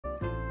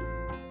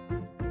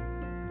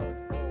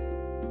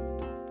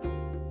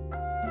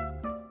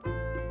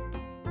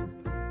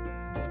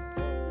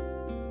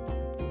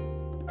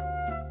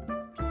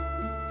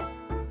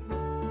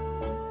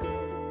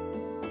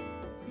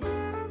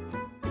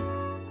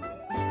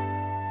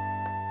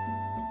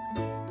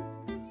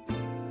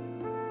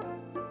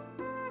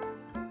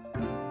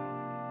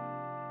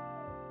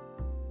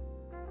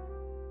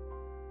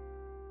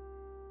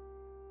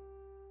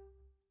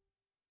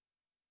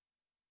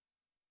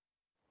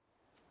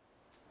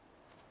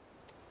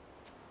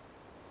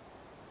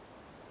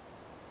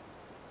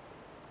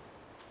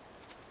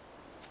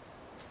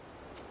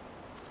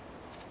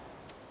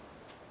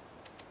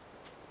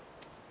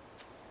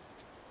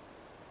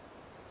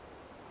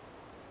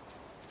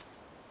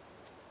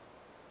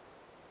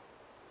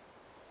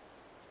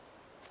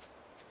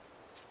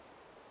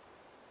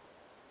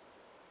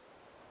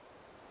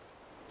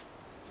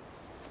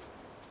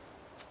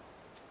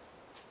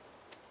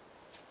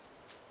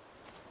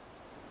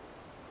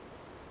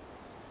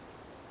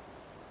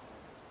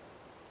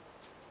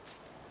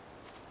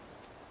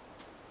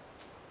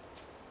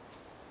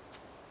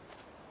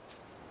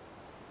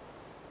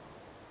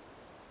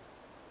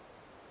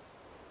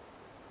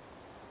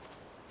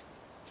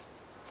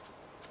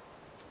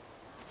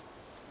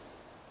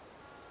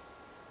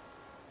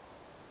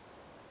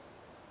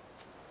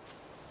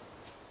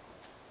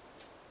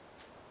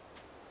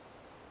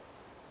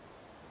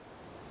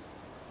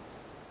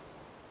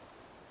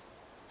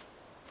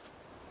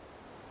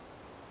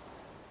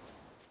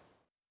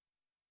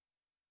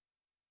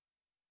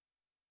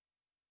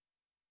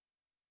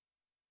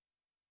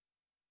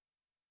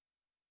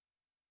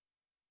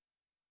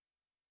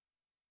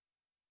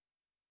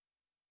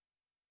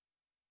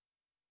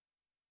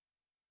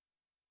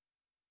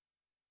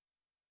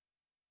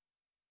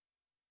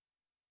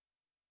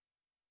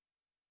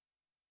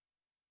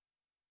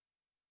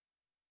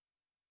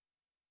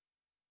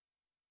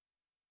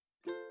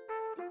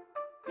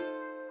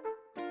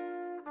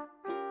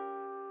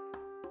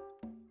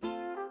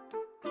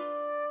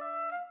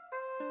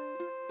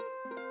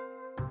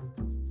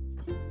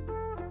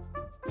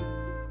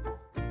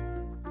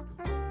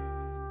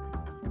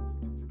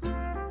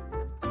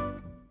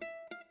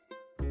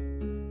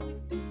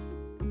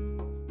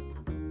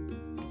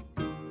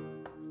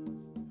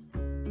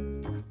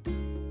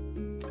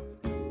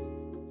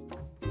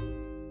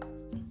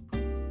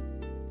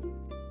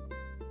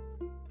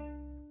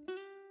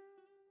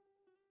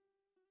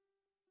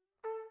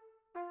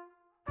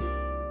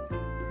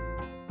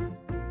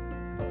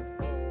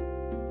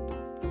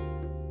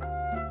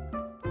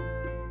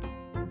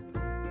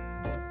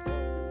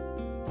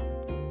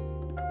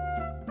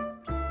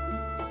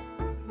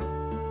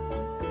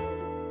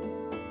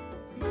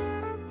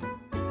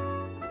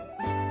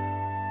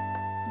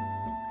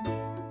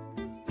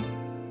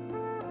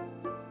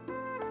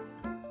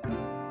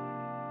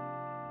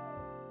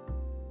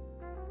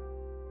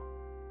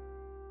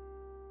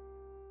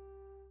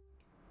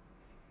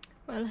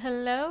Well,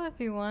 hello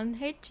everyone.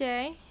 Hey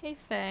Jay. Hey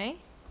Faye.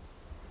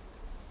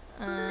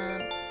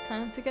 It's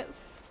time to get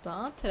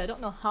started. I don't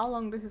know how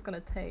long this is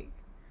gonna take,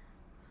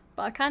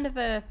 but I kind of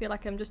feel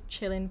like I'm just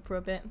chilling for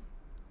a bit.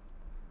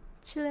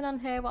 Chilling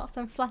on here whilst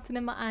I'm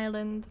flattening my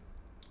island.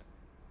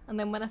 And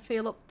then when I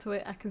feel up to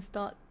it, I can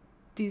start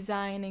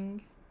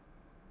designing.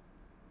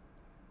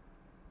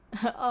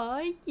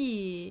 Oh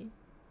yeah.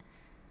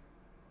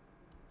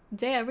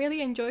 Jay, I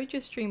really enjoyed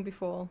your stream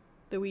before.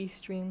 The Wii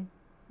stream.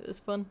 It was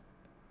fun.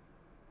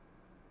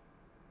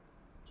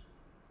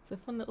 It's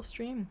a fun little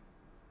stream.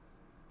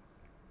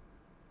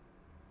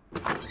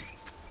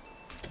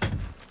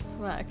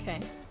 Right, okay.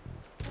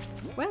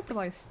 Where do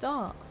I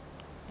start?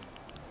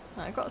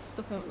 Right, I got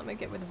stuff in it. Let me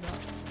get rid of that.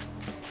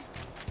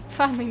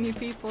 Finally new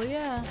people,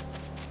 yeah.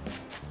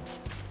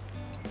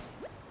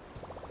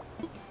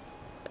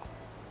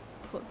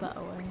 Put that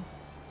away.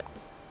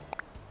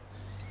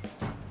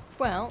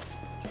 Well,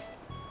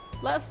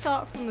 let's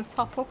start from the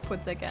top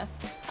upwards, I guess.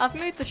 I've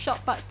moved the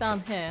shop back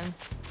down here,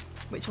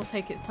 which will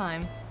take its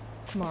time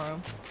tomorrow.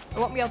 I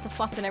won't be able to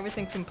flatten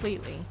everything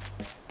completely,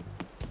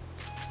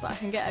 but I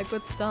can get a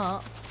good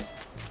start.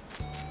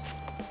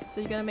 So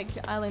you're gonna make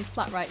your island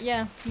flat, right?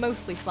 Yeah,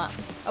 mostly flat.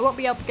 I won't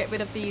be able to get rid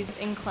of these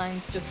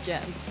inclines just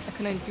yet. I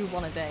can only do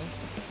one a day.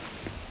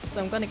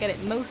 So I'm gonna get it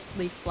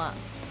mostly flat,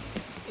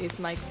 is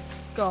my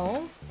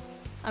goal.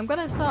 I'm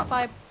gonna start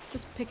by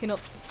just picking up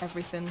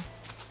everything.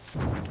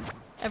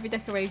 Every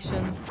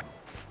decoration.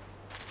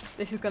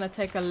 This is gonna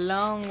take a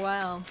long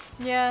while.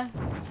 Yeah,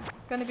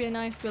 gonna be a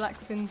nice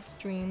relaxing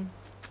stream.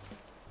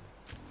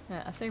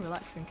 Yeah, I say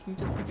relaxing, can you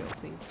just pick it up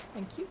please?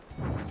 Thank you.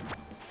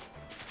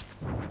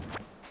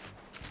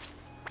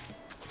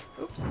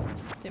 Oops,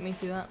 didn't mean to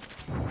do that.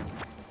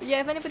 But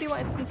yeah, if anybody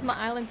wanted to come to my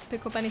island to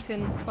pick up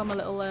anything from a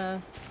little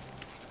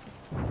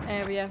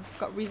area,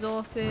 got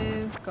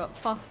resources, got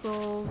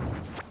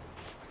fossils,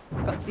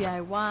 got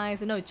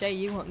DIYs. I know Jay,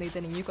 you won't need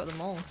any, you got them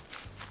all.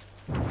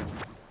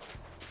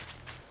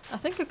 I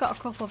think I've got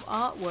a couple of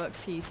artwork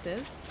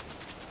pieces.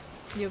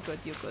 You're good,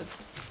 you're good.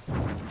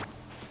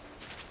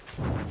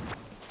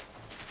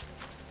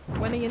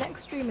 When are you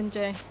next streaming,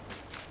 Jay?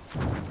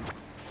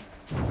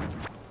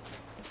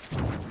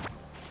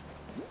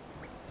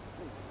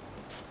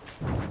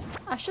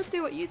 I should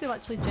do what you do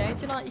actually, Jay.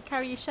 Do you know like you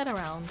carry your shed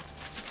around?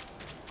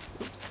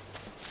 Oops.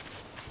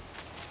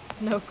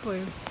 No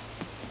clue.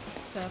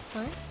 Fair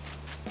play.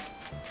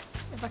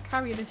 If I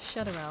carry this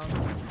shed around,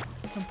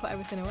 I can put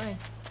everything away.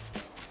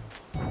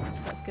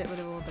 Let's get rid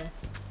of all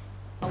this.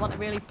 I want a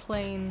really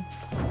plain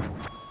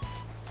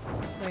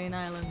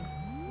island.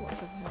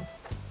 What's over here?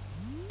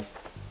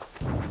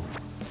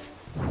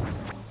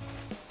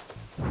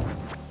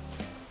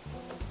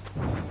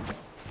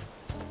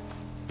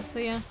 So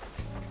yeah.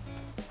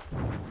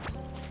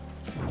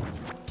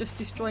 Just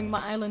destroying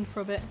my island for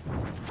a bit.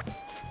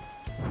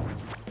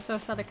 So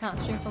sad I can't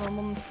stream from my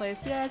mum's place.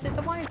 Yeah, is it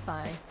the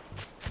Wi-Fi?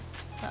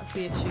 That's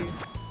the issue.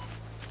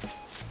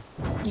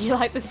 You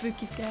like the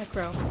spooky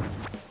scarecrow?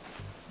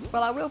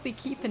 Well, I will be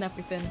keeping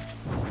everything.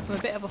 I'm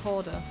a bit of a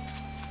hoarder.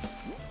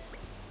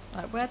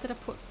 Right, where did I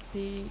put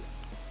the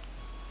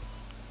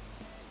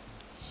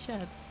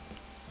shed?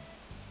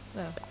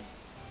 There.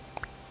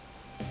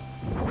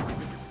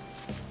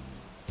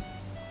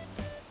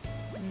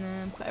 And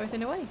then put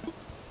everything away.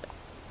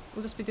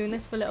 We'll just be doing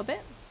this for a little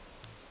bit.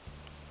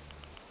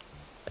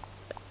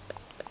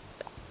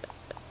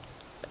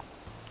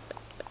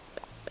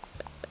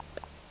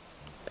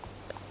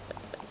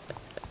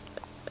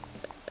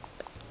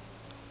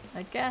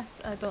 I guess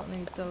I don't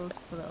need those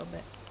for a little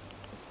bit.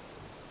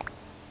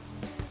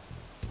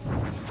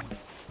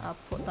 I'll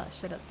put that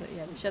shed at the,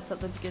 yeah, the shed's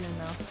at the beginning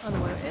now. I know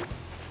where it is.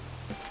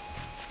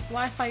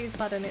 Wi-Fi is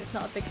bad and it's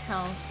not a big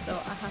house, so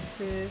I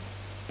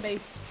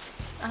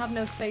have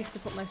no space to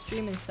put my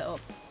streaming set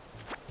up.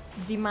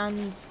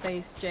 Demand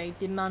space, Jay,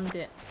 demand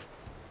it.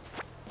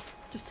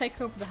 Just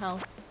take over the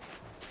house.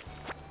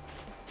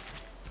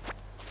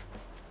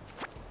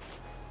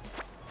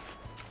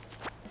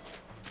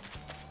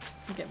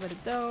 Get rid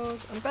of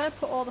those. I'm going to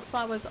put all the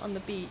flowers on the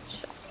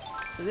beach.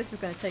 So this is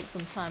going to take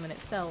some time in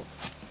itself.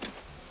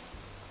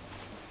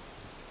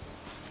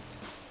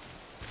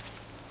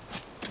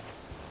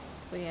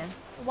 But yeah,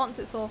 once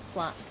it's all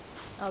flat,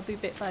 I'll do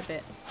bit by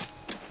bit.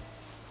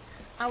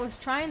 I was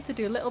trying to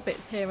do little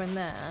bits here and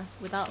there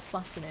without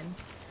flattening,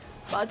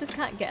 but I just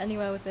can't get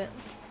anywhere with it.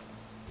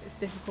 It's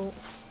difficult.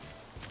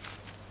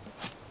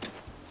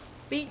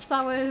 Beach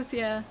flowers,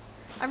 yeah.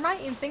 I'm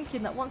right in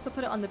thinking that once I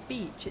put it on the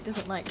beach, it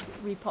doesn't like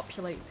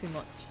repopulate too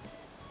much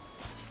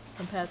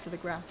compared to the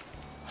grass.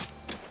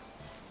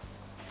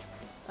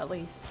 At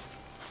least.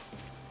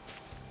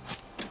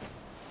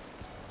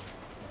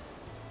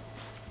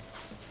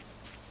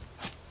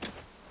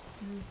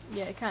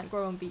 Yeah, it can't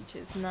grow on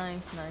beaches.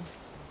 Nice,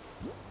 nice.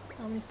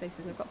 How many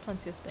spaces? I've got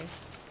plenty of space.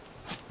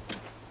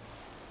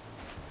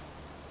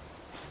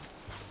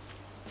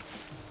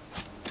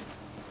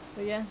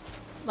 But yeah,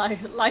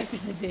 life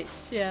is a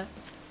bitch, yeah.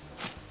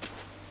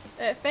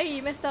 Faye,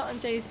 you missed out on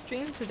Jay's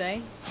stream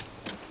today.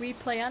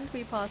 Replay and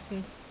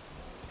reparty.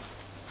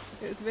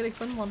 It was a really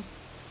fun one.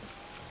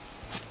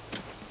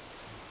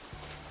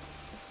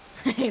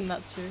 Ain't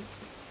that true?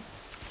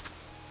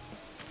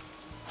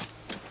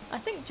 I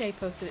think Jay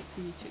posted it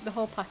to YouTube, the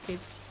whole package.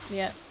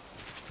 Yeah.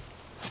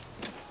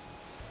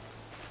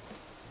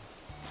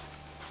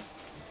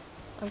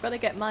 I'm gonna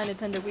get my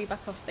Nintendo Wii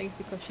back off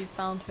Stacey because she's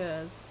found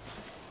hers.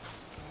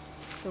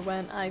 So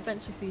when I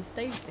eventually see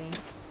Stacey,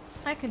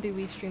 I can do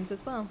Wii streams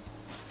as well.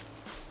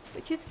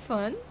 Which is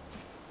fun.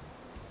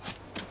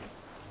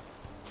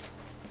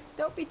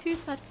 Don't be too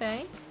sad,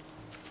 Faye.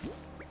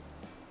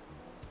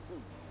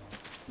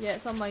 Yeah,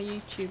 it's on my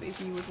YouTube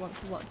if you would want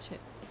to watch it.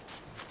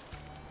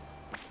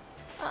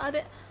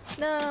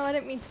 No, I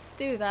didn't mean to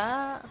do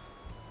that.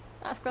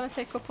 That's gonna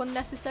take up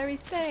unnecessary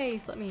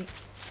space. Let me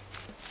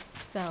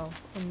sell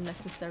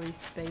unnecessary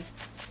space.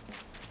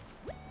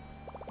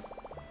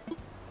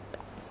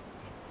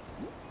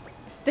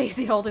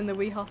 Stacey holding the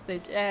Wii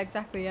hostage. Yeah,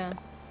 exactly, yeah.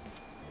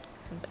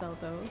 Can sell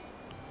those.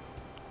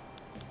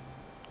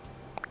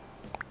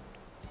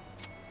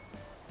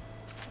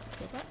 Let's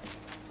go back.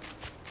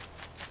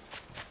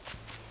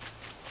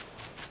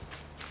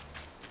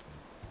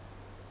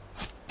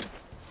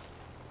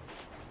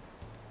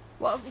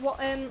 What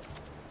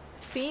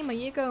theme are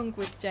you going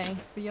with, Jay,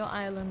 for your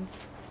island?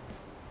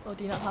 Or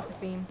do you not have a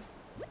theme?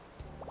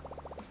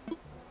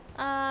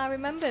 Ah, I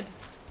remembered.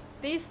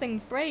 These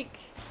things break.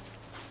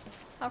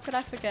 How could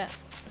I forget?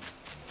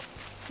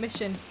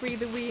 Mission, free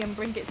the Wii and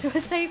bring it to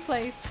a safe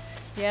place.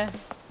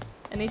 Yes,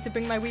 I need to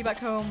bring my Wii back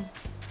home.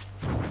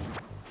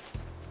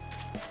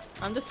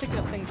 I'm just picking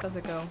up things as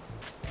I go.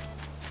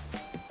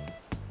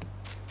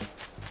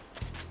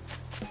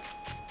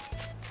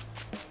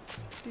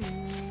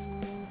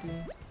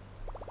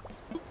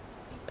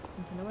 Put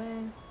something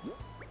away.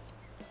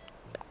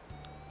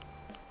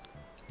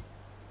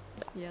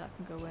 Yeah, that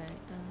can go away,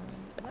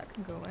 and that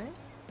can go away.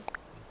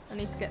 I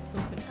need to get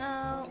something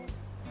out.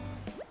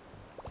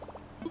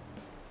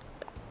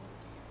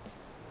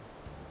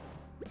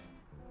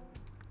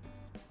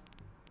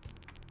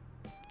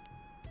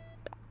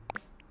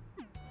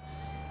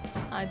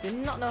 I do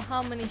not know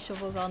how many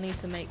shovels I'll need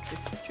to make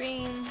this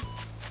stream,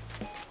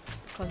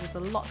 because there's a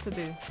lot to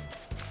do.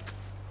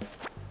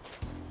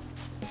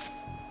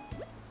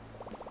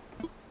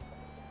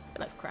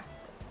 Let's craft.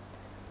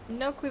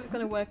 No clue if it's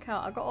going to work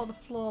out. I got all the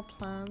floor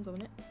plans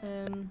on it.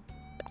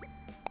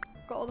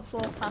 Got all the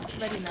floor paths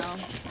ready now.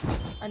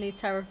 I need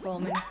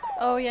terraforming.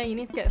 Oh yeah, you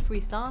need to get 3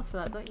 stars for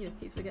that, don't you? I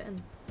keep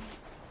forgetting.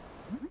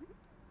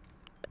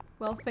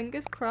 Well,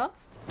 fingers crossed.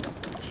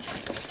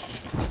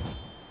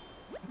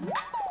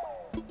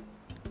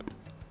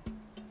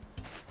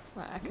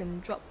 Right, I can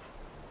drop.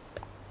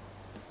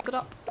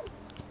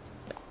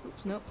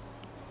 Oops, nope.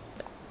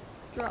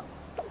 Drop.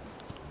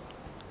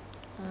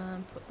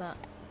 And put that.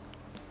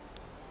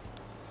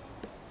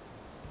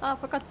 Oh,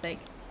 for God's sake.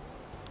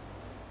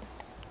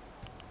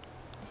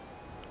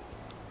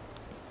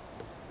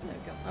 There we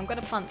go. I'm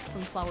gonna plant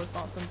some flowers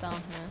whilst I'm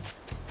down here.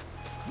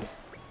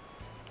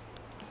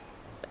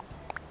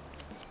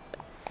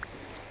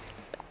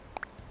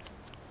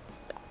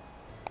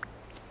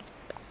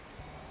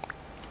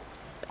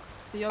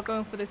 So you're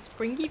going for the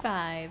springy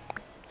vibe.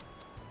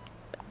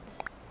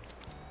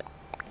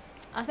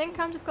 I think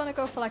I'm just gonna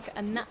go for like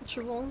a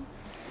natural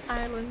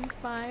island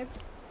vibe.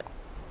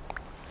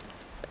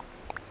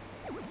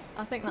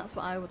 I think that's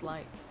what I would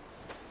like.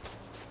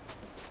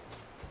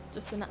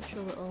 Just a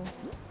natural little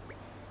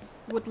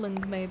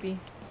woodland maybe.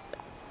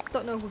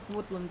 Don't know if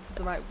woodland is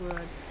the right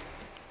word.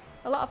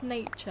 A lot of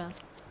nature.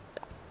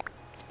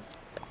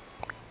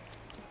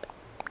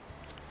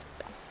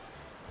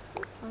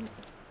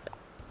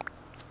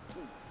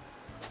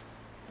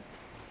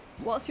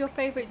 What's your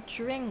favourite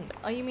drink?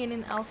 Are you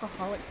meaning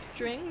alcoholic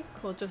drink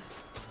or just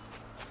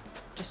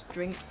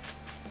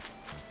drinks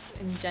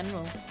in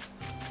general?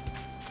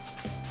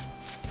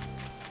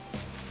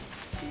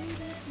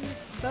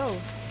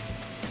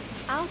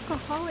 Both.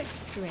 Alcoholic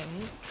drink.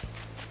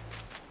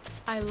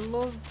 I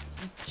love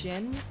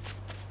gin.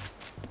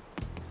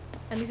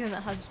 Anything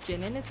that has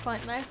gin in is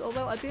quite nice,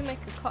 although I do make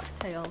a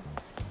cocktail,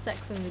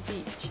 Sex on the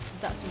Beach,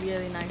 that's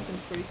really nice and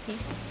fruity.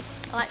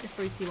 I like the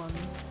fruity ones.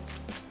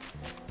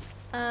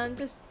 And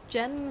just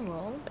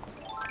general,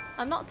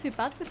 I'm not too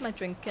bad with my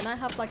drinking. I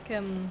have like,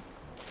 do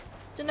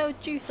you know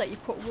juice that you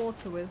put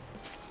water with?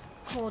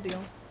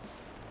 Cordial.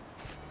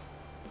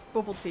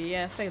 Bubble tea,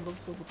 yeah, Faye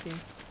loves bubble tea.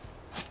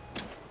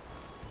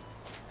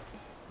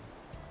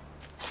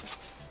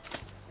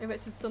 If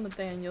it's a summer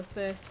day and you're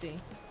thirsty,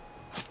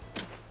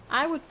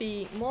 I would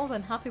be more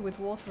than happy with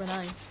water and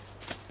ice.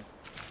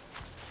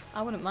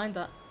 I wouldn't mind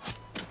that.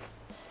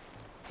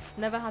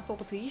 Never had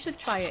bubble tea. You should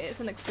try it, it's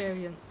an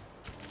experience.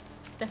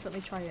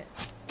 Definitely try it.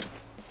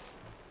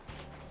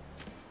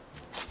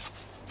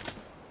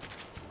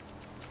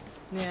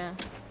 Yeah.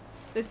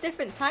 There's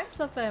different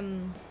types of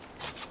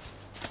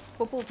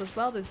bubbles as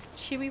well. There's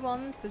chewy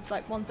ones, there's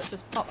like ones that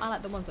just pop. I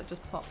like the ones that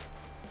just pop.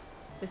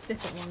 There's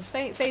different ones.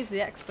 Faye's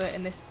the expert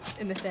in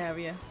this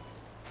area.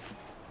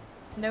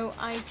 No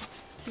iced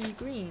tea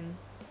green.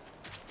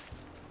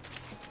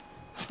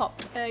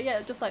 Pop.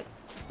 Yeah, just like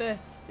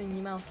bursts in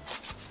your mouth.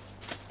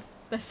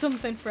 There's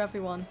something for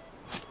everyone.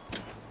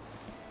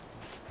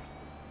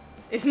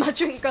 Is my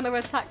drink gonna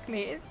attack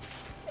me?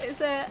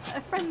 It's a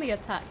friendly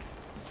attack.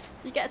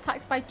 You get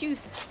attacked by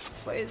juice,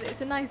 but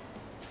it's a nice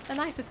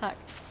attack.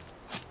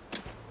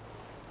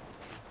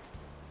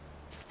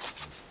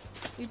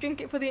 You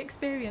drink it for the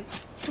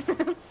experience.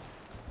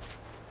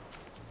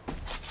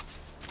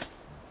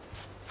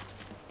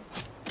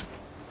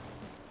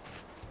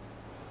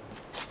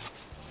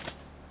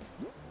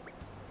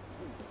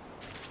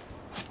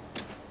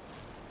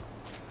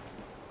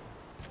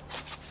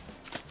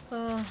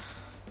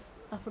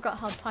 I forgot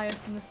how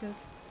tiresome this is.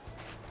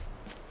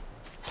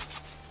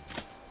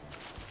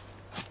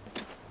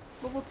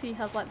 Bubble tea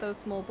has like those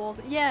small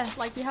balls. Yeah,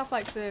 like you have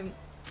like the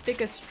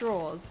bigger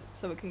straws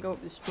so it can go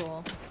up the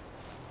straw.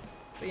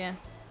 But yeah,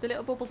 the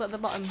little bubbles at the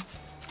bottom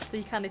so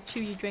you kind of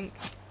chew your drink.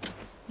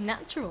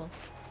 Natural.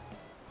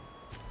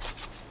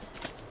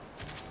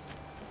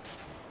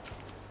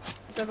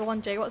 So go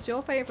on, Jay, what's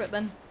your favourite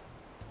then?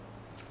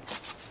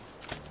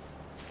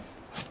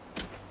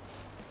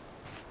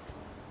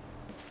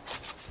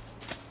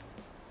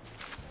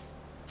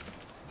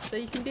 So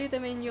you can do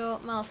them in your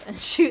mouth and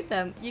shoot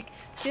them. Do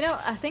you know,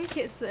 I think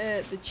it's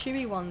the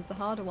chewy ones, the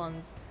harder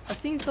ones. I've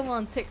seen someone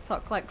on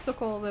TikTok like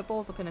suck all the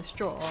balls up in a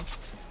straw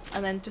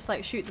and then just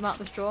like shoot them out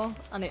the straw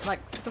and it like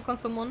stuck on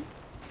someone.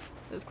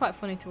 It was quite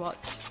funny to watch.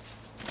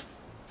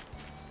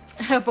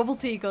 A bubble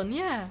tea gun,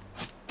 yeah.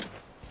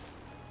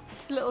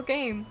 It's a little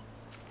game.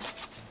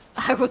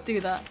 I would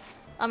do that.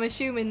 I'm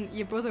assuming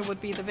your brother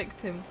would be the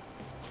victim.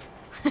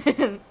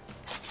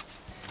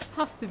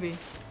 Has to be.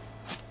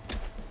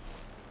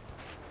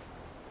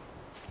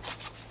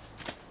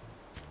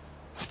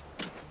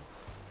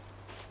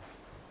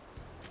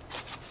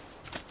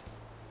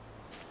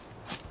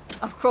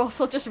 Of course,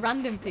 or just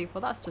random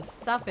people. That's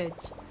just savage.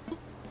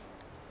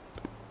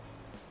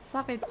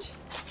 Savage.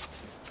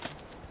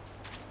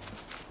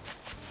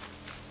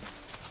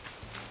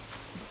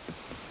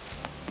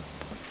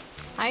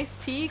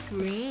 Iced tea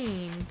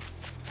green.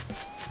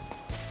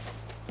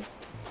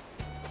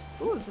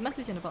 Ooh, there's a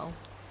message in a bottle.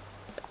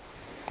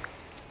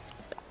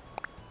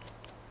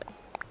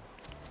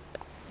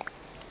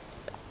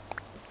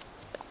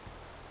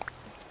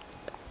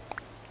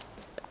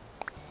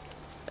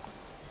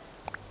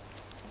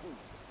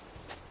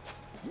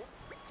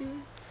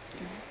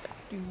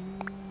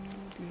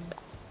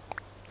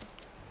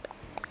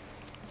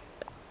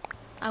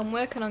 I'm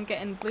working on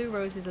getting blue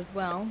roses as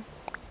well.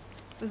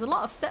 There's a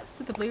lot of steps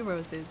to the blue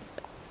roses.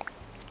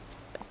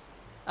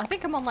 I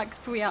think I'm on like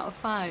 3 out of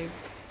 5.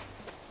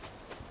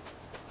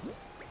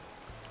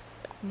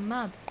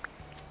 Mad.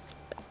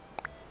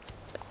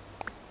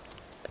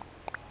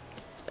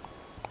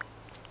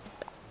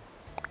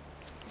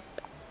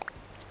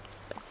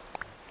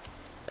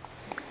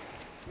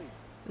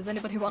 Does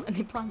anybody want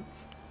any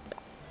plants?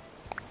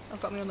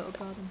 I've got my own little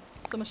garden.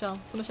 Summer shell,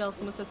 summer shell,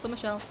 someone said summer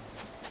shell.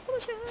 Summer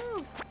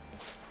shell!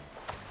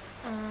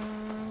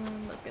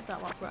 Let's get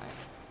that whilst we're at it.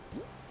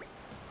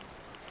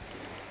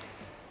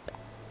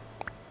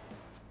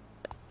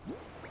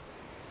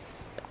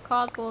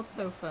 Cardboard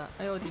sofa.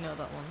 I already know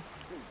that one.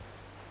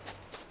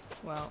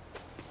 Well.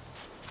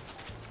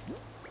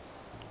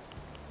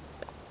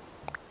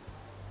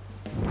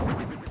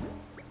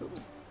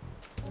 Oops.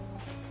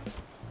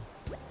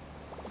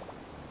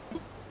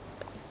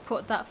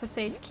 Put that for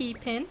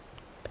safekeeping.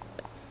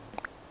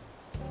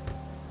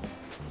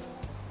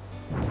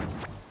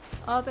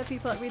 Are there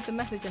people that read the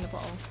message in a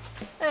bottle?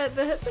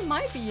 There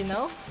might be, you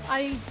know.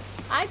 I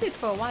did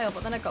for a while,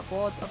 but then I got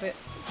bored of it,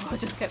 so I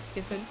just kept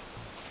skipping.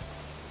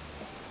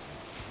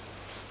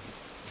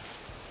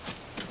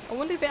 I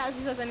wonder if it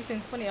actually says anything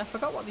funny. I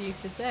forgot what they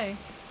used to say.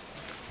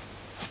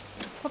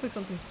 Probably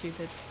something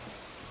stupid.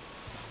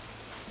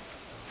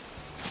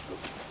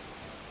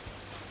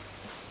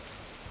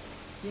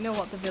 You know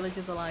what the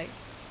villagers are like.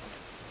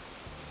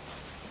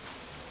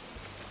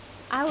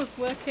 I was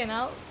working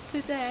out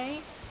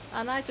today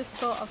and I just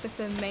thought of this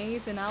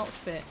amazing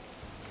outfit.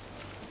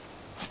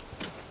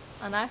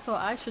 And I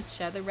thought I should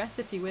share the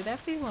recipe with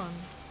everyone.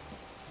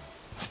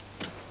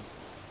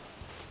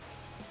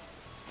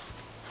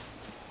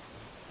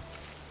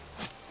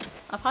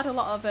 I've had a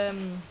lot of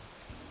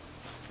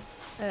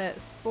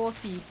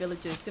sporty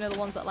villagers. Do you know the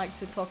ones that like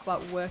to talk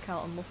about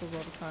workout and muscles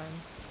all the time?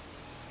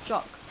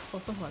 Jock or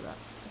something like that.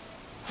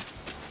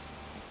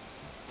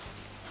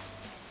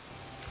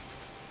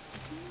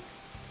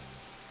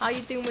 How are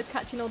you doing with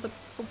catching all the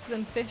bugs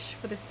and fish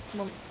for this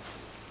month?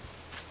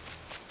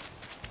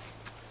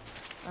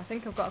 I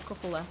think I've got a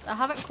couple left. I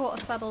haven't caught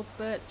a saddled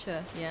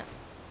bircher yet.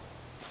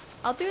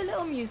 I'll do a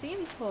little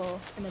museum tour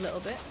in a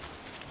little bit.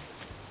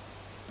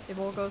 If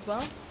all goes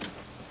well.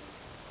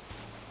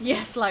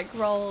 Yes, like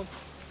roll.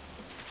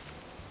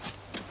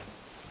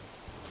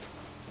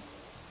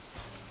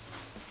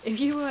 If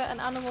you were an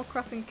Animal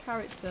Crossing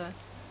character,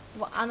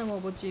 what animal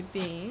would you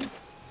be?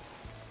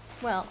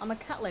 Well, I'm a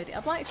cat lady.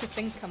 I'd like to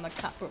think I'm a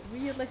cat, but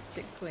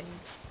realistically,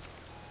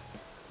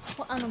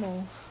 what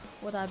animal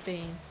would I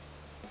be?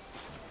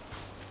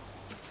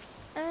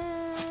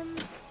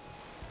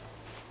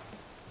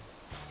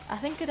 I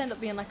think it'd end up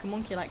being like a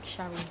monkey like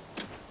Shari.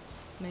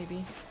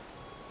 Maybe.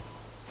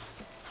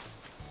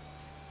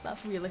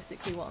 That's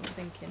realistically what I'm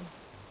thinking.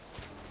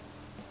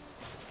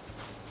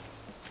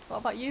 What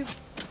about you?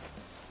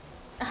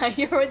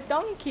 You're a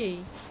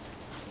donkey!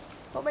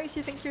 What makes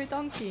you think you're a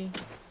donkey?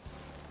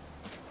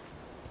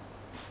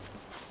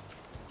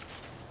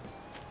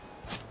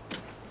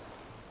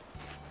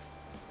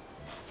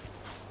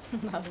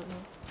 I don't know.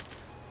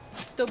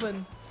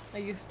 Stubborn. Are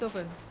you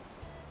stubborn?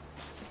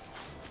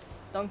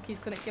 Donkeys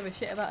couldn't give a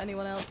shit about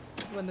anyone else.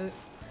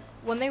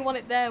 When they want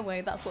it their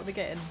way, that's what they're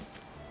getting.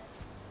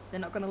 They're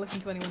not going to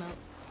listen to anyone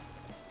else.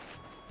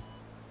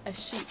 A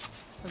sheep.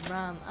 A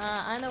ram.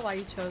 Ah, I know why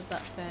you chose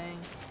that thing.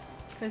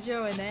 Because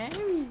you're an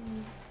Aries.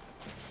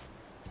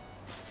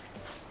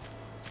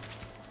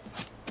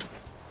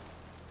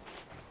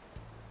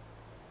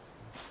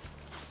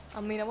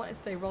 I mean, I wanted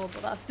to say roll,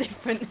 but that's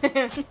different.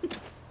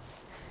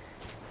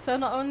 So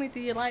not only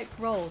do you like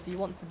roll, do you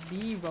want to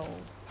be rolled?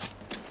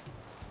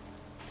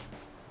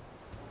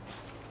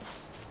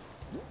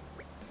 Ooh,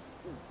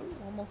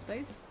 one more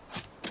space.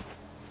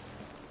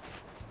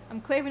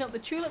 I'm clearing up the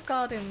tulip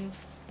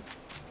gardens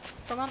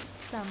from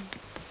Amsterdam.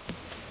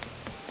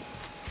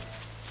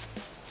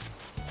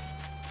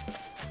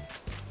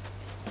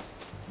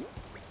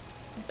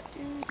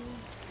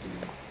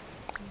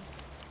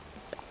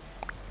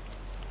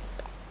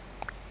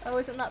 Oh,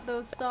 isn't that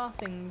those star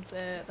things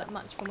that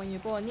match from when you're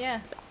born? Yeah.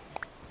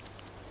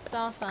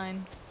 Star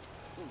sign.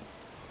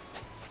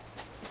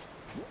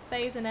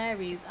 Faye's an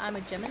Aries. I'm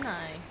a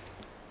Gemini.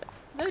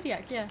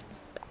 Zodiac, yeah.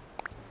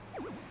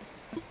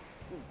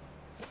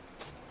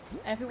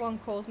 Everyone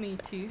calls me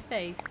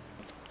two-faced.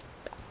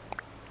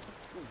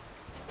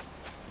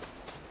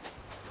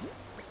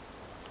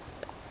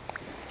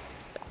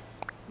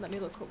 Let me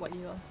look up what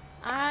you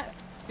are.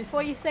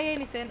 Before you say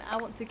anything, I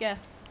want to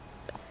guess.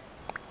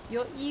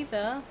 You're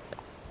either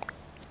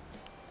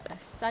a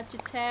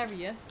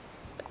Sagittarius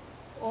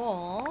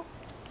or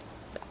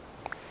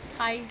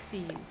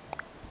Pisces.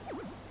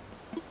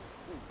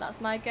 That's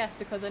my guess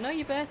because I know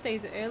your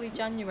birthday's early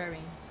January.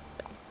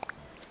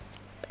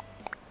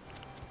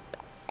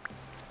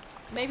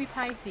 Maybe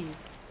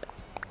Pisces.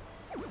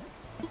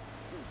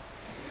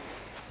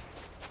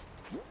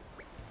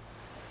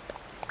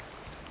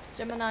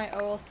 Gemini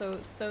are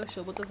also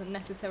social but doesn't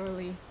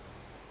necessarily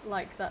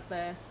like that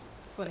they're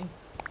funny.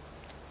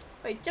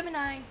 Wait,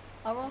 Gemini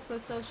are also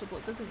social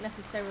but doesn't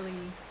necessarily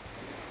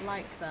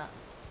like that.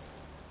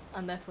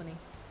 And they're funny.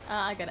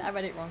 Ah, I get it. I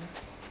read it wrong.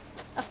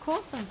 Of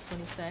course I'm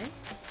funny, Faye.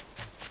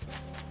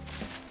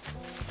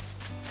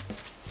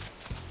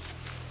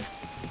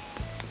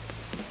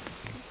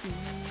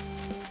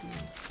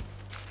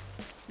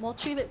 More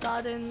tulip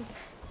gardens.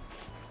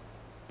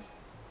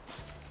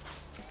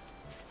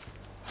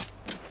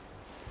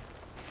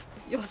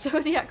 Your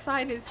zodiac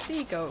sign is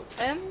sea goat.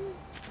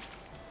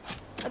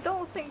 I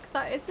don't think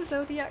that is a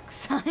zodiac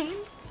sign.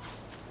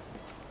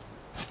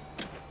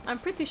 I'm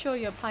pretty sure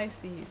you're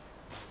Pisces.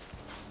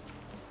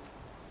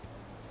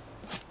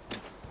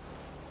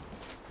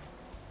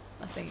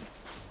 I think.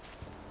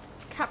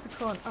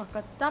 Capricorn. Oh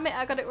god damn it,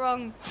 I got it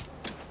wrong.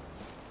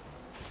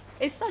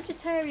 Is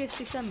Sagittarius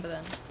December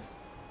then?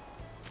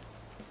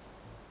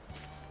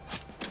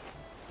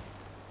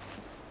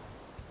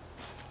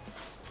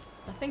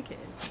 I think it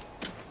is.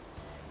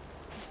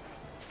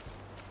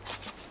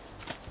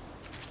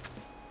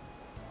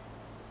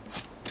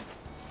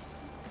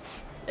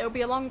 It'll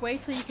be a long way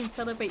till you can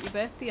celebrate your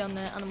birthday on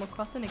Animal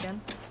Crossing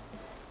again.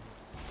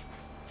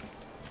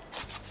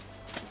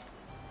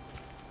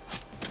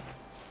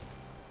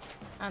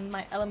 And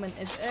my element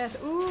is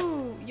earth.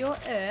 Ooh, you're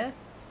earth,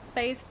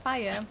 Faye's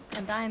fire,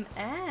 and I'm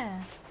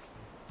air.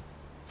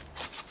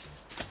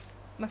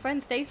 My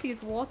friend Stacy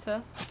is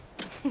water.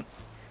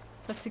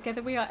 So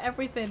together we are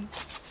everything.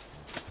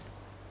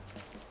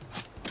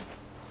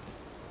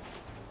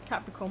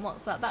 Capricorn,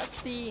 what's that?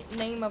 That's the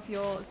name of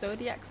your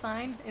zodiac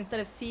sign. Instead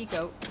of sea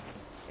goat,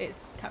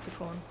 it's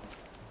Capricorn.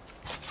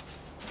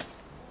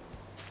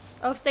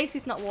 Oh,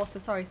 Stacey's not water,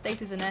 sorry.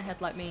 Stacey's an airhead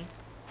like me.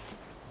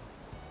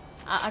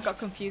 I got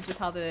confused with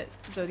how the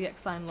zodiac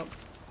sign looked.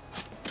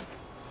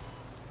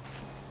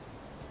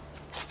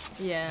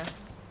 Yeah.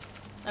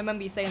 I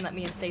remember you saying that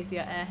me and Stacey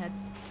are airheads.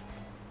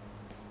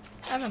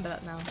 I remember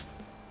that now.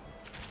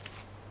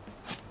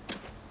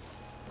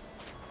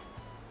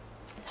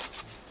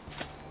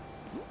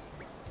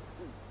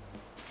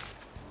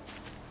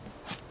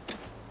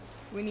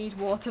 We need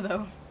water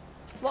though.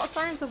 What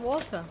signs are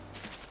water?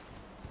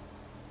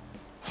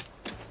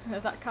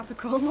 That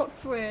Capricorn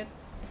looks weird.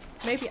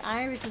 Maybe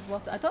Iris is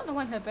water. I don't know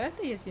when her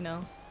birthday is, you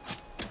know.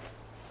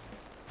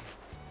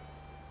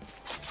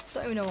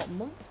 Don't even know what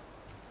month.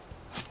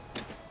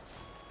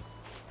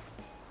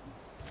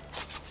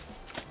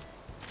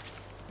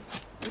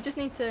 We just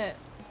need to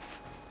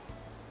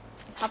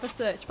have a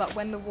search about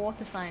when the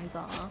water signs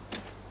are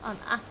and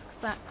ask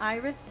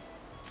Iris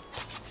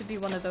to be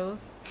one of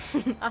those.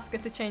 Ask her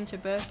to change her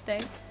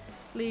birthday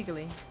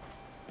legally,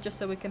 just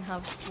so we can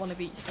have one of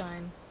each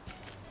sign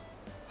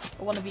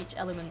or one of each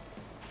element.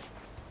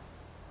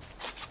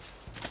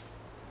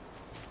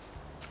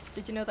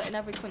 Did you know that in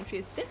every country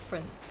it's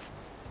different?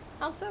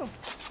 How so?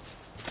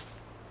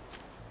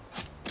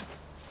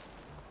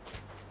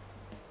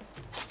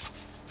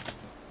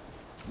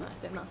 Right, I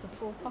think that's a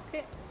full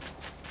pocket.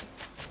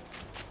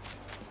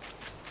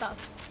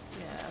 That's...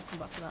 yeah, I'll come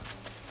back to that.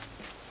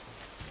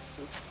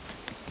 Oops.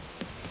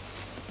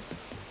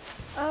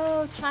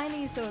 Oh,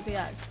 Chinese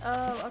zodiac.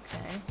 Oh,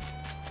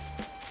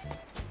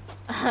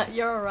 okay.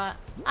 You're a rat.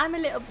 I'm a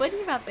little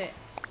bunny rabbit.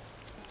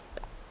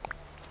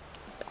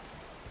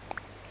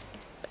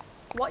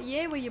 What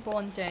year were you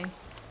born, Jay?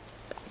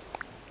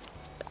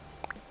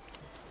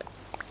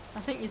 I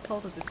think you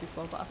told us this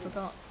before, but I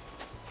forgot.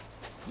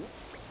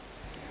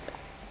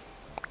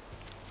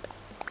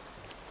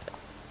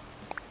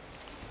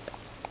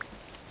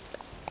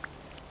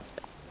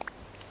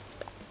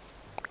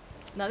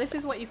 Now this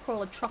is what you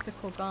call a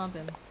tropical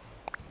garden.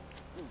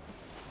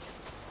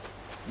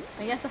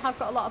 And yes, I have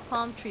got a lot of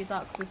palm trees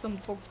out because there's some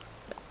bugs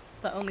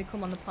that only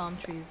come on the palm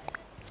trees.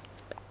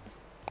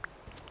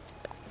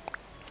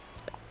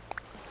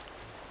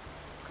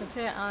 Because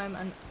here I'm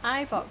an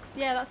iBox.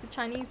 Yeah, that's a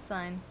Chinese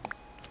sign.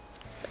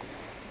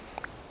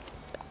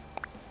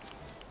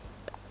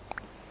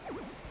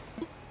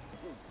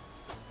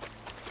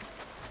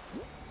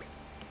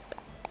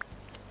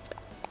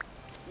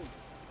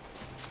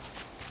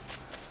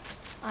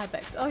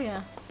 iBox. Oh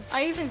yeah.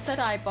 I even said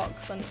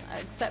iBox and I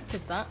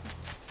accepted that.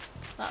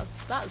 That's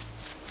bad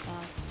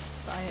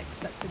that I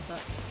accepted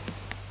that.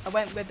 I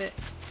went with it.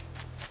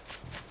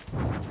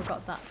 I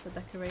forgot that's a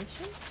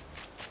decoration.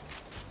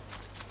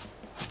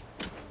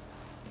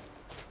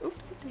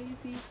 Oopsie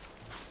daisy.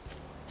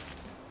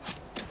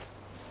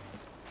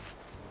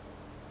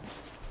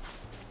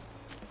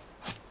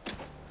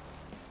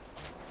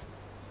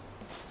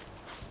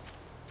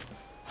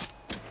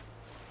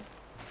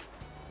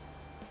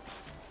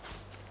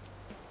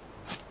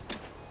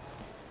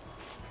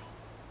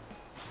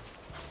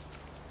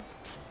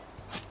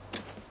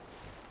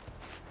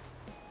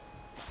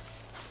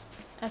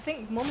 I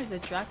think Mum is a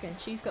dragon.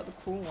 She's got the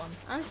cool one.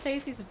 And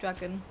Stacey's a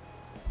dragon.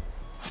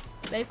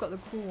 They've got the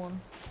cool one.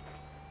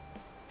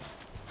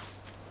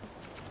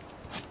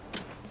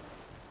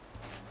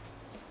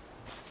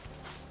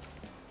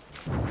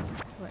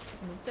 Collect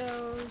some of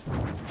those.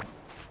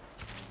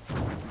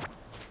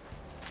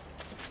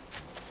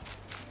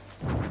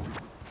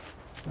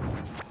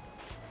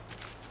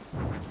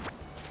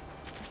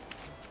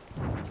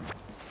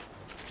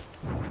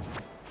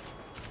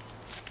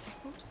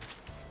 Oops.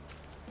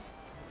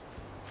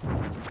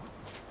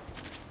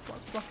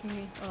 What's blocking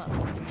me? Oh, that's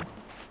blocking me.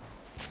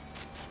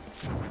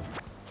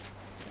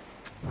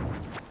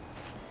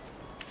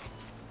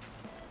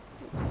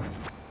 Oops.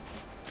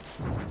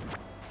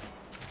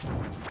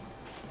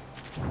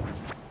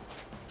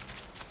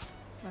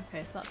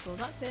 Okay, so that's all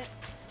that bit.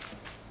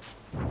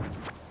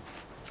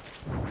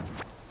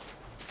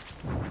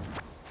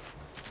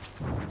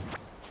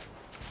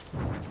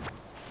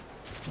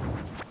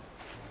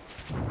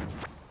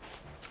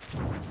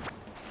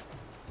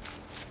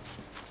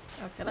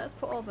 Okay, let's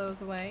put all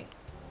those away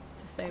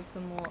to save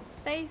some more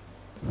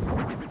space.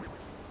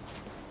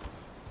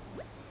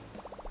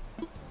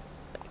 Put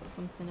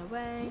something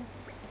away.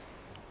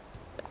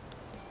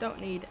 Don't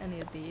need any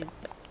of these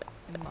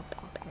in my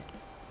pocket.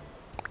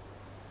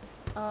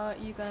 Are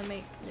you gonna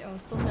make your own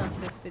thumbnail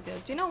for this video?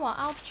 Do you know what?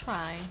 I'll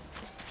try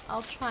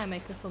and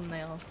make a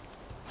thumbnail.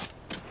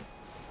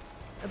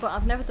 But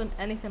I've never done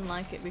anything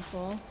like it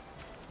before.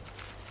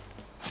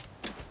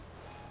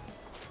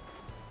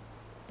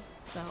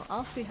 So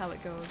I'll see how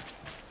it goes.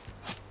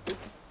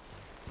 Oops.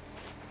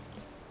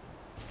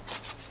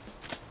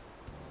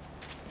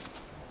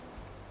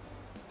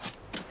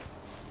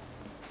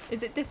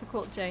 Is it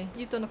difficult, Jay?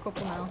 You've done a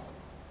couple now.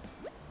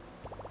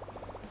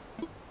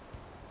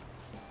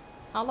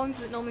 How long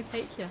does it normally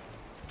take you?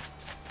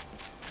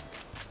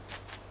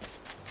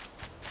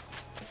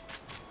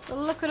 But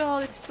look at all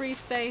this free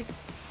space.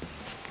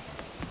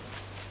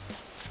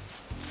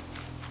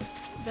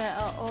 There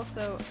are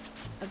also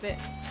a bit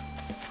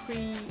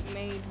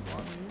pre-made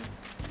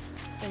ones.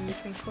 Then you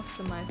can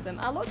customize them.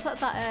 I looked at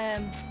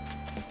that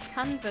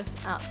Canvas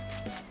app.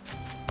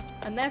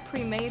 And they're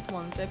pre-made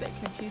ones. They're a bit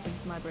confusing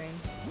to my brain.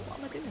 What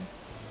am I doing?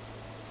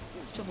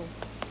 Shovel.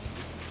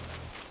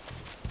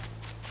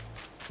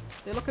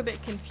 They look a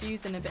bit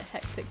confused and a bit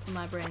hectic for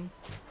my brain.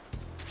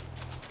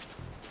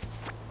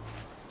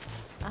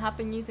 I have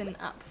been using an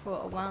app for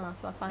a while now,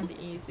 so I find it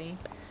easy.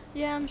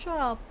 Yeah, I'm sure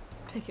I'll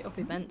pick it up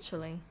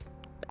eventually.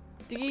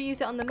 Do you use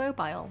it on the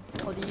mobile,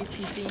 or do you use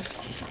PC?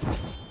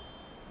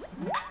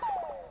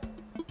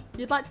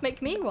 You'd like to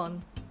make me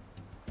one?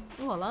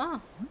 Oh la la.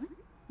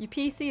 You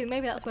PC,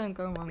 maybe that's where I'm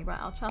going wrong. Right,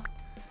 I'll try.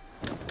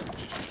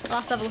 I'll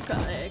have to have a look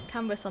at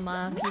Canvas on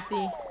my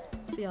PC,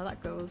 see how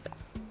that goes.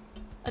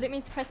 I didn't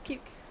mean to press Q.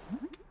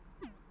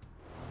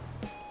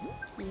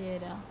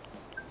 Get out.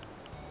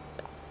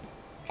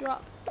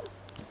 Drop.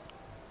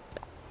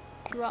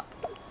 Drop.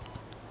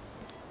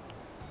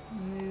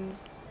 Move.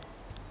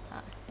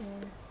 That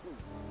here.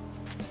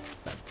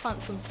 Let's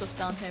plant some stuff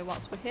down here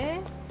whilst we're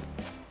here.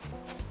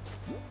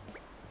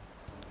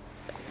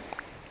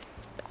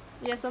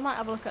 Yeah, so I might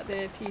have a look at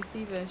the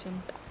PC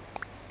version.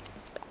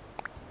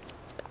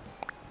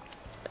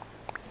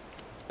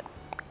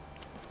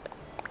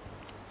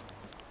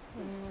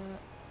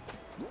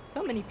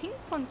 So many pink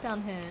ones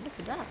down here, look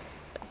at that.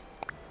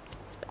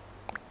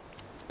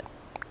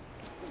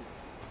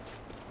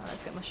 Right,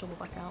 let's get my shovel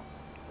back out.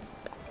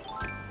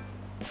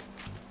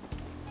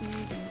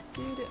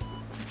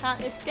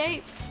 Can't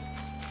escape!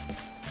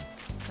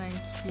 Thank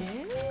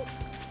you.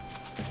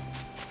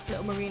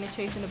 Little Marina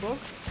chasing a bug.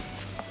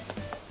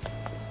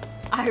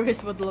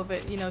 Iris would love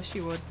it, you know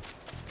she would.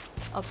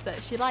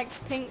 Upset. She likes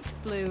pink,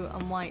 blue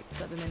and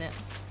whites at the minute.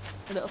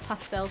 A little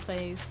pastel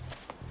phase.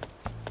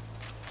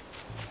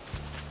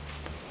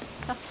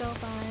 Pastel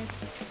vibe.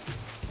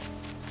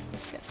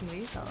 Get some of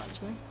these out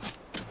actually.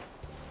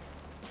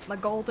 My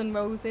golden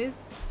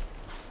roses.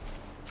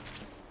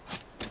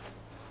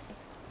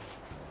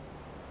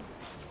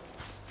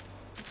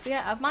 So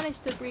yeah, I've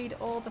managed to breed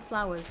all the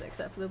flowers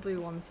except for the blue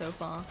ones so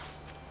far.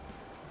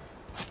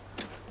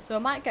 So I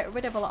might get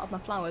rid of a lot of my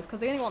flowers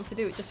because I only want to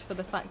do it just for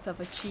the fact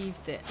I've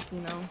achieved it, you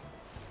know.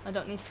 I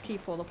don't need to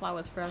keep all the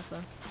flowers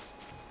forever.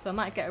 So I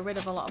might get rid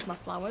of a lot of my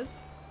flowers.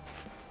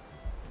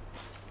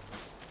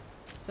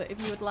 So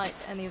if you would like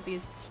any of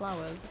these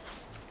flowers,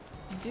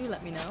 do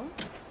let me know.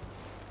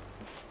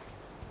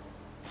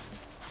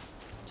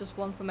 Just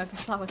one from every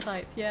flower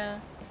type, yeah.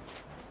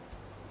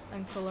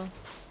 And colour.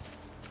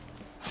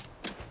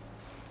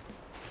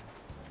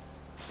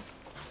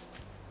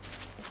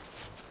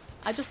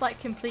 I just like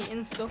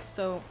completing stuff,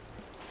 so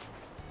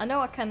I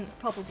know I can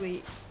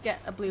probably get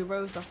a blue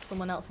rose off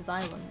someone else's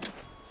island,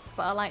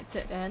 but I like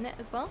to earn it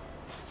as well.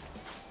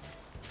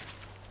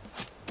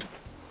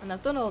 And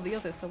I've done all the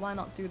others, so why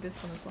not do this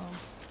one as well?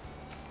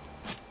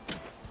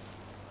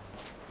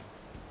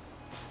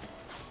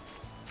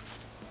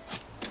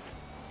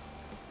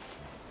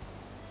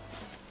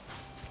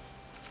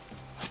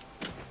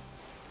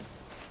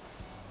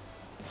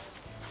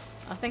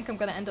 I think I'm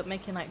gonna end up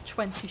making like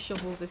 20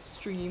 shovels this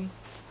stream.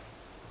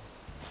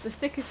 The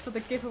stickers for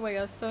the giveaway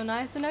are so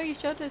nice. I know you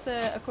showed us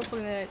a couple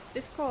in the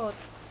Discord.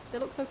 They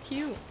look so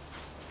cute.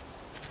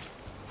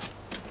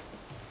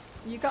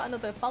 You got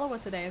another follower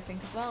today, I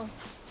think, as well.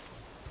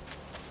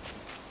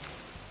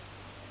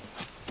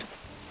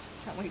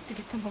 Can't wait to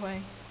get them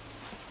away.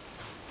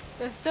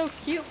 They're so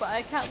cute, but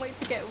I can't wait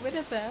to get rid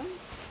of them.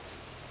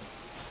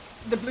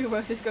 The blue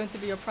rose is going to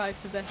be your prized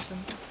possession.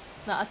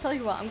 Now, I'll tell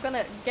you what, I'm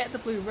gonna get the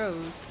blue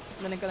rose,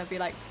 and then I'm gonna be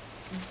like,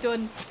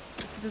 done.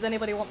 Does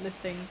anybody want this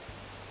thing?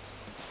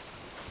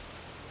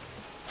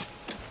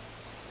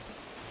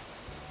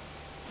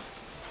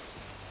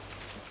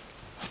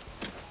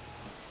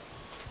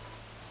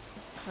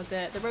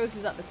 Because the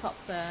roses at the top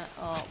there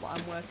are what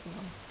I'm working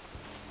on.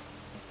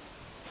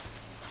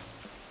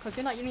 Because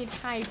you know, you need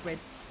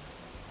hybrids.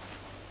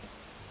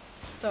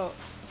 So,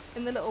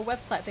 in the little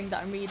website thing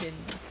that I'm reading,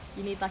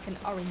 you need like an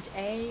orange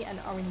A, an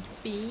orange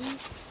B.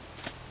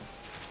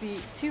 The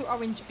 2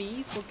 orange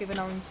Bs will give an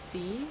orange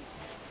C.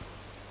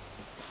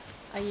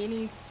 And you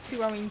need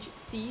 2 orange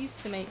Cs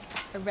to make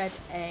a red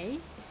A.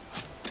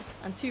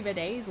 And 2 red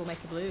As will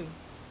make a blue.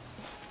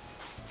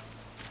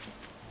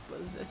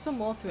 But there's some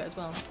more to it as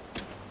well.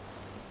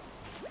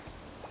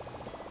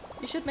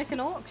 You should make an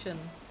auction.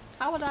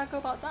 How would I go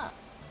about that?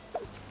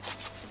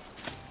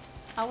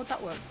 How would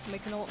that work?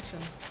 Make an auction.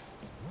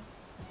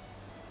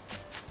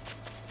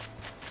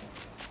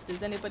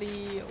 Does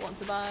anybody want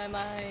to buy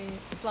my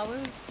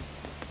flowers?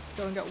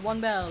 Go and get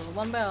 1 bell,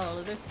 1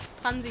 bell. This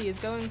pansy is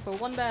going for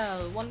 1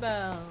 bell, 1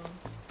 bell.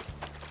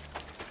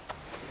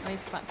 I need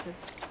to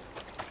practice.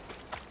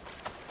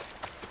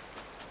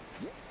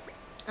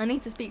 I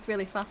need to speak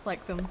really fast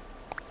like them.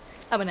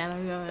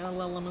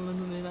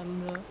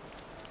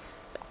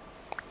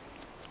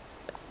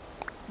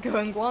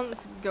 Going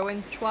once,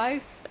 going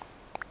twice.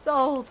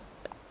 Sold!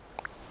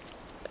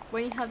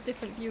 When you have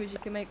different viewers, you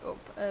can make up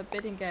a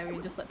bidding area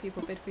and just let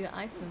people bid for your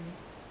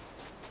items.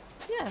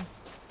 Yeah,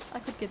 I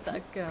could give that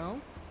a go.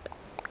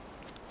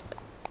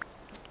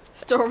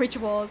 Storage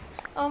wars.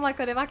 Oh my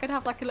god, if I could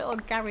have like a little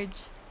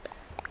garage,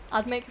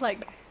 I'd make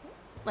like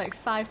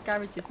 5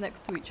 garages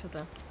next to each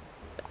other.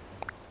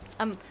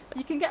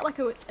 You can get like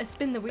a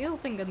spin the wheel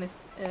thing on this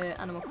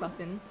Animal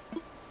Crossing.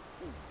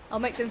 I'll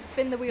make them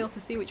spin the wheel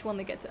to see which one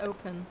they get to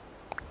open.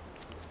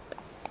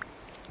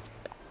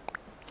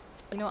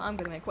 You know what I'm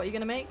gonna make? What are you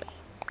gonna make?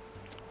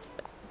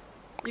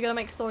 You're gonna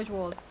make Storage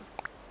Wars.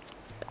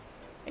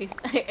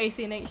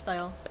 AC and H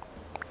style.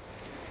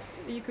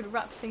 You could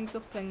wrap things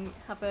up and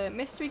have a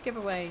mystery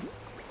giveaway.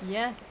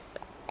 Yes.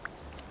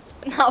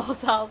 That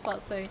was what I was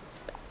about to say.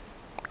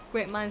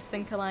 Great minds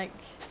think alike.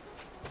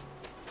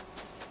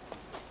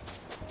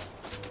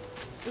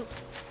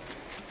 Oops.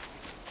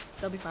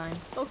 They'll be fine.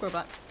 They'll grow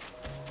back.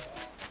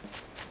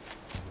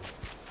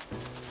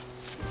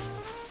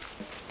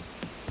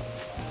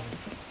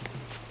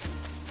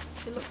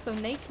 It looks so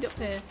naked up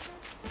here.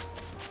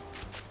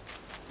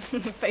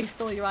 Face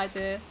stole your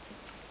idea.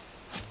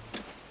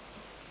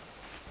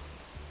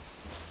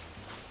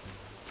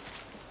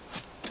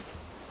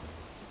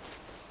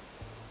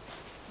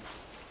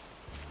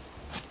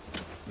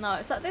 No,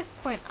 it's at this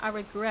point I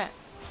regret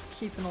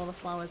keeping all the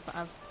flowers that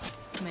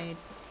I've made.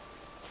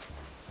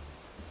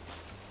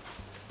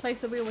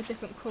 Place a wheel with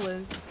different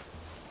colours,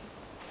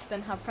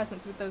 then have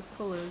presents with those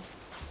colours,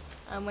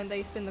 and when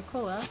they spin the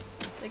colour,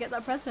 they get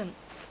that present.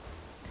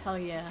 Hell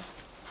yeah.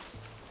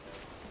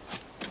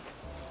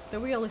 The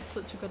wheel is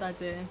such a good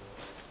idea.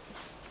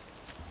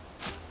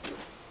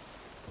 Oops.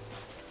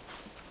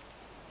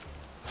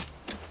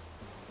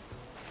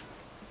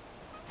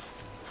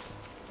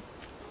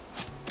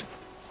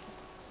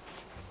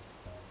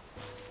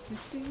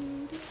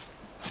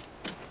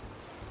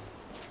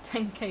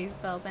 $10k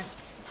bells empty.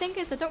 Thing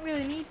is, I don't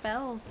really need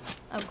bells.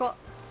 I've got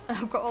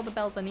all the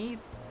bells I need.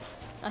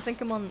 I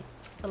think I'm on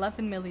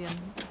 11 million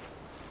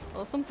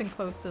or something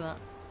close to that.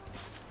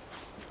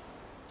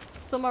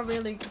 Some are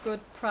really good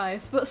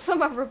price, but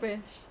some are rubbish.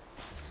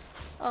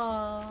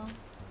 Aww.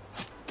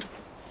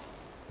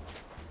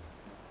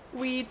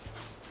 Weeds.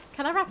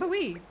 Can I wrap a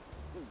weed?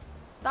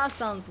 That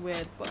sounds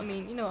weird, but I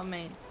mean, you know what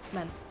I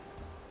meant.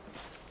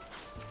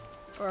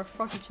 Or a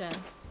froggy chair.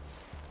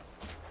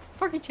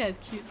 Froggy chair is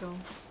cute though.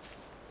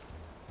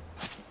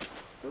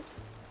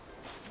 Oops.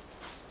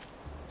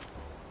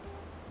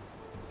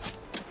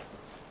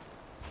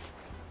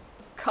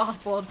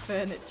 Cardboard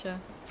furniture.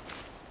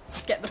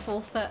 Get the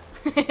full set.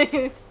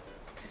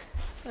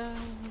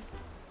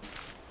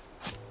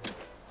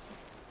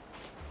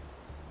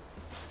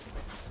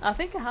 I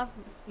think I have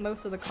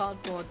most of the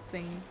cardboard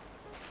things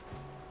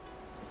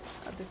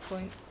at this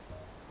point.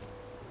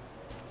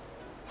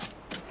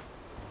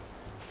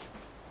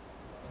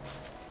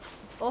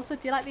 Also,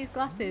 do you like these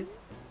glasses?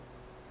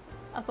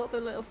 I thought they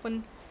were little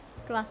fun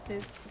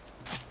glasses.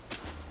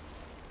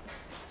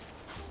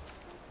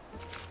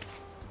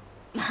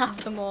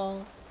 Have them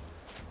all.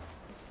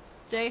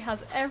 Jay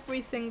has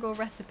every single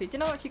recipe. Do you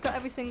know if you got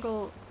every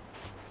single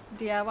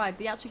DIY,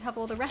 do you actually have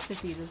all the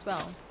recipes as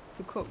well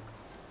to cook?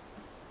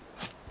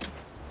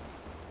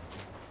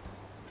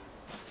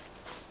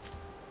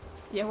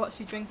 Yeah, what's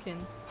she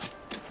drinking?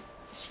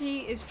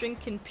 She is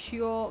drinking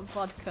pure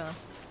vodka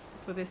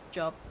for this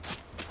job.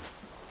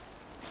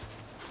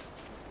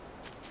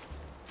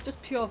 Just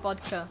pure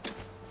vodka.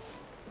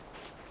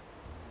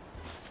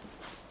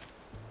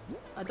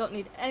 I don't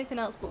need anything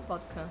else but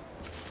vodka.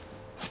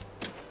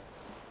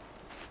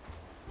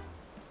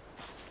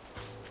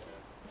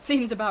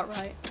 Seems about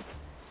right.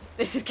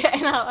 This is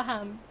getting out of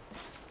hand.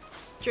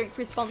 Drink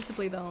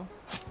responsibly though.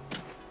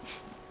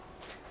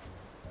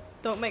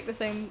 Don't make the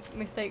same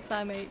mistakes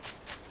I make.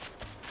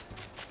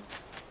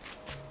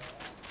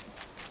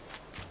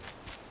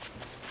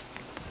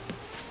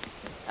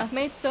 I've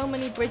made so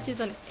many bridges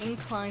and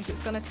inclines, it's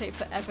gonna take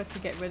forever to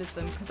get rid of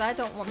them because I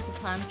don't want to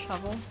time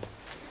travel.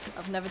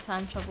 I've never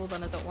time traveled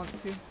and I don't want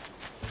to.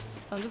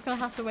 So I'm just gonna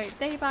have to wait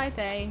day by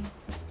day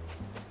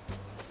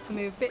to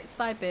move bits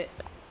by bit.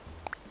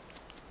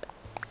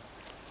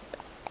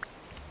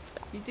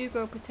 You do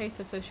grow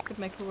potatoes, so she could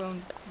make her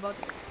own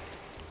vodka.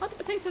 How do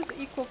potatoes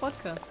equal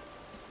vodka?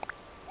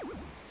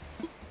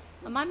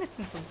 Am I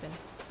missing something?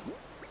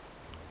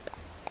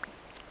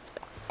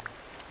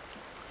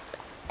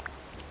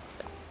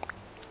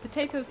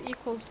 Potatoes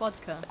equals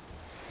vodka.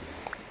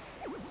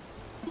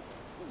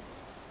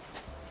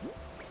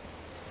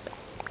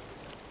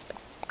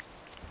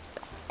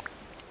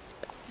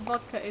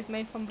 Vodka is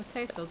made from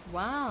potatoes.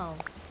 Wow.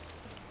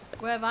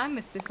 Where have I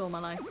missed this all my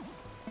life?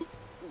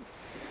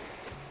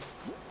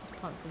 Just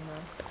plant some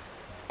there.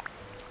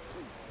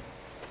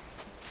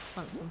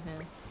 Plant some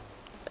here.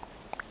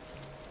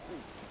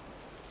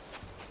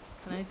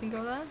 Can anything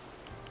go there?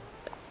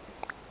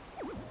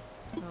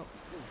 Nope.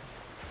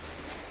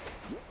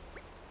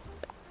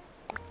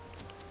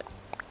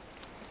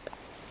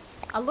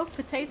 I love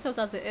potatoes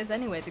as it is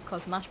anyway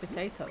because mashed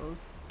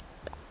potatoes.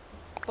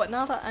 But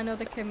now that I know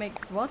they can make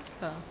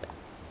vodka,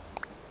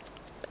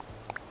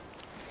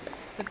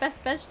 the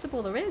best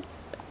vegetable there is.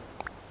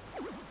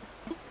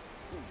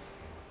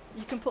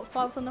 You can put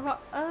flowers on the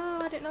rock. Oh,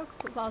 I didn't know you could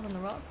put flowers on the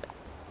rock.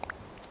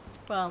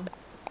 Well,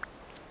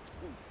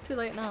 too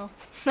late now.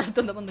 I've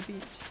done them on the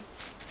beach.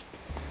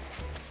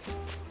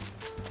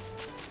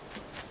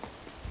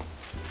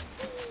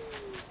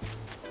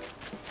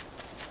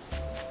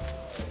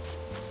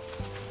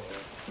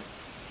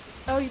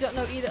 Oh, you don't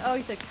know either. Oh,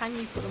 you said, can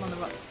you put them on the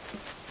rock?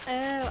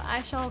 Oh,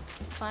 I shall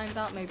find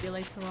out maybe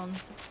later on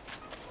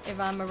if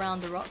I'm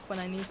around the rock when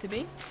I need to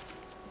be.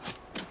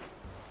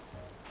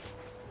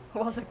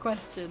 What's a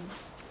question?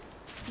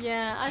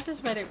 Yeah, I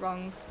just read it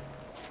wrong.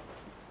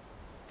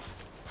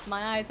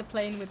 My eyes are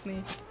playing with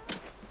me.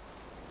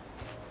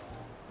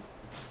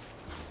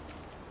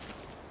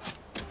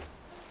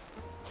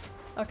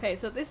 Okay,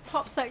 so this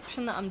top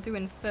section that I'm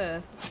doing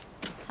first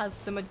has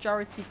the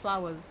majority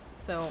flowers,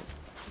 so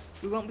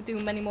we won't be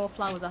doing many more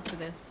flowers after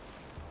this,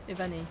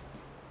 if any.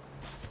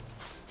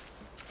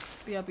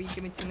 BRB,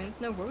 give me 2 minutes,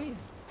 no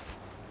worries.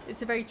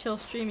 It's a very chill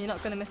stream, you're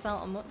not going to miss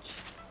out on much.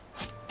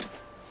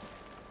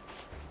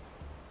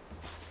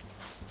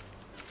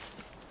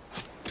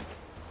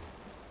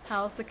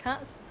 How's the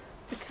cats?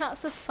 The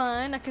cats are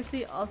fine. I can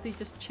see Ozzy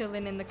just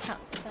chilling in the cat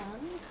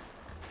stand.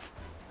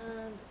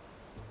 And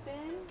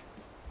Finn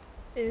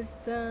is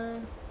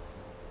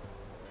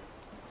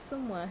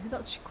somewhere. He's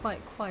actually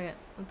quite quiet.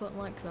 I don't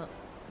like that.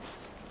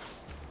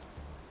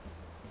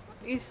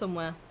 He's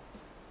somewhere.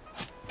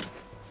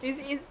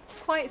 He's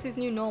quiet's his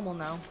new normal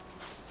now.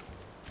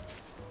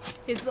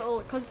 His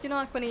little, cause do you know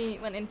like when he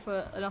went in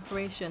for an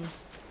operation,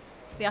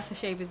 they had to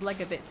shave his leg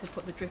a bit to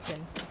put the drip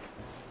in.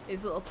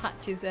 His little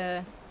patches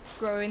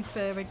growing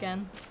fur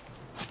again.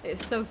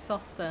 It's so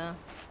soft there.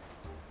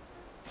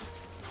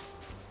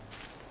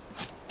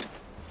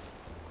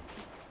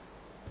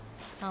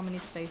 How many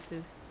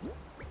spaces?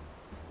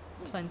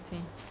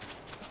 Plenty.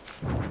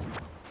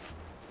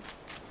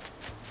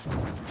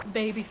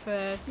 Baby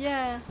fur.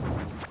 Yeah.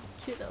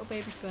 Cute little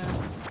baby fur.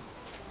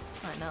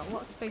 Right, now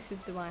what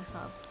spaces do I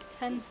have?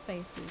 10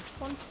 spaces.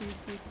 1, 2,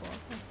 3, 4,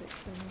 5, 6,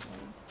 7,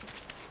 8.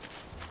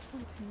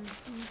 1, 2,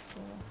 3,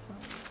 4,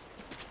 5,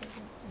 6, 7,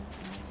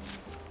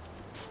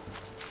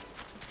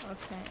 8, 9.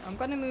 Okay, I'm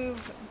gonna move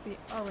the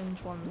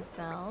orange ones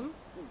down.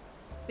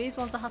 These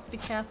ones I have to be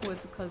careful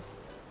with because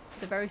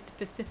they're very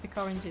specific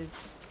oranges.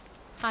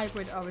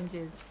 Hybrid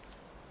oranges.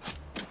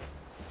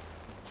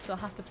 So I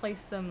have to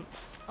place them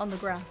on the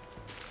grass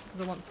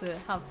because I want to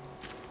have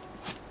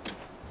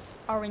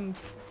orange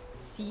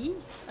C,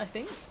 I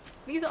think.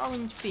 These are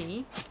orange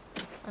B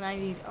and I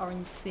need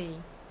orange C.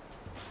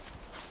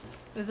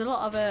 There's a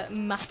lot of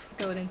maths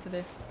going into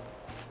this.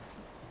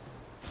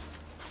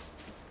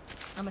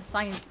 I'm a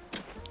science.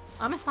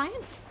 I'm a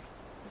science?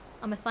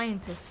 I'm a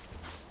scientist.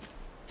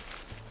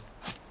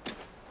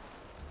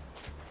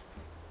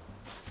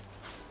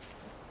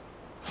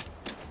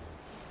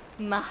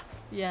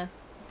 Math,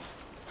 yes.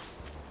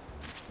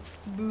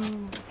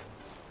 Boo.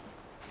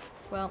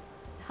 Well,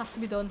 it has to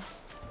be done.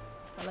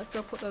 Well, let's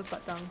go put those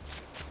back down.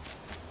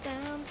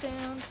 Down,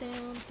 down,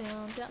 down,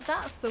 down, down.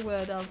 That's the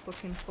word I was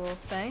looking for,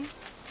 Faye.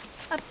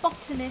 A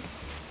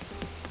botanist.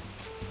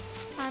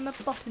 I'm a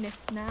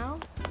botanist now.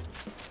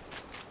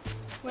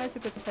 Where's a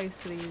good place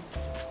for these?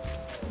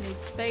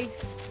 Need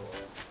space.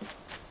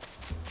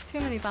 Too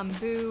many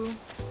bamboo.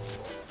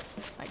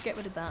 Right, get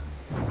rid of that.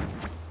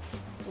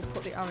 We'll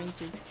put the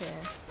oranges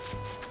here.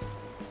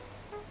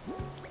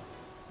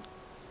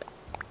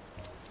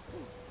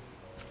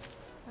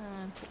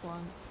 And put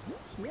one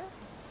here.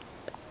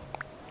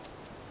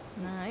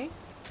 Nice.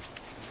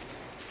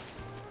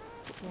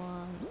 Put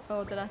one.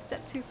 Oh, did I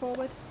step too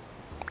forward?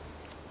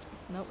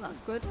 Nope, that's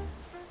good.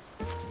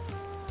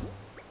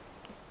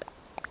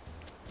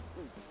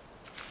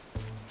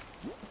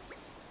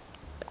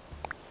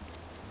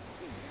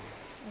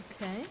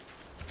 Okay.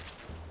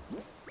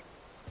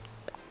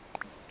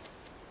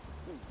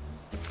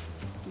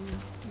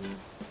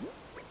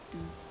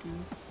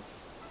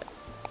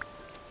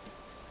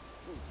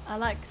 I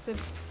like the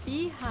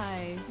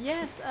beehive.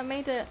 Yes, I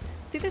made it.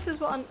 See, this is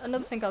what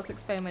another thing I was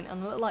experimenting on,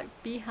 a little like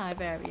beehive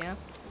area.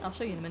 I'll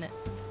show you in a minute.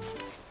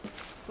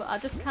 But I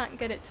just can't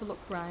get it to look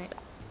right.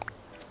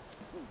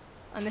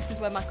 And this is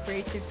where my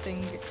creative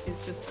thing is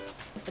just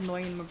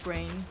annoying my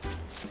brain.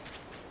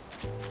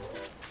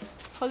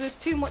 Because there's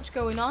too much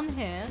going on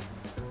here,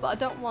 but I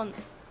don't want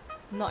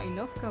not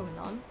enough going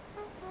on.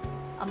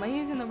 Am I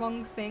using the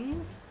wrong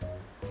things?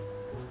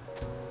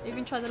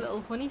 Even try the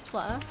little honey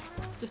splatter,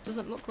 just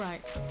doesn't look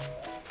right.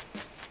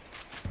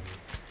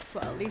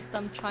 But at least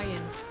I'm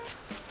trying.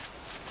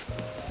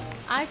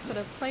 I could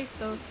have placed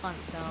those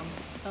plants down.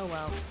 Oh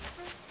well.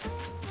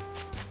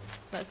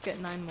 Let's get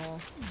 9 more.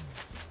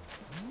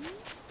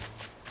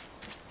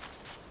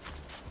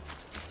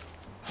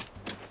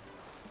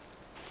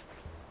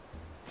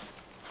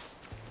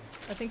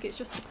 I think it's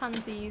just the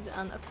pansies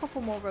and a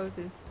couple more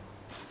roses.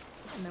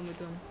 And then we're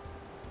done.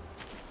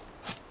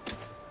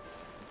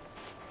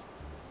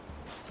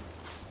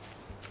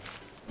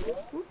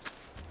 Oops.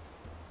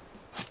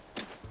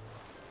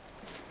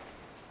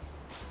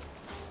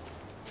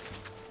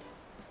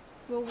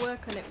 We'll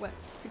work on it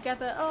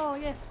together. Oh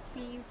yes,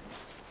 please.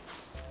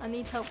 I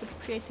need help with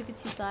the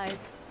creativity side.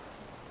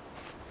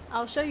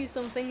 I'll show you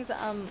some things that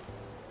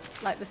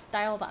like the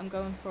style that I'm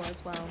going for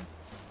as well.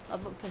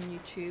 I've looked on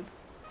YouTube.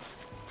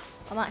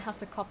 I might have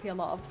to copy a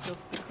lot of stuff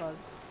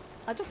because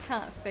I just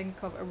can't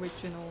think of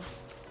original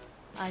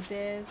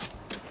ideas.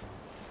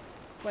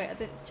 Wait, I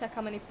didn't check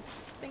how many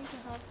things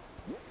I have.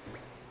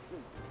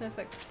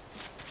 Perfect.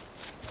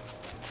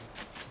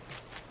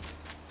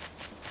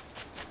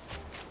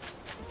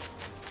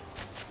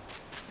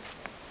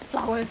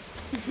 Flowers.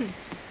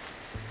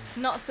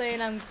 Not saying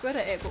I'm good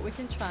at it, but we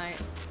can try.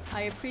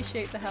 I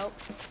appreciate the help.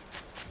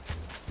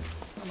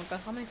 Oh my god,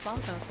 how many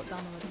flowers have I put down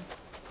already?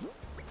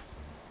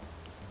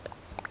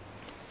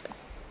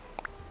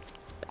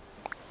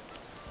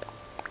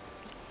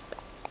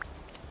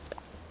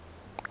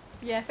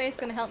 Yeah, Faye's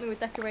gonna help me with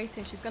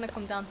decorating. She's gonna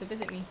come down to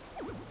visit me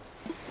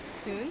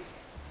soon.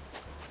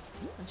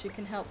 And she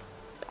can help.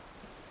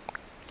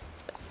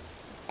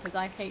 Because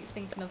I hate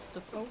thinking of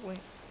stuff. Oh, wait.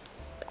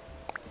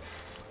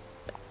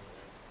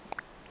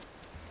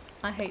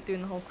 I hate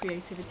doing the whole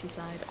creativity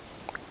side.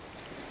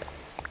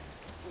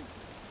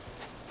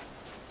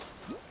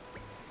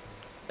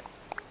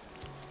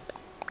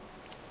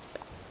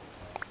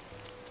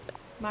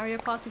 Mario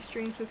Party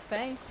streams with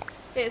Faye.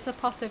 It's a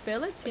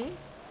possibility.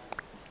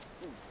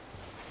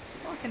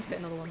 Oh, I can fit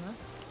another one there.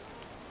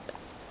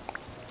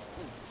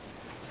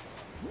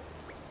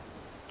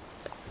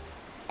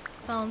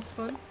 Sounds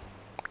fun.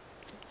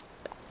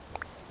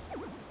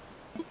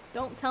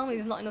 Don't tell me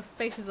there's not enough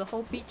space. There's a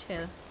whole beach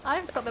here.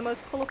 I've got the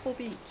most colourful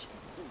beach.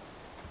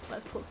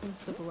 Let's put some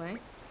stuff away.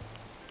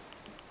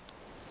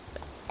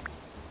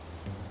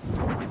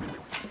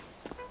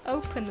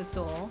 Open the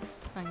door.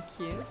 Thank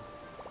you.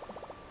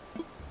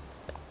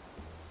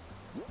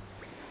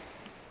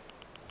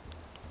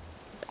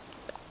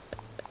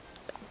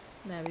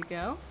 There we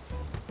go.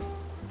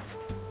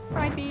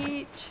 Pride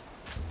Beach.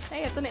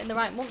 Hey, I've done it in the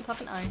right month,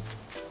 haven't I?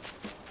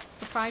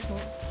 The Pride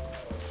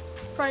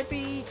month. Pride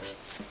Beach.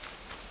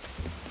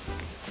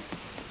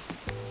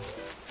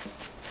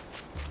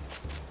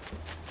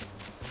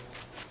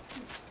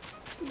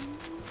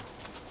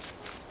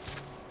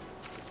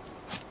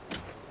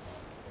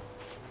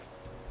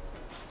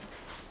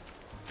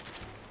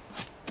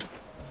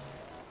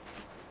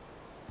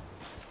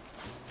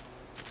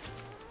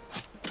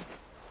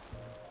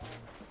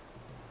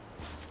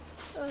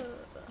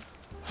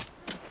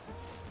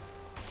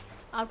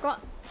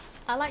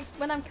 I like,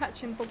 when I'm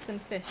catching bugs and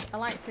fish, I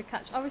like to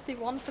catch, obviously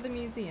one for the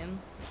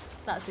museum,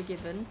 that's a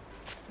given,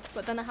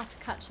 but then I have to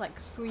catch like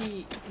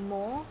 3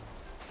 more,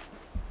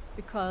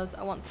 because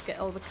I want to get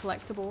all the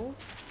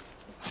collectibles,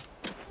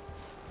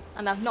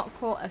 and I've not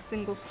caught a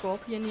single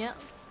scorpion yet.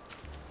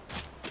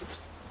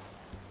 Oops.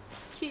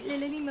 Cute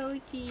little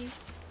emojis.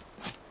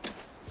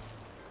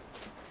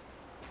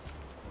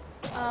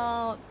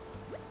 Oh,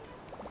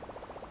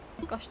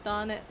 gosh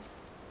darn it.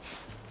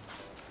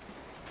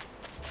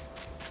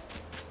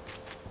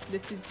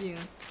 This is you.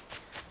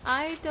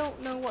 I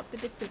don't know what the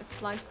different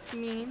flags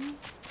mean,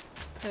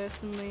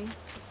 personally.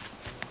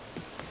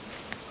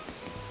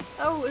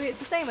 Oh, it's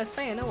the same as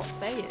Faye. I know what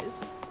Faye is.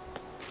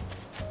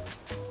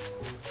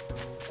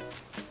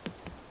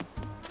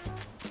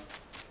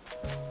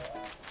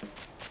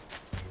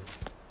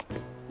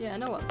 Yeah, I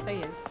know what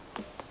Faye is.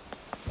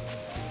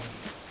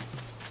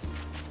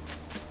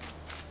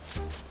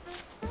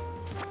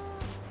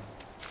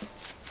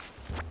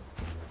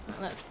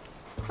 Right, let's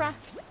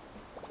craft.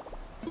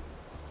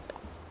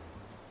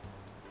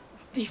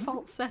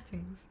 Default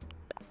settings.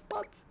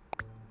 What?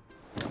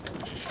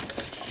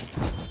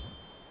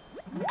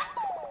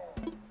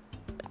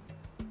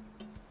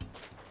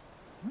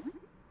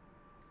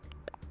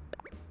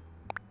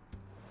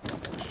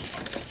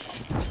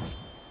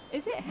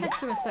 Is it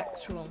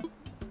heterosexual?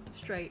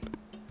 Straight?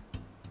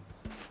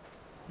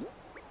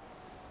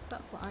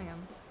 That's what I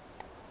am.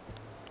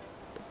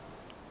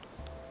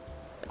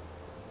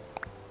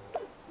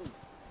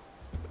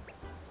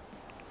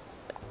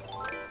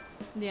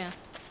 Yeah.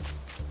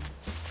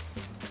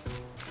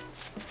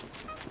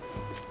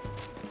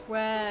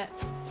 Where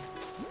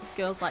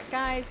girls like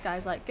guys,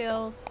 guys like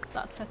girls,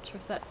 that's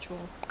heterosexual.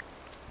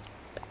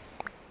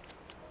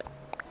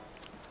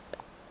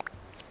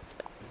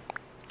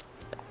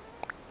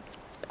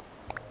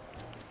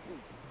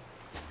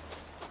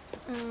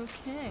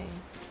 Okay,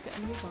 let's get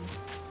a move on.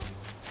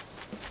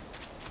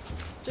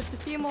 Just a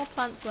few more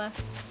plants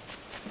left.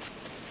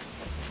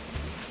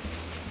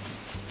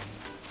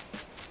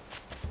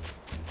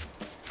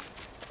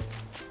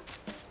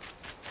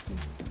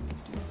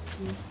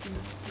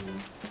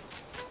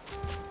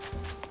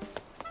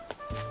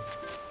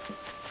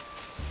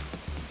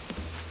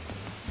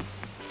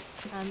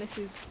 And this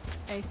is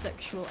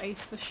asexual,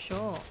 ace for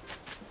short.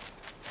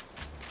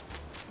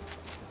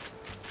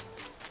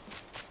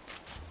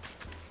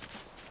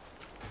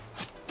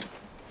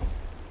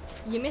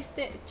 You missed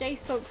it. Jay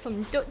spoke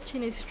some Dutch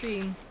in his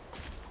stream.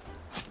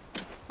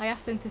 I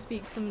asked him to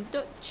speak some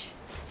Dutch.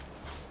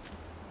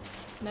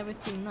 Never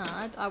seen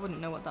that. I wouldn't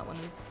know what that one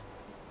is.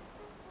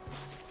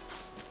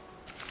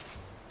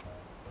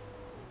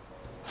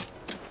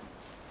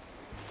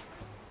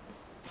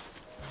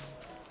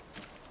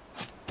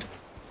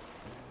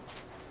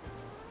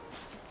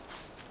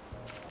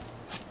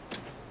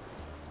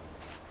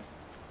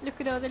 Look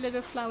at all the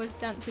little flowers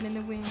dancing in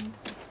the wind.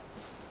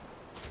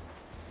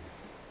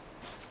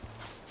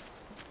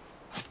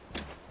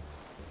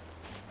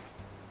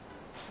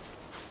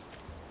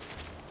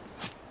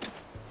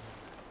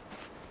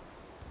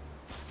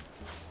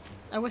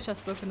 I wish I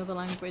spoke another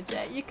language.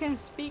 You can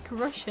speak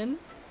Russian.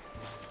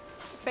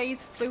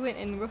 Faye's fluent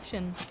in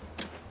Russian.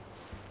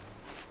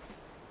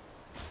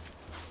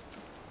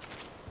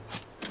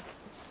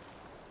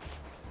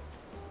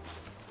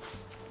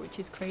 Which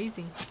is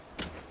crazy.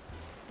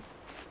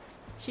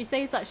 She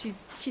says that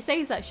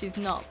she's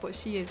not, but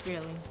she is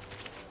really.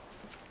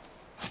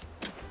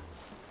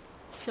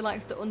 She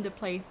likes to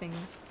underplay things.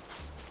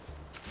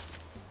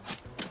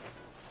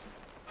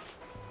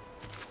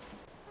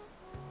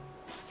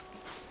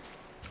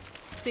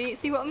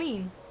 See what I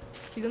mean?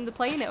 She's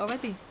underplaying it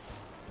already.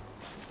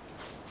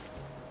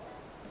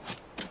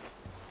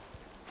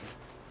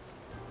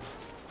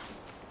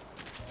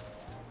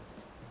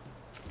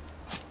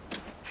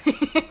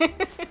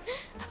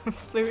 I'm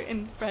fluent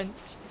in French.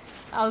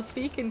 I was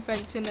speaking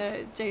French in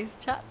Jay's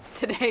chat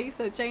today,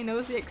 so Jay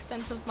knows the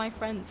extent of my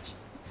French.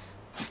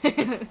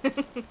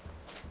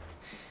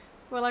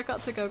 Well, I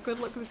got to go. Good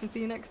luck with this and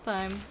see you next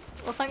time.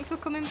 Well, thanks for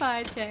coming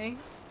by, Jay.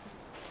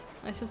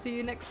 I shall see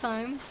you next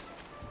time.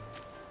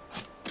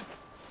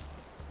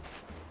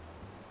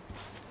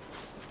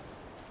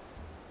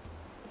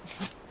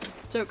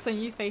 Joke's on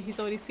you, Faye.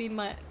 He's already seen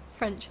my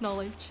French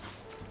knowledge.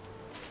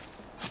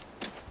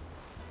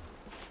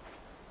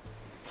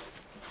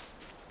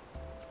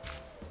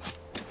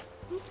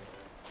 Oops.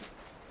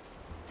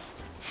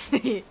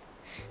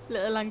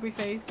 Little angry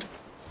face.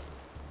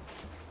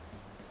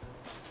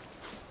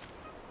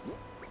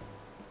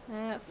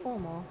 4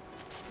 more.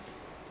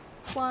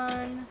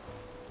 1,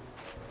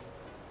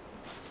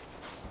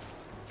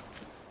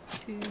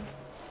 2.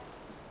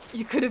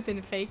 You could have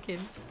been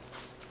faking.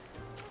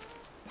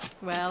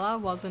 Well, I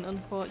wasn't,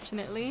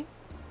 unfortunately.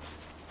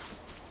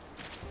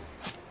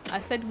 I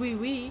said oui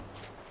oui.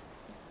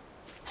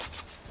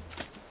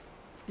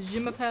 Je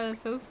m'appelle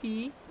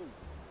Sophie.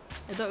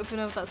 I don't even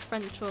know if that's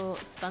French or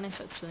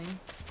Spanish, actually.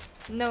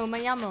 No, me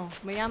llamo.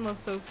 Me llamo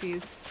Sophie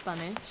is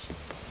Spanish.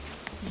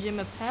 Je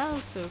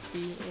m'appelle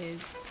Sophie is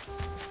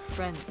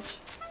French.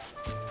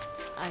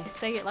 I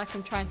say it like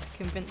I'm trying to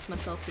convince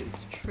myself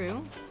it's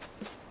true.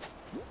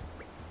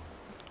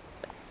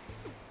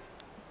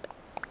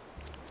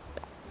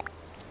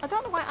 I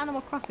don't know why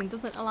Animal Crossing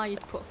doesn't allow you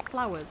to put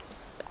flowers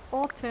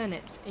or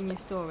turnips in your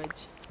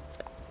storage.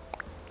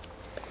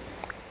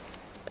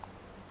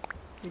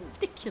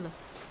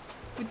 Ridiculous.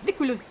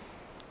 Ridiculous.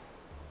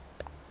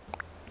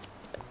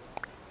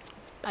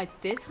 I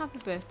did have a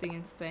birthday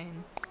in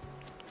Spain.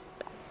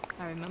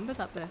 I remember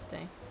that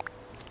birthday.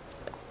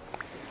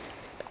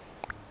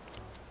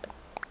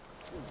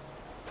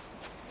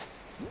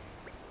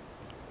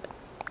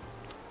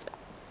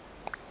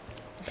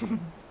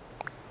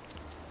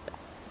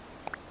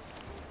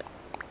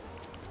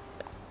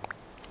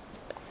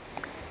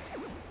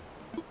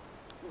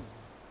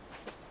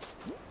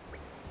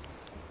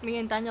 Me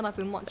and Daniel have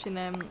been watching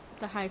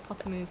the Harry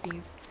Potter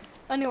movies.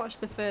 Only watched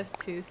the first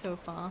 2 so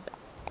far.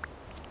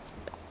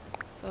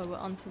 So we're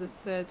on to the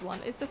 3rd one.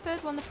 Is the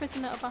 3rd one The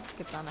Prisoner of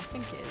Azkaban? I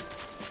think it is.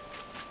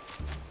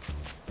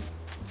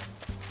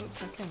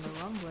 Oops, I came the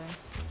wrong way.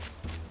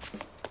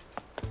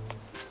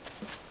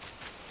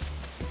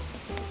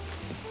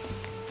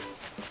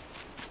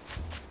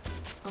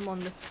 I'm on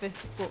the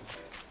 5th book.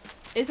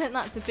 Isn't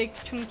that the big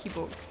chunky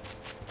book?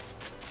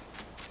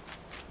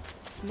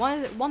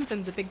 One of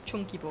them's a big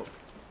chunky book.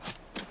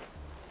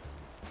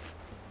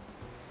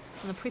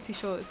 And I'm pretty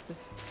sure it's the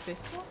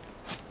 5th one.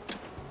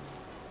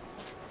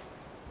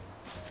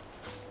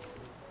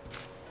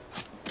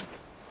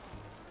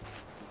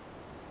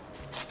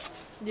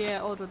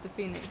 Yeah, Order of the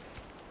Phoenix.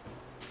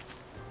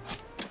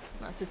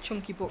 That's a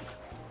chunky book.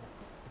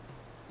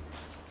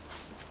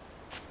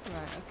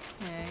 Right,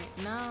 okay.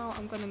 Now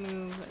I'm gonna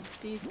move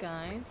these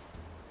guys.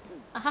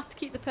 I have to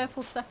keep the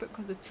purples separate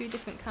because they're 2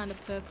 different kind of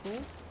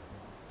purples.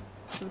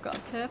 So we've got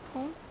a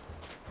purple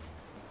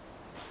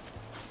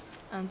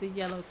and the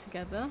yellow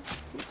together.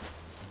 Oops.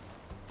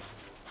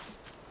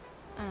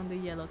 And the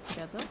yellow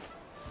together.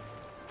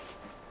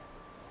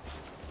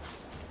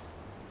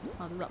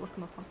 How does that look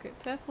in my pocket?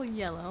 Purple,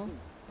 yellow,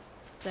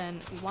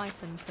 then white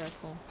and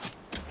purple.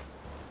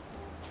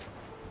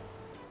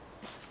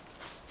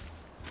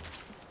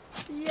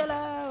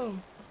 Yellow!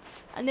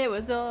 And it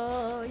was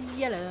all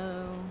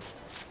yellow.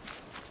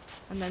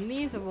 And then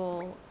these are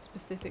all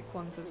specific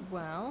ones as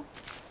well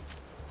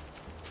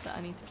that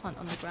I need to plant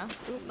on the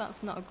grass. Ooh,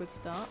 that's not a good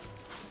start.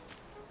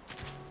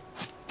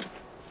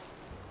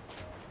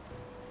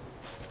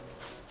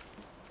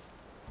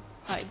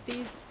 Right,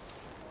 these...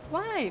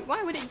 Why?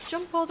 Why would it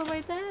jump all the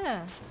way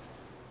there?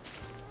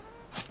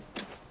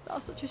 That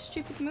was such a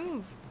stupid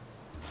move.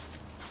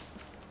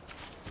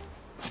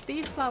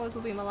 These flowers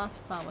will be my last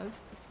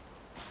flowers.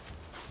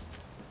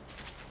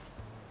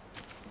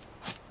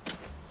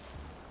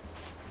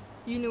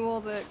 You knew all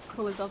the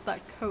colours of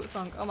that coat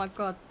song. Oh my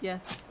god,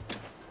 yes.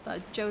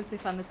 That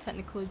Joseph and the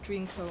Technicolor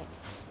Dreamcoat.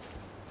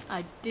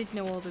 I did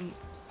know all the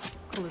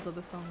colours of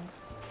the song.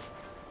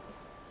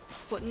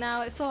 But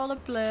now it's all a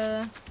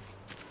blur.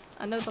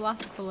 I know the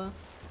last colour.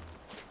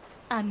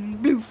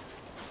 And blue.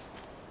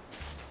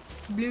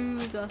 Blue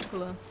is the last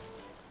colour.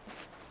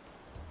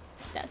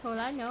 That's all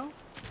I know.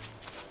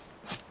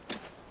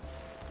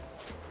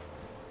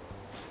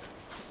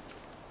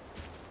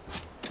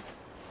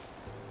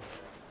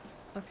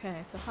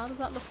 Okay, so how does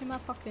that look in my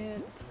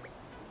pocket?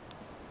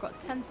 Got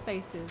 10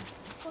 spaces.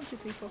 1, 2,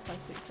 3, 4,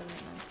 5, 6, 7,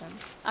 8, 9, 10.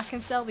 I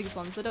can sell these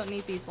ones. I don't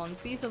need these ones.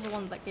 These are the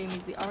ones that gave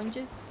me the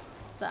oranges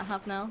that I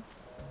have now.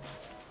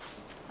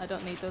 I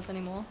don't need those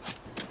anymore.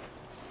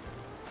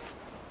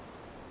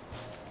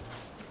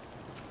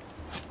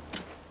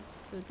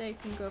 So they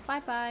can go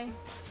bye-bye.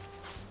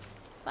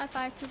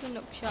 Bye-bye to the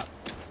Nook Shop.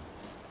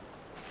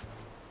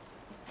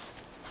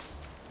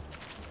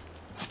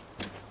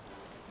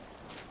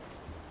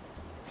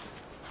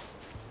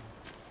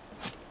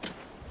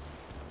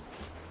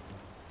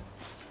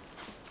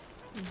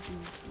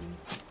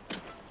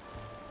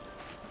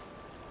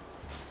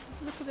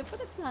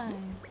 butterflies.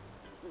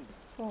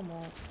 4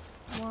 more.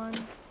 1.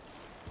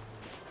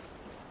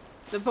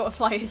 The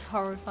butterfly is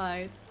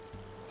horrified.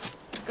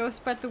 Go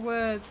spread the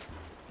word.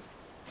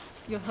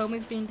 Your home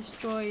is being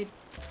destroyed.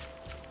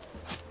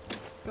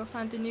 Go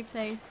find a new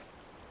place.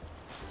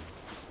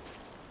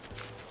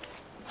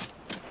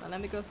 Now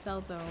let me go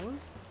sell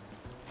those.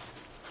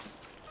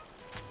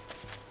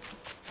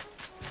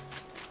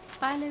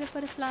 Bye, little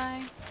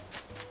butterfly.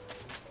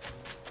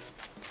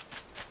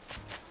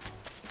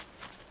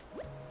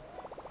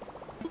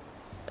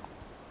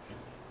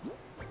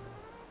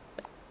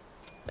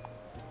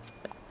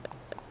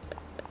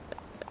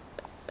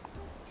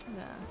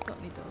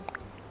 Don't need those.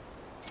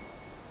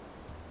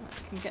 Right,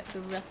 I can get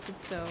the rest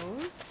of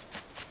those.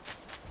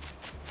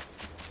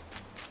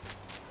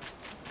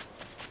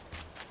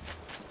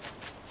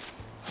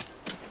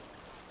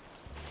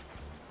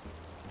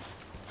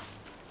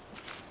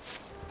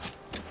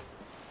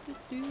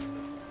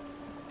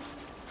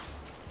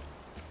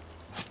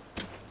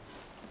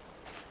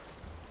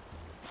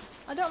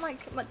 I don't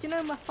like, do you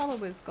know my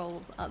followers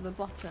goals at the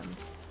bottom?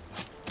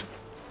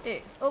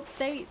 It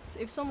updates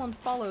if someone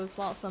follows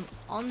whilst I'm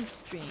on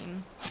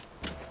stream.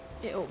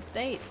 It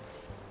updates.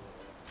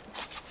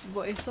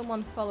 But if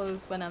someone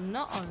follows when I'm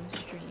not on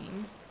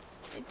stream,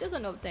 it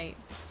doesn't update.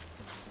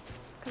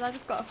 Because I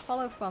just got a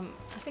follow from,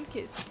 I think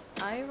it's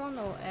Iron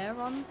or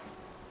Aaron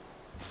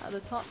at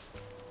the top.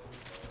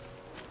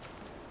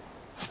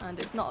 And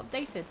it's not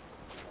updated.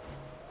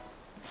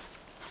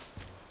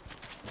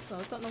 So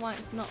I don't know why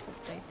it's not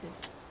updated.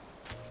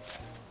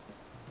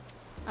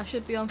 I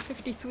should be on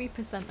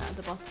 53% at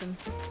the bottom.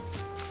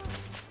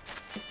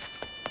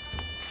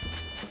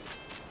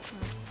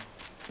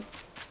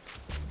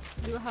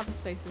 Do I have a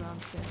space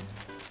around here?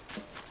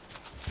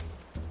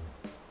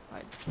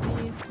 Right,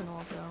 these can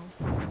all go.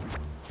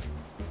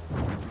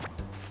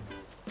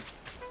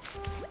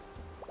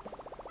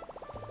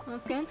 I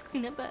was going to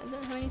clean it, but I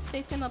don't have any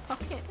space in my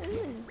pocket.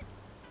 Ooh.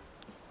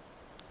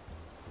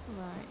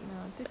 Right,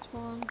 now this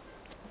one.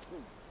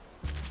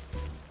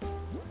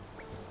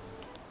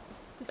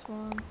 This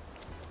one.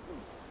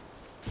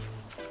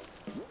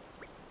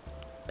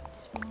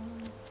 This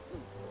one.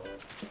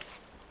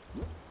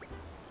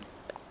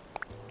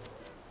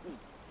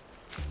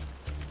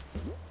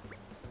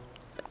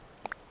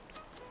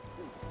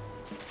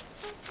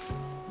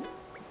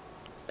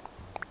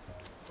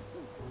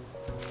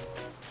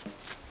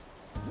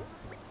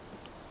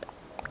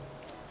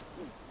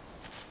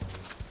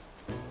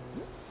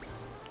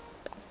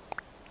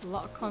 A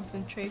lot of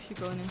concentration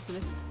going into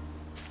this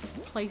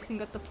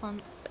placing of the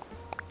plant.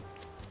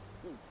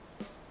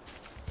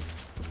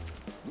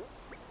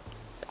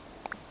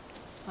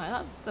 Right,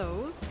 that's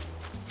those.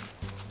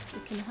 We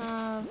can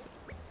have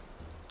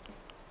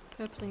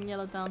purple and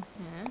yellow down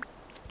here.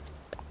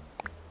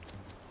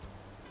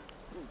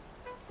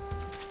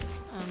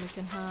 And we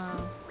can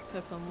have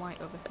purple and white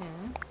over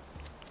here.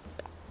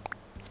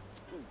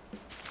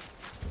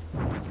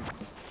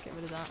 Get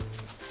rid of that.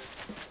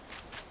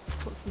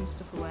 Put some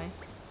stuff away.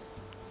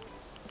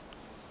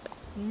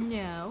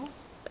 No.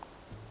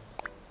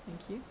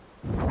 Thank you.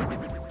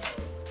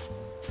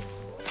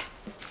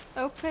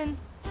 Open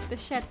the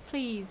shed,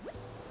 please.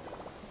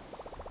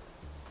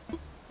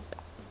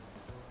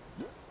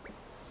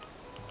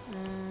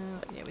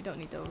 Yeah, we don't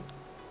need those.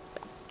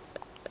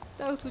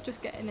 Those were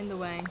just getting in the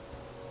way.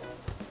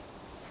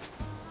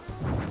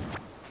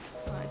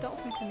 I don't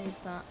think I need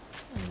that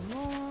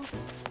anymore.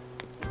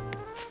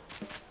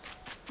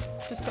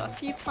 Just got a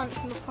few plants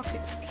in the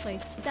pocket to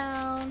place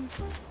down.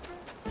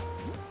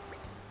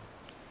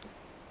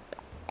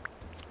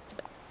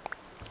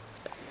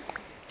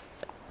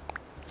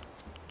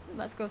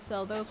 Let's go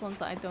sell those ones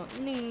that I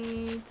don't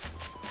need.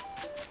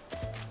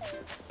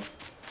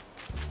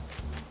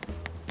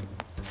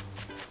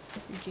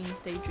 Eugene's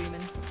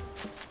daydreaming.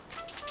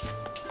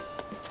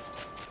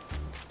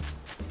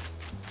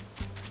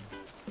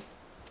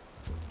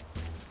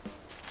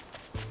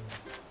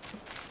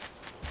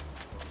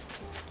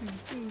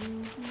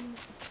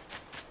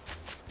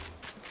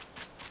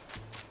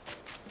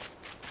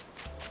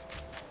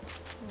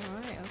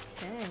 Alright,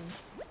 okay.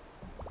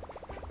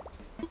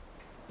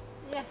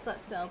 Yes,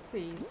 let's sell,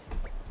 please.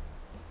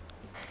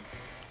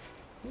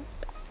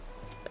 Oops.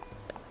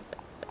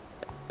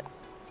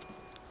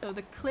 So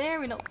the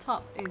clearing up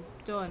top is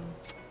done.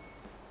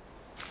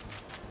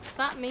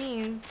 That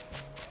means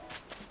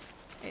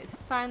it's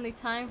finally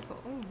time for...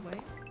 Oh,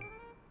 wait.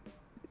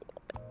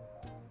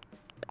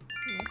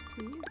 Yes,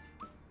 please.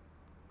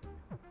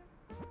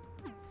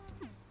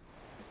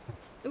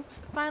 Oops,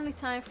 finally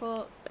time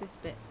for this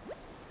bit.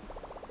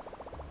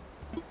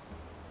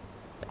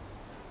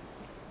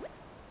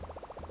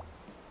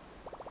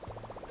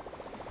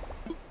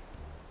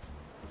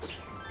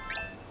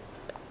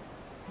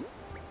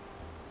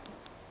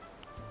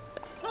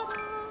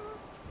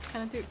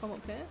 Can I do it from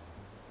up here?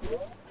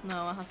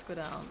 No, I have to go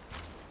down.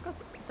 God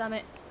damn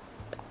it.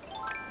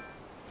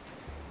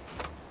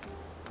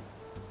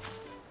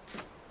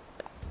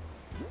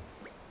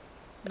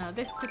 Now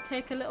this could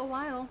take a little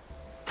while.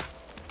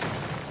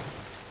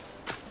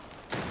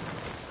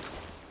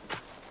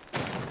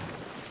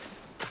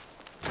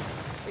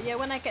 But yeah,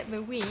 when I get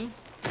the Wii,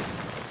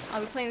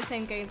 I'll be playing the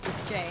same games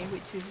as Jay,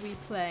 which is We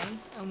Play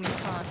and We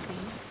Party.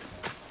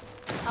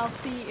 I'll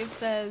see if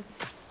there's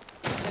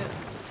the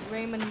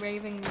Raymond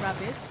Raving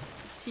Rabbit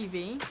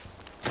TV,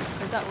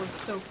 because that was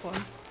so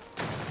fun.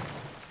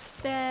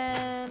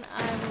 Then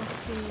I will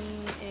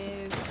see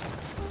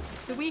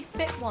if the Wii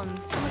Fit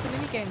ones, some of the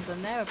mini games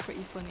on there are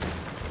pretty funny.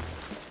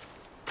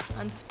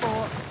 And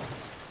sports,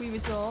 Wii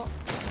Resort,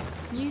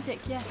 music,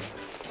 yes.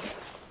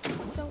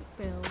 Don't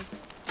build.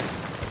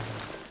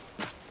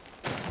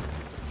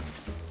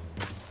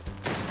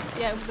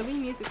 Yeah, the Wii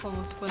Music one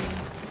was funny.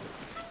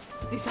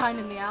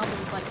 Designing the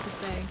albums, like you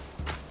say.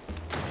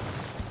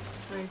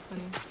 Very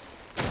funny.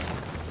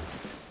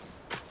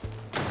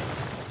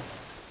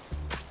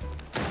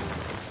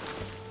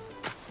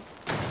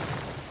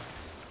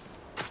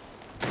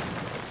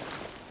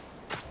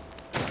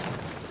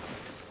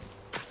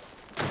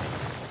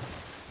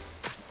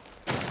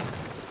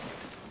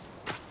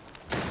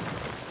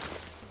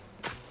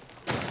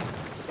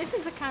 This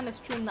is the kind of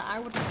stream that I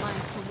wouldn't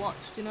mind to watch,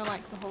 do you know,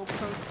 like the whole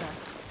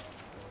process?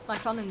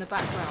 Like on in the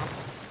background.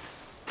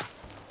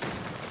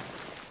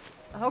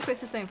 I hope it's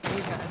the same for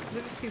you guys.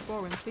 If it's too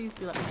boring, please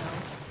do let me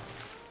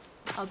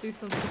know. I'll do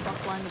some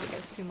stuff offline if it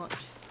gets too much.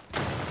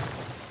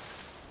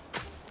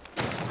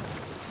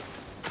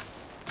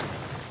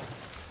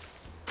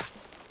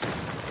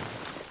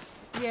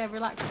 Yeah,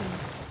 relaxing.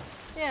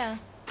 Yeah.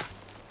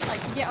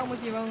 Like you get on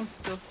with your own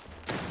stuff.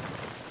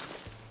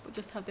 But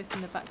just have this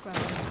in the background.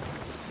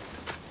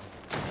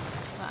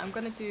 Right, I'm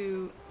gonna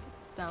do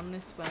down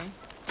this way.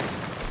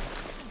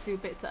 Do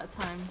bits at a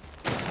time.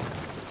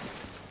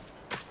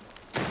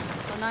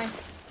 Oh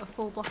nice, a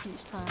full block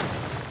each time.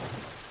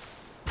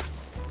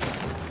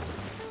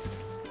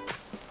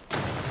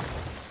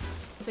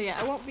 So yeah,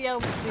 I won't be able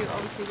to do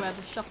obviously where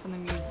the shop and the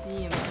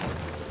museum is.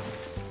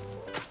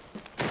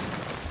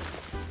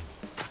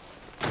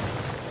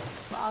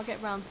 But I'll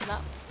get round to that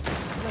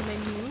when they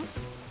move.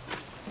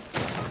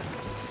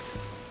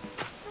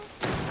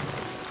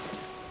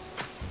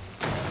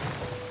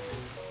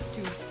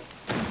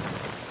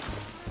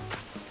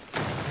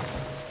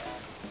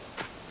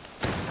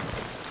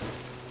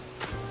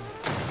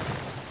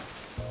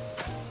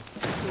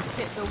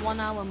 The 1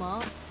 hour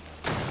mark,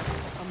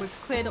 and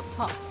we've cleared up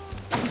top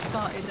and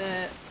started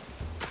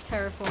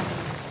terraforming.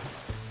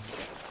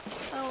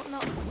 Oh,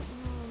 not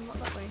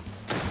that way.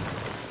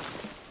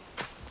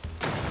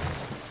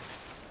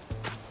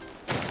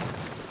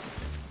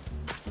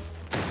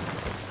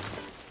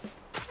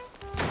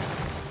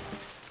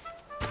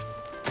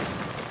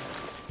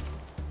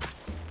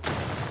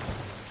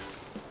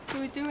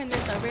 Through doing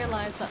this, I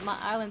realised that my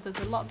island is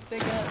a lot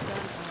bigger than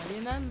I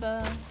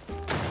remember.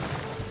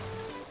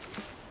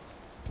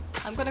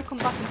 I'm gonna come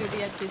back and do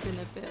the edges in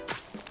a bit.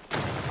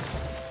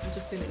 I'm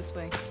just doing it this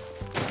way.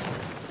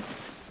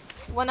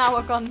 1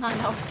 hour gone, 9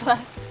 hours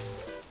left.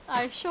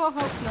 I sure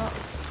hope not.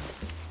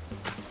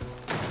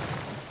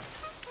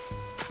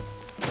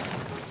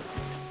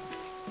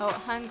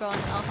 Oh, hang on,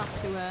 I'll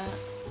have to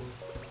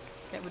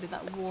get rid of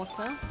that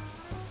water.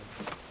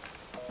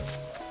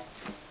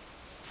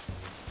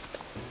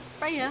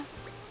 Freya!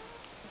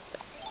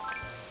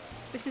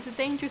 This is a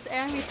dangerous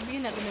area to be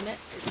in at the minute.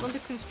 It's under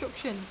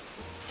construction.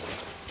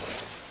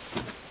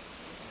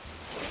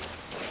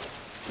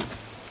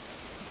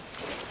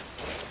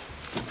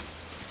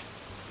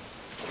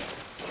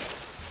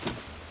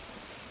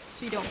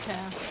 She don't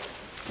care.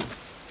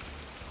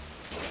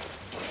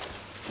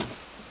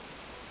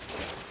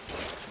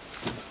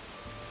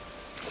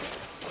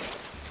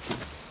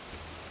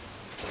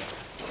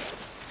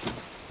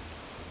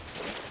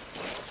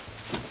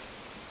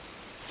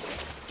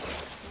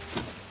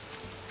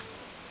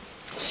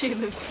 She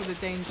lives for the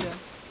danger.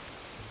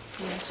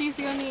 Yeah, she's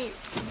the only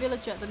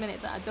villager at the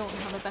minute that I don't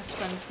have a best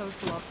friend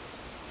photo of.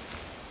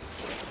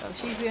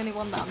 So she's the only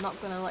one that I'm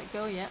not gonna let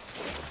go yet.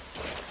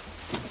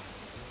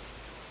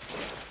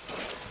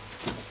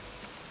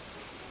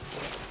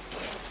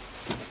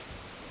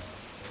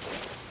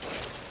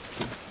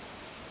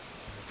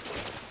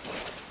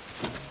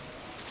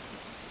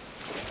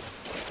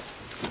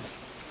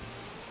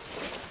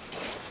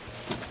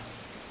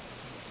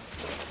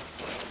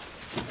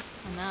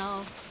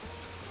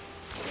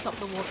 Stop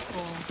the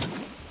waterfall.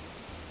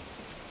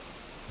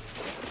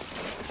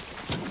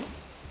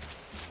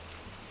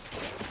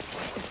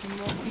 Getting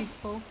more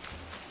peaceful.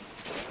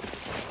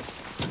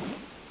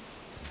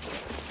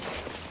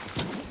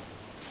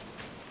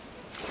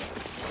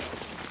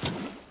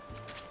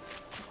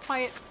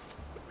 Quiet.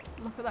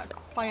 Look at that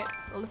quiet.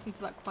 Or listen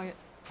to that quiet.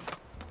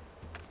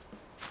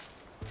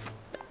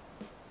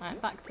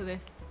 Right, back to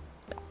this.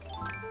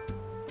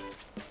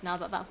 Now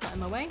that that's not in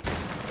my way.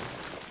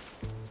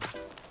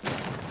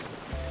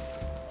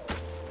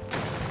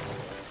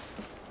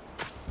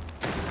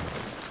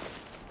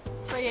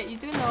 Yeah, you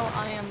do know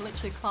I am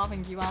literally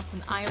carving you out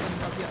an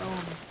island of your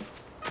own.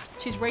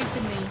 She's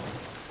racing me.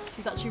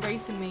 She's actually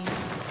racing me.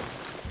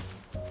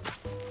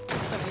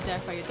 Don't you dare,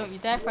 Freya. Don't you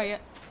dare, Freya.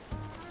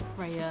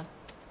 Freya.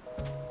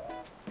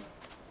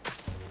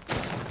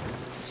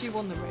 She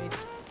won the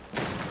race.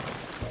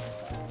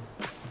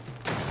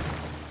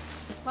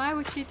 Why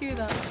would she do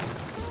that?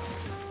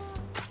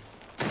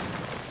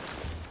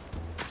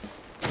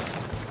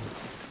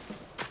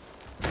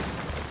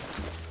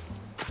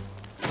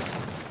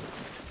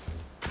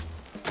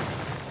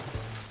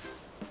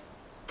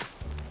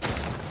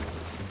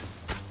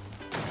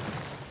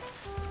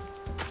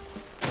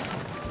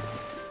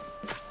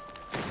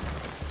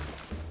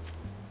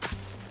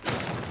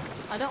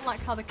 I don't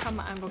like how the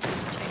camera angle keeps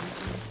changing.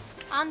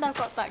 And I've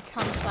got that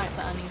campsite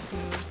that I need to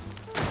move.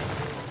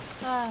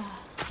 Ah.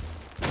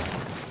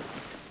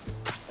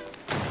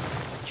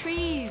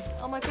 Trees!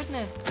 Oh my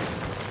goodness.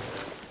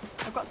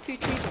 I've got 2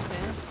 trees up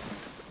here.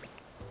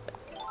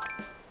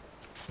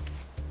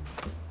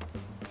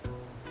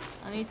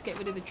 I need to get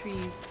rid of the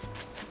trees.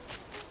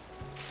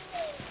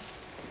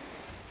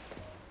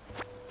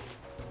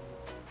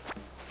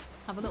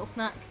 Have a little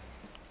snack.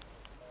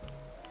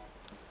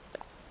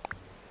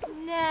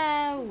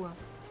 No!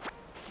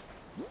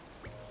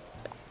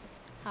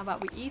 How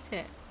about we eat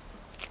it?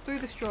 Through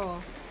the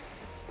straw.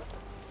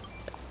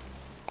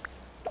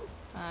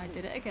 I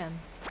did it again.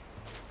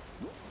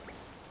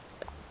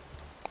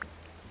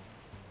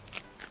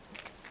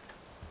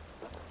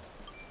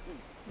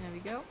 There we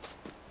go.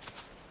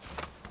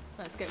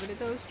 Let's get rid of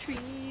those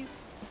trees.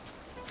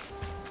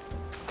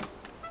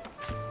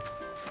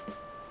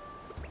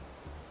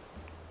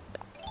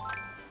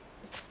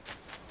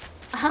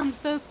 I'm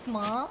so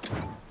smart.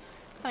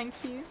 Thank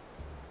you.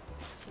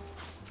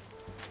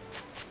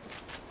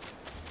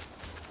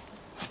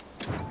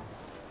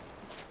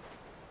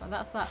 Well,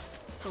 that's that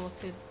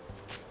sorted.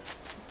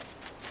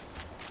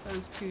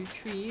 Those 2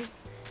 trees.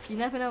 You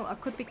never know, I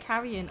could be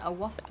carrying a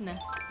wasp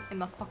nest in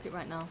my pocket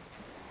right now.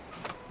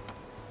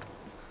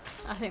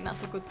 I think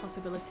that's a good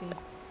possibility.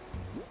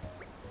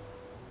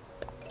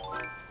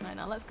 Right,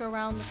 now let's go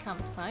around the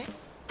campsite.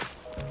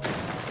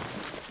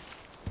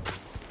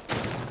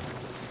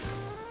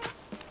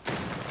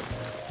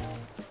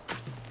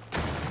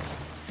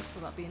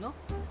 Will that be enough?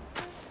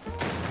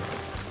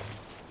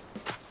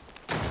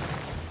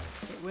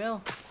 It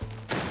will.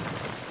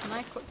 Can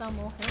I cut down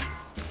more here?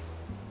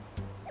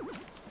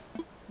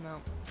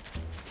 No.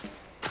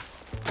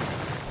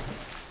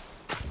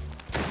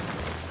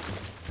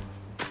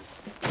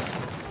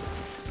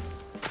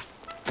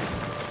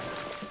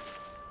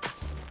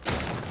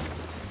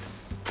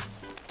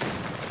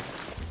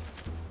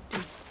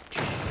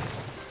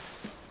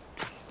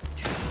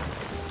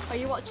 Are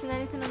you watching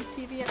anything on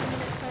TV at the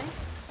minute, Faye?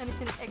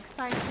 Anything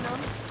exciting on?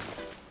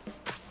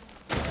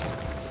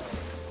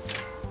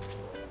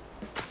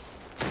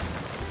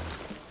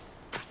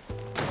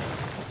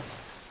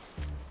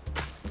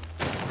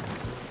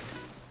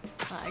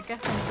 I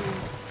guess I'm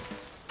doing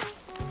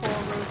 4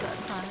 rows at a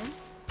time.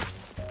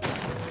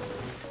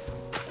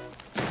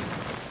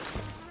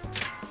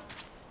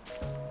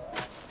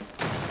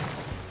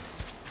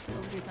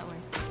 We'll do it that way.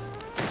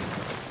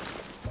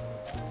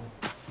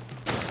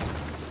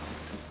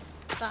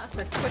 That's a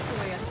quicker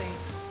way, I think.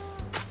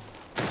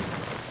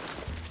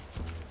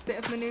 Bit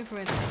of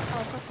manoeuvring. Oh,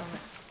 I'll press on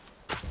it.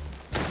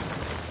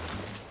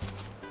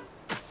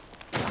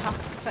 I have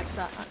to perfect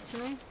that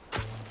actually.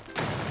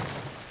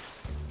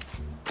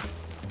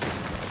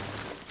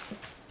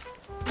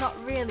 Not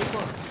really,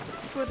 but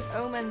Good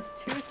Omens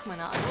 2 is coming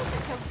out. I don't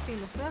think I've seen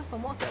the first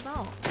one. What's it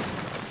about?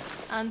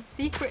 And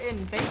Secret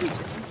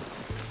Invasion?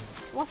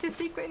 What is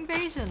Secret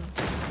Invasion?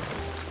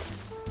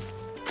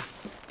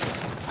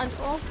 And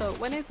also,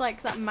 when is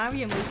like that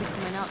Mario movie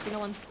coming out? Do you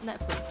know, on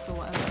Netflix or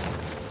whatever?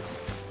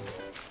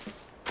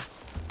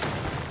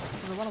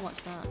 Because I want to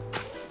watch that.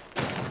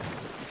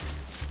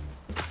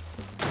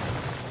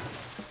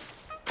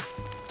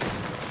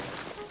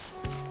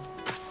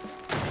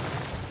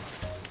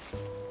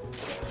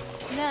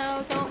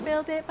 No, don't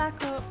build it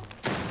back up.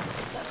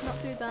 Let's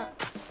not do that.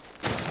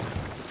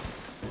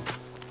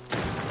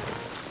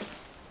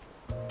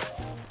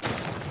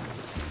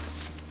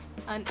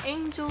 An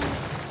angel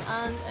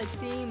and a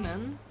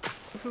demon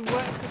who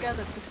work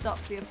together to stop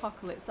the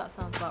apocalypse. That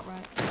sounds about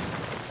right.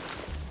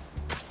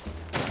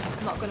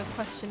 I'm not going to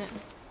question it.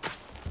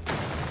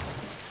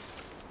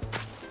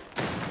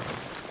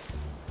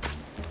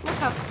 Look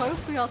how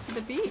close we are to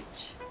the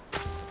beach.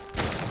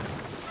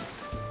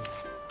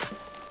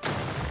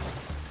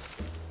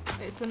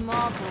 It's a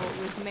Marvel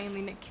with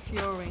mainly Nick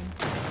Fury.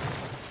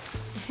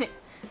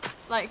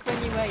 Like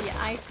when you wear your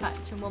eye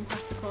patch and one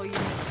has to call you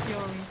Nick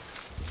Fury.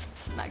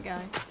 That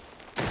guy.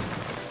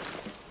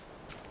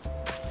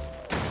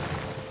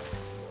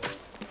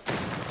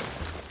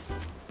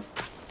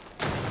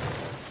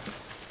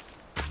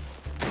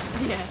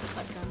 Yeah,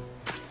 that guy.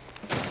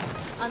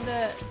 And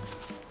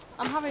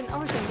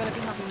obviously I'm going to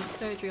be having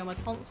surgery on my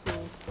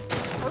tonsils,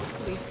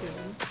 hopefully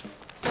soon.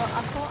 So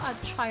I thought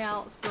I'd try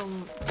out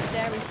some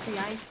dairy-free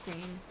ice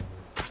cream,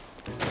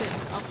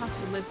 since I'll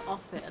have to live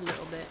off it a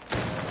little bit.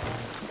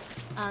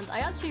 And I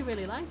actually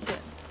really like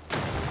it.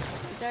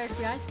 The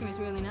dairy-free ice cream is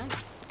really nice.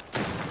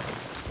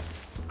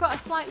 It's got a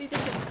slightly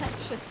different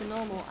texture to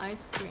normal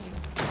ice cream.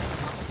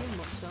 Not too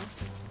much though.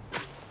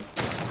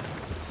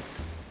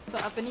 So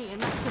I've been eating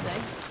that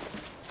today.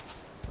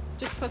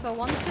 Just because I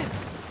wanted.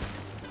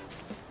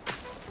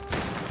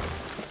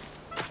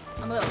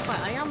 I'm a little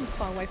quiet. I am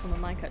far away from the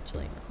mic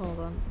actually. Hold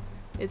on.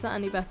 Is that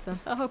any better?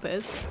 I hope it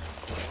is.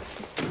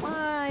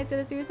 Why did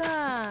I do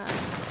that?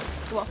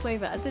 What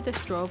flavour? I did a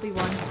strawberry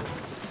one.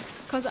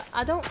 Because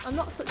I'm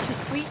not such a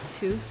sweet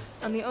tooth,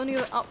 and the only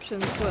other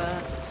options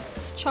were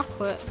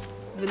chocolate,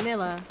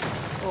 vanilla,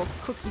 or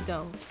cookie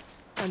dough.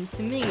 And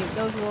to me,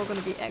 those were all going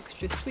to be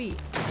extra sweet.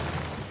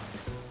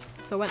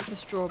 So I went for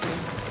strawberry.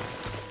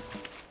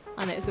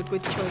 And it's a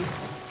good choice.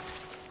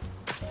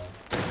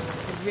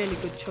 A really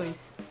good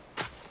choice.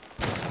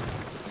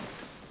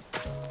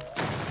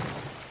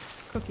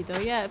 Cookie dough,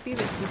 yeah, it'd be a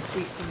bit too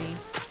sweet for me.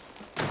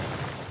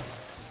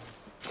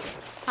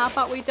 How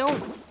about we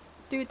don't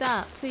do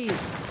that, please?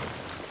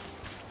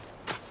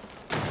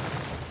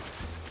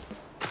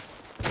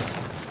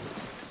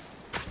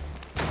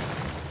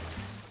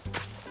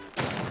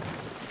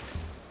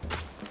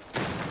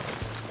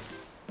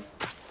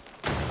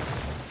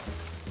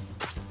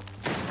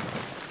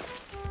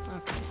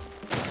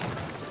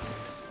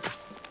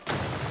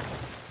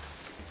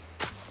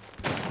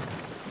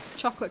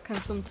 Chocolate can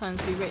sometimes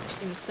be rich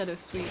instead of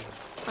sweet.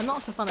 I'm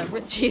not so fan of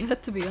rich either,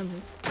 to be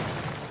honest.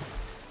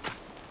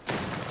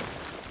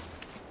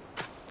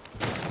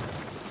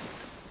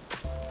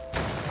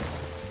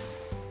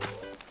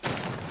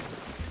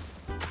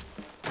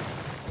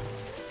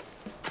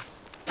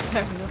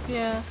 Fair enough,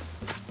 yeah.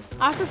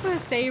 I prefer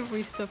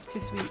savoury stuff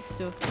to sweet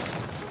stuff.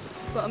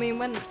 But I mean,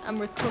 when I'm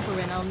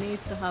recovering, I'll need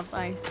to have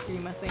ice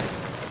cream, I think.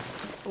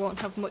 I won't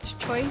have much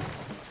choice.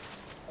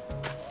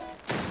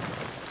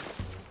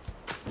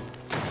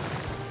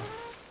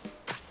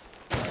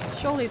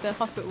 Surely the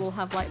hospital will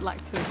have like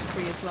lactose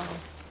free as well,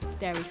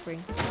 dairy free.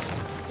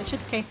 They should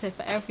cater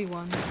for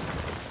everyone.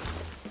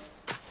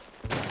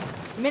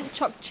 Mint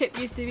choc chip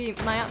used to be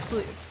my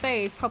absolute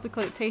fave, probably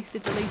because it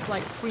tasted the least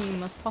like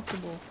cream as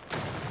possible.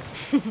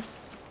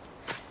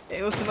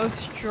 It was the most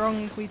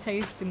strongly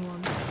tasting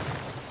one.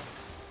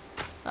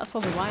 That's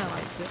probably why I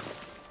liked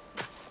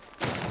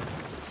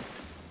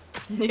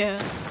it.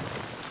 Yeah.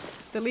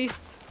 The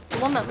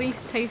one that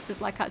least tasted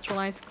like actual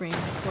ice cream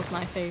was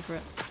my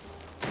favourite.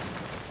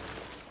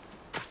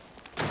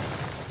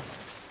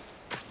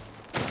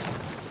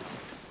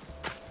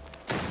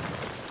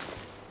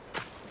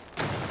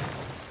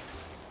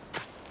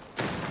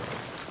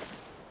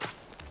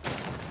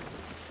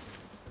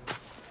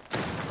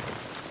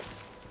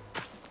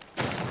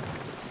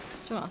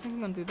 I think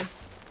I'm gonna do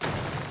this.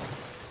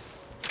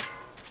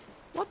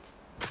 What?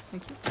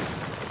 Thank you.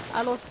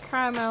 I love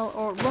caramel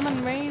or rum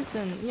and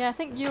raisin. Yeah, I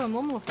think you and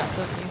Mum love that,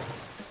 don't you?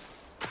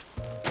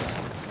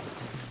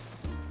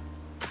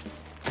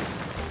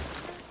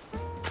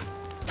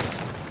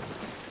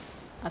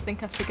 I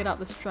think I figured out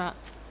the strat.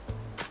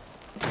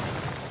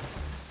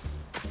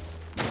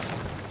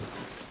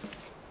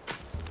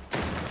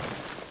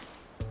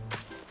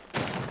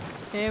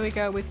 Here we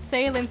go, we're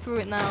sailing through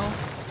it now.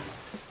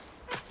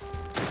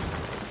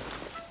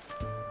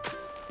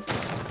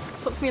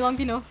 Took me long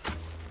enough.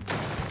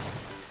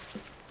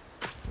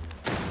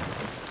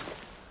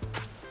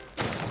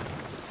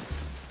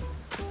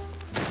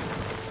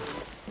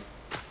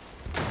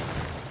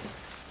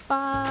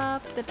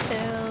 Bob the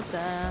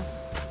Builder.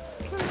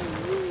 Can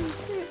we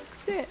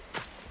fix it?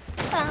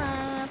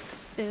 Bob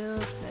the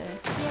Builder.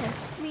 Yes,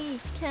 we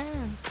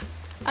can.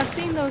 I've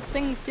seen those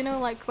things, do you know,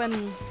 like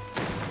when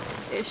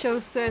it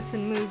shows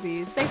certain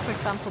movies, say for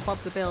example Bob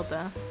the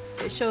Builder,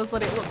 it shows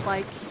what it looked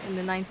like in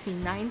the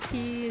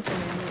 1990s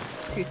and in the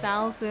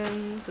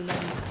 2000s and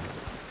then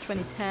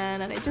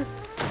 2010, and it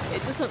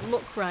doesn't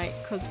look right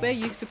because we're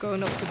used to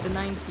growing up with the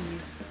 90s.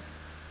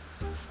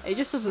 It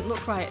just doesn't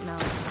look right now.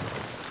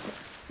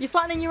 You're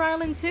flattening your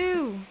island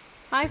too!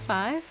 High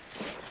five!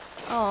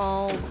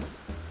 Oh,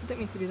 I didn't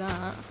mean to do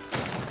that.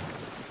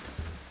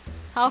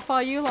 How far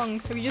are you along?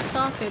 Have you just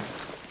started?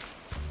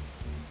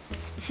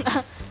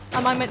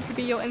 Am I meant to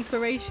be your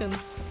inspiration?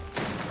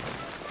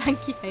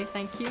 Thank you, hey,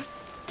 thank you.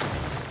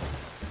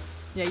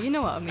 Yeah, you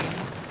know what I mean.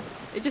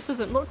 It just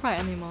doesn't look right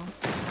anymore.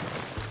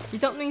 You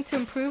don't need to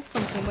improve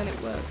something when it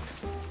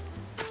works.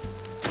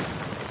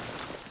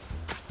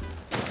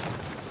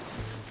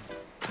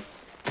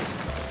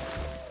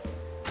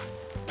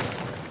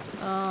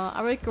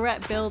 I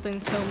regret building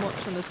so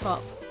much on the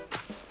top.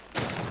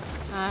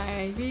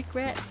 I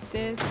regret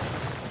this.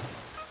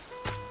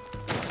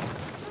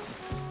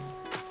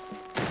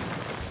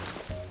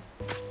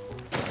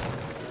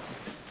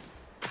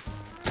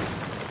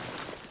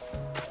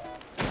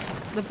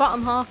 The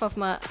bottom half of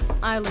my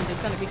island is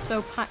going to be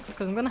so packed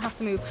because I'm going to have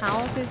to move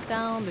houses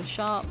down, the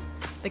shop,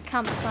 the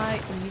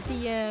campsite, the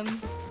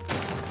museum.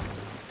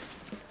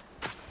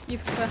 You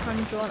prefer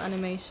hand-drawn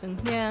animation?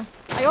 Yeah.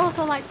 I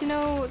also like, you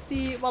know,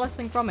 the Wallace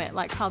and Gromit,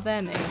 like how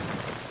they're made.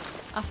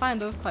 I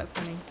find those quite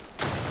funny.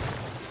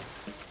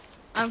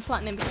 I'm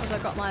flattening because I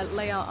got my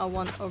layout I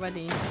want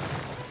already.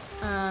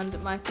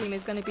 And my theme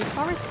is going to be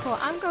forest core.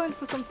 I'm going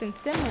for something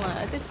similar.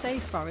 I did say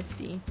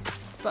foresty.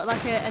 But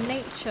like a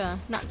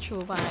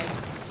natural vibe.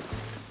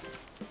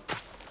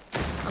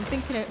 I'm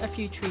thinking a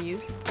few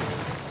trees.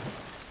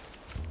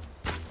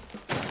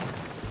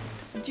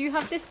 Do you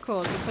have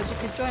Discord? Because you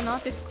could join our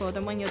Discord,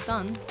 and when you're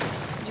done,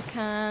 you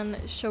can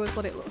show us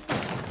what it looks like.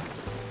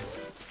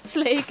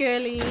 Slay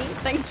girly,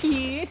 thank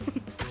you.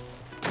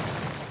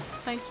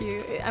 Thank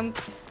you.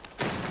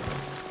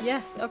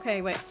 Yes,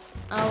 okay, wait.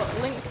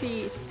 I'll link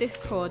the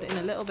Discord in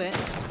a little bit.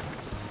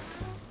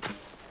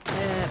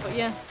 But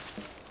yeah,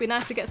 it'd be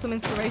nice to get some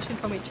inspiration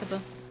from each other.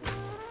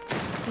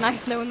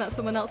 Nice knowing that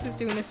someone else is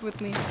doing this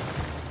with me.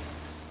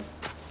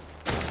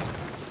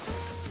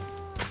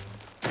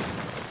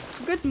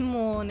 Good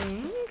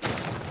morning.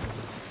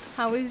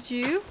 How is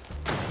you?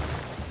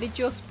 Did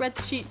your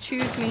spreadsheet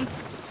choose me?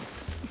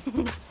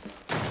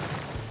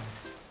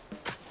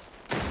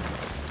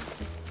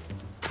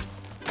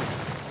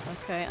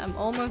 Okay, I'm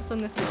almost on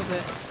this little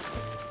bit.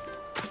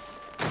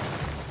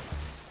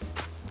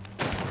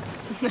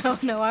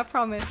 No, I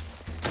promise.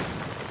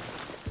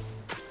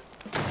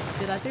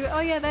 Did I do it? Oh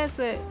yeah, there's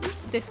the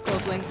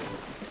Discord link.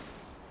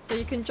 So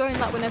you can join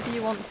that whenever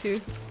you want to.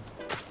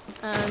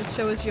 And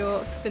show us your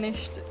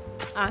finished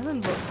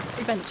island book,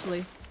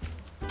 eventually.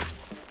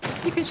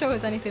 You can show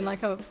us anything,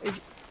 like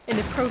in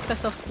the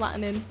process of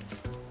flattening.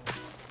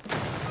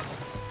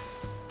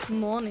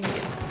 Morning,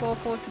 it's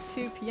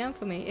 4:42 PM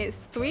for me.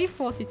 It's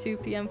 3:42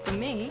 PM for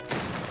me.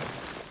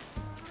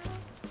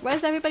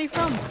 Where's everybody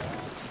from?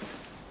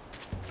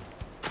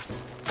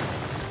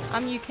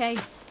 I'm UK.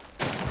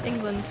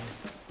 England.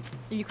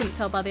 You couldn't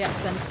tell by the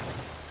accent.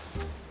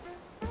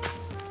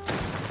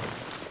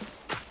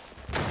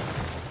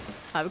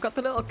 We've got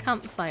the little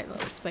campsite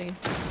little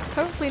space.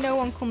 Hopefully no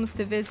one comes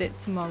to visit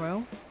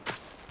tomorrow,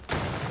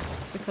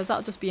 because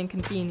that'll just be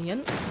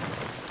inconvenient.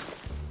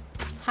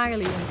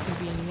 Highly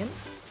inconvenient.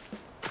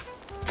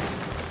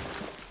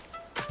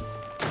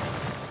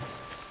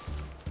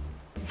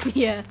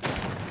 Yeah,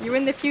 you're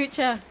in the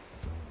future.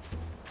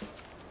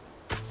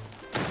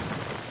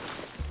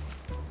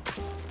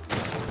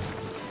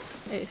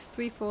 It's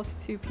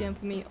 3:42 PM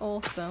for me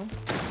also.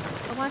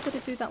 Oh, why did I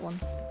do that one?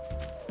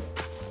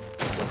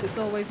 But it's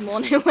always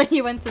morning when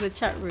you enter the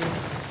chat room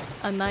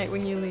and night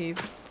when you leave.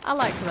 I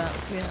like that,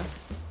 yeah.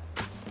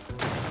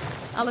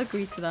 I'll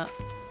agree to that.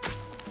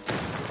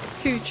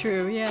 Too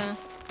true, yeah.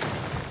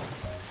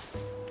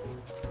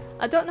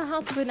 I don't know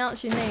how to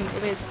pronounce your name,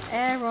 if it's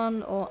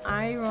Aaron or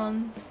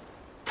Iron.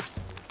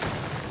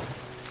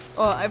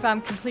 Or if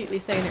I'm completely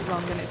saying it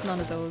wrong, then it's none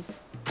of those.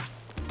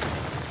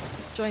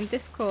 Join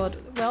Discord.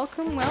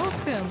 Welcome,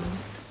 welcome.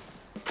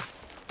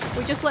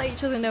 We just let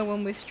each other know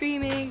when we're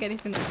streaming,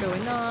 anything that's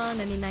going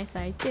on, any nice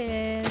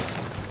ideas.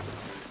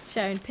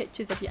 Sharing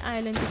pictures of your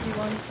island if you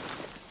want.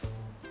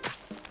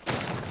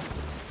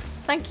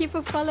 Thank you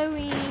for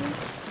following.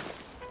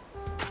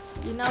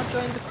 You now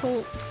joined the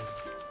cult.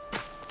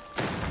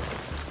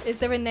 Is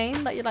there a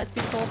name that you'd like to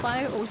be called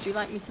by, or would you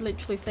like me to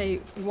literally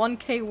say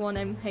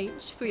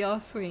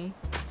 1K1MH3R3?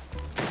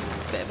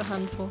 Bit of a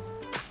handful.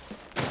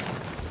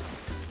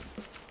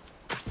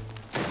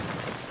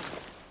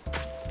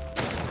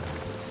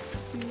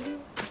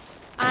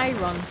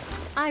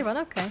 Iron,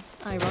 okay.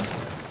 Iron.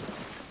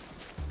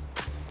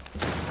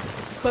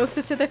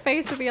 Closer to the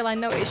face reveal, I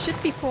know. It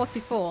should be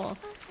 44.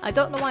 I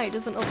don't know why it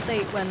doesn't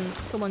update when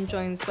someone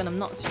joins when I'm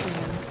not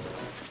streaming.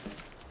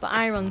 But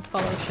Iron's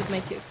follow should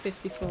make it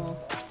 54.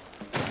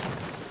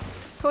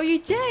 Call you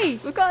Jay!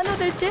 We've got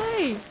another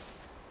Jay!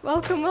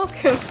 Welcome,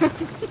 welcome!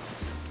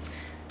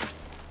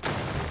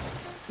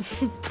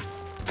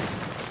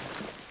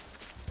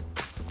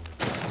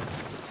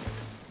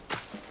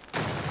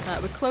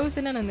 Right, we're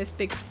closing in on this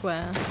big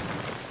square.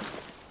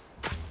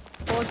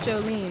 Or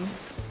Jolene.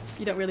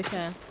 You don't really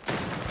care.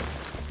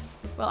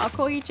 Well, I'll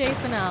call you Jay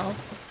for now.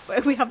 But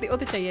if we have the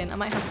other Jay in, I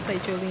might have to say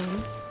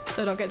Jolene,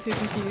 so I don't get too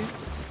confused.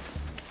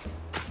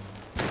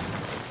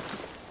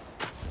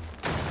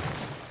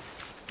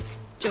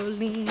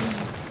 Jolene,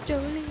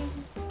 Jolene,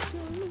 Jolene,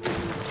 Jolene.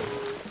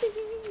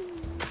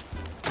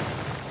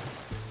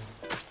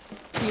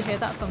 Do you hear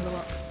that song a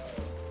lot?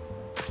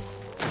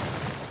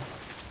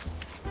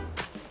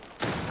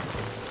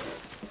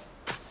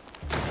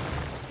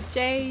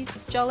 Jay,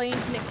 Jolly,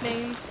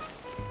 nicknames.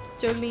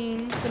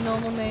 Jolene, the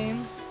normal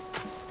name.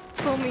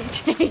 Call me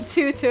Jay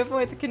too to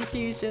avoid the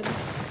confusion.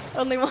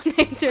 Only one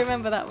name to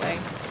remember that way.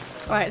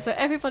 Right, so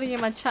everybody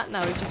in my chat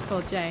now is just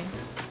called Jay.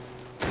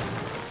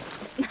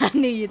 I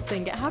knew you'd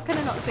sing it. How can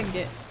I not sing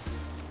it?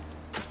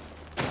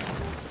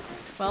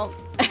 Well,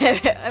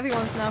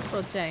 everyone's now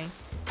called Jay.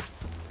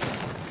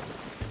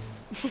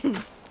 Your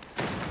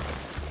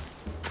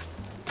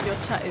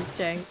chat is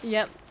Jay.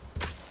 Yep.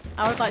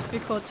 I would like to be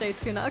called Jay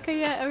too now. Okay,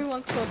 yeah,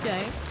 everyone's called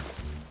Jay.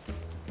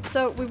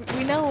 So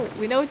we know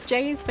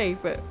Jay's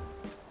favourite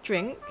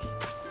drink,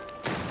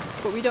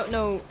 but we don't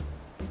know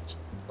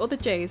other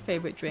Jay's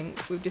favourite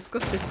drink. We've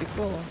discussed this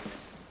before.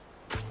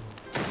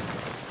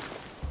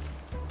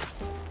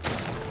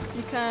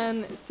 You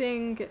can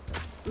sing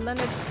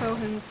Leonard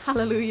Cohen's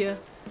Hallelujah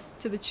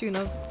to the tune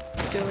of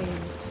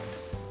Jolene.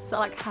 Is that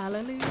like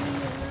Hallelujah?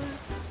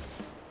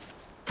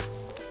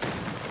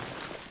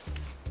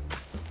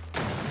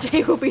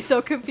 Jay will be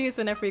so confused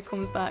whenever he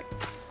comes back.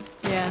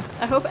 Yeah,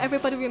 I hope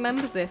everybody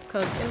remembers this,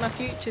 because in my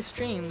future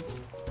streams,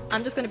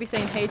 I'm just going to be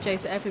saying hey Jay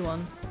to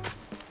everyone.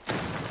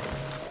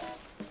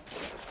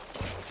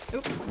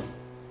 Oops.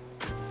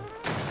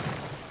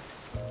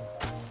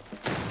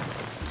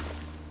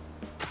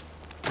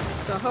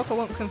 So I hope I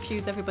won't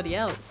confuse everybody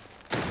else.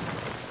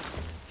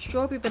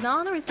 Strawberry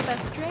banana is the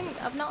best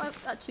drink. I've not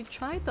actually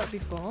tried that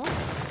before.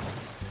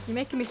 You're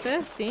making me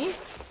thirsty.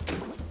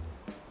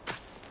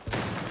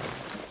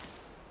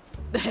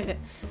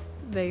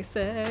 They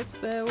said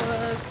there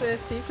was a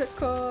secret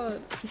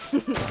chord.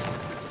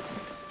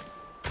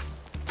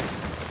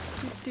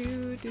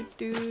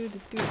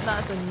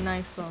 That's a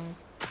nice song.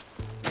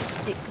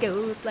 It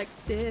goes like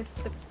this,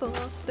 the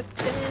fourth, the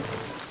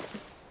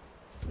fifth.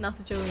 Now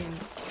to Jolene.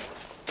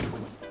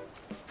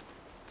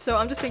 So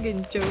I'm just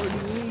thinking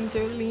Jolene,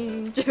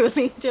 Jolene,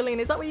 Jolene, Jolene.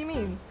 Is that what you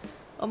mean?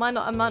 Or am I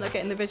not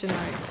getting the vision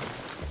right?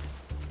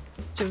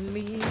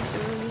 Jolene,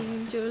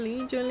 Jolene,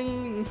 Jolene,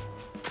 Jolene.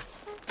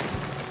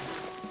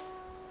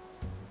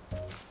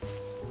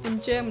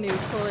 In Germany we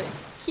call it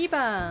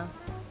Kiba.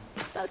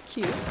 That's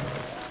cute.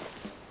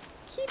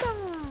 Kiba.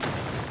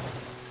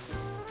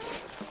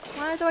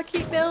 Why do I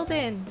keep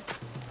building?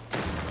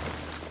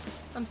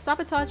 I'm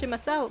sabotaging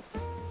myself.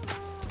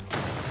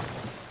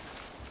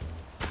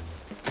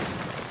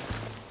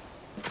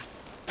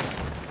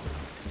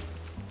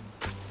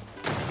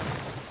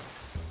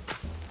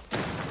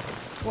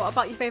 What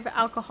about your favourite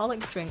alcoholic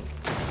drink?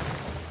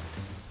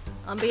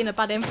 I'm being a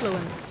bad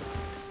influence.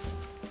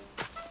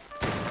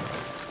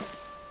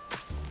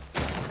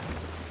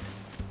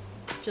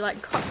 Do you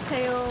like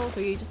cocktails, or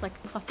are you just like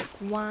a classic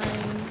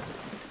wine?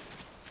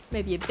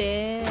 Maybe a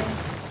beer?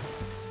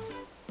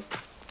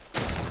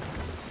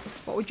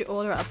 What would you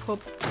order at a pub?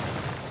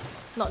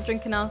 Not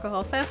drinking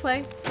alcohol. Fair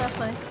play, fair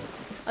play.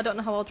 I don't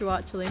know how old you are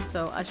actually,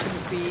 so I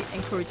shouldn't be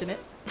encouraging it.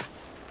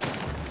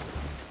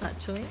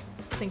 Actually,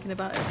 thinking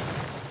about it.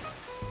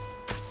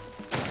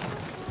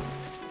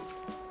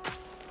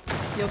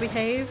 You're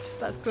behaved,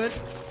 that's good.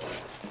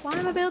 Why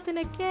am I building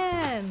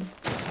again?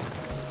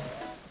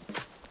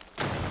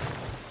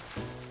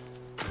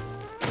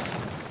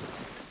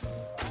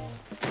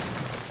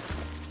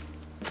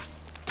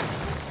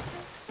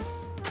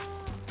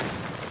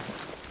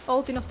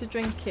 Old enough to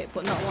drink it,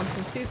 but not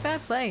wanting to. Fair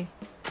play.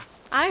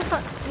 I've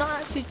not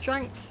actually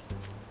drank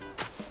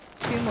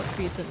too much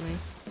recently.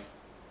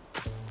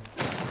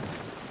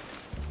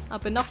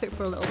 I've been off it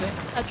for a little bit.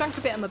 I drank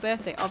a bit on my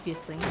birthday,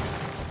 obviously.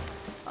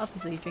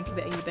 Obviously, you drink a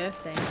bit on your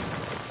birthday.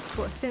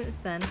 But since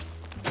then,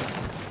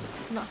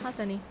 I've not had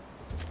any.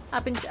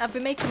 I've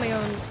been making my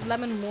own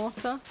lemon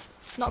water,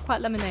 not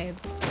quite lemonade.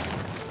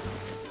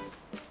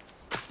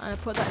 And I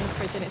put that in the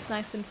fridge, and it's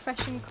nice and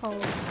fresh and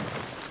cold.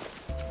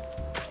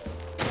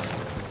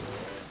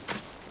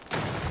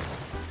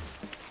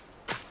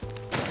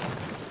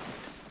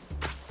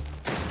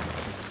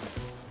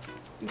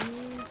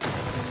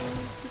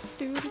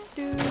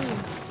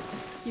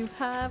 You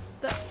have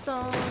that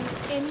song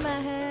in my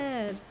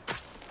head.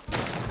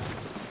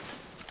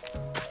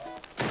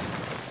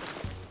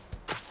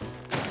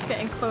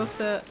 Getting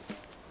closer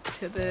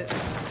to this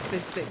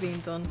bit being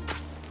done.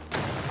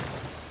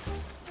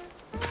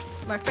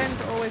 My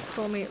friends always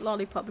call me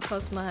Lollipop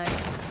because my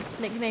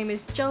nickname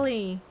is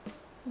Jolly.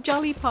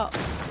 Jolly Pop.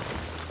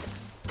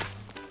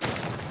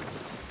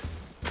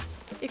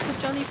 It's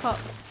a Jolly Pop.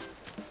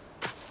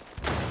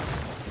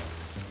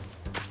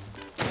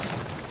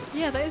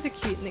 Yeah, that is a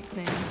cute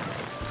nickname.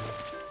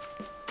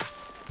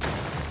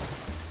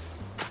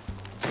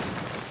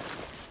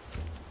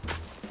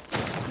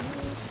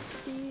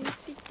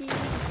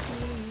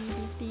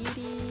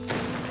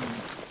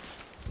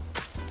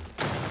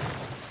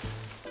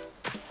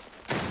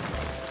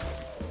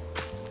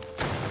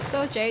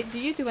 So Jade, do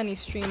you do any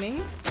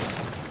streaming?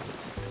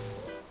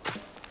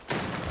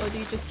 Or do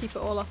you just keep it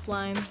all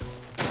offline?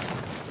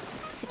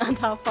 And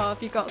how far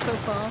have you got so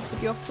far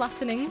with your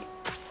flattening?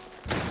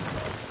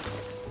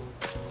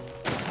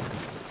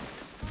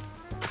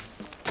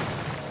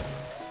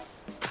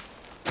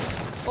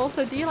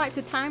 Also, do you like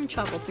to time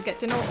travel to get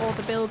to know all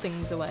the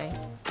buildings away?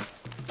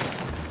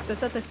 Because I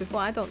said this before,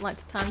 I don't like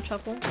to time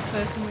travel,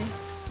 personally.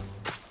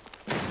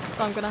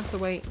 So I'm going to have to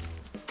wait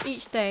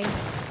each day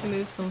to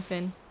move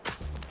something.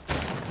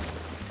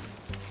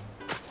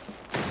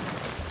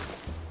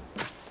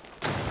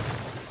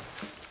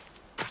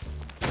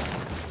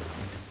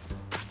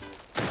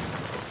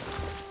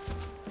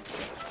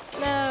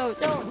 No,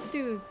 don't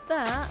do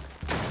that.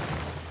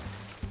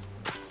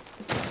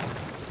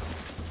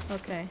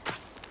 Okay.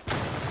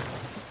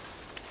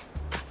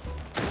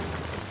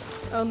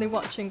 Only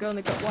watching,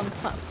 only got one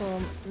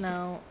platform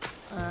now,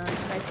 and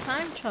I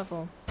time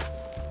travel.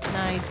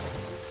 Nice.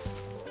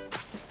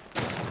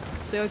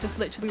 So you're just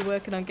literally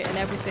working on getting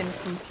everything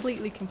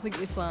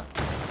completely flat.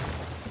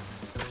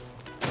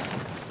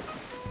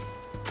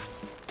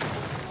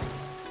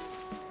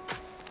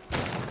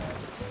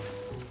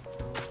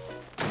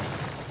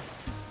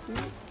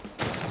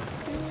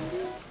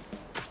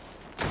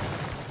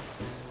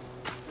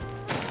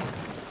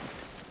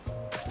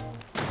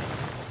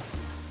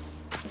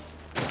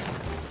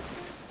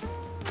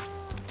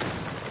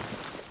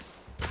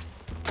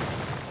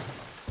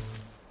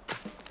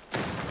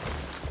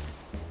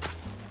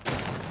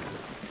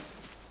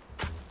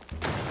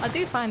 I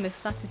do find this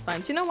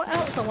satisfying. Do you know what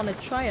else I want to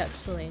try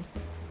actually?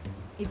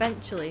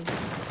 Eventually.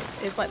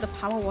 It's like the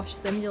power wash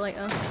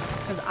simulator.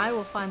 Because I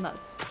will find that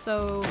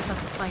so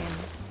satisfying.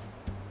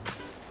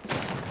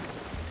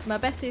 My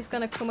bestie's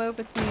gonna come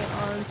over to me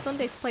on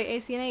Sunday to play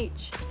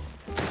AC&H.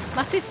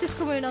 My sister's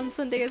coming on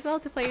Sunday as well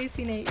to play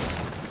AC&H.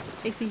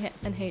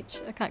 AC&H.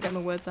 I can't get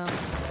my words out.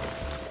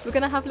 We're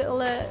gonna have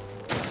little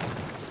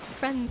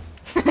friends.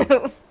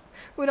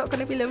 We're not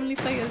gonna be lonely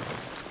players.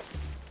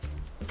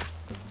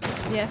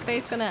 Yeah,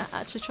 Faye's gonna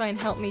actually try and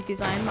help me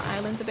design my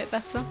island a bit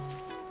better.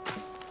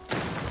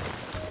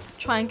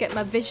 Try and get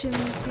my visions,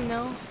 you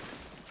know.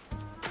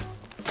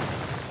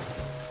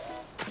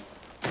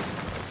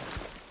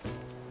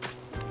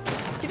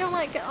 Do you know,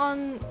 like,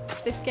 on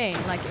this game,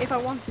 like, if I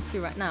wanted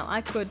to right now,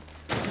 I could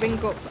ring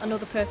up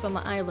another person on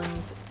the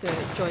island to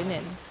join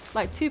in.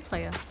 Like,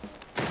 2-player.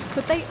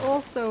 Could they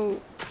also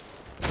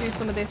do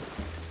some of this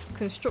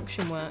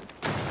construction work?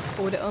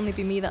 Or would it only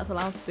be me that's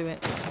allowed to do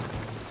it?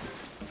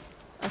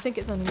 I think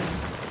it's only me.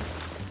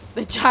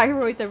 The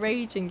gyroids are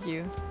raging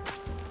you.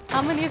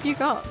 How many have you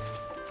got?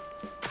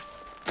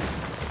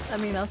 I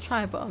mean, I'll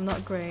try, but I'm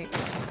not great.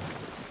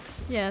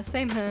 Yeah,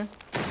 same here.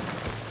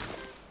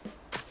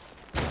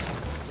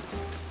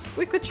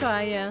 We could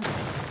try, yeah.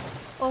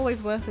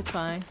 Always worth a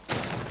try.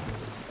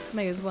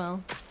 May as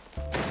well.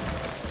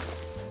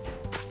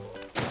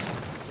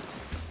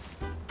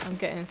 I'm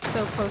getting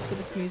so close to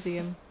this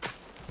museum.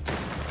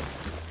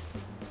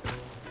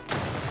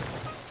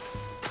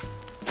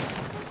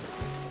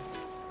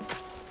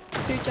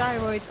 Two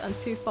gyroids and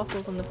 2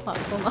 fossils on the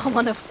platform. I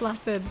want to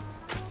flatten.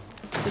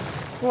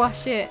 Just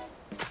squash it.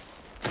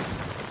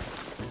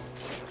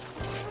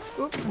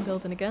 Oops, I'm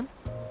building again.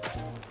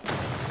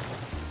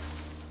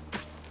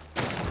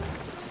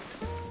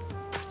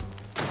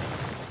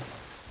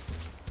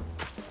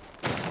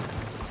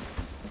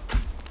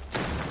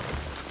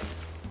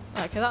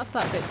 Okay, that's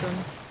that bit done.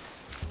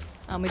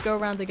 And we go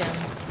around again.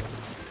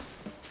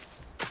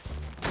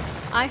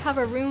 I have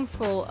a room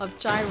full of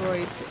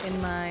gyroids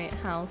in my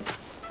house.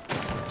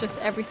 Just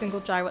every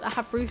single gyroid. I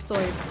have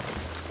Brewstoid,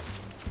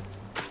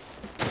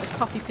 the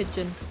coffee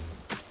pigeon,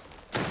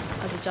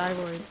 as a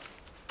gyroid.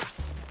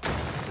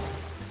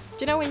 Do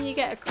you know when you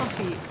get a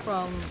coffee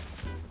from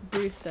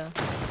Brewster,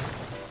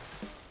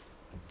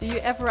 do you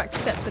ever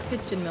accept the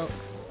pigeon milk?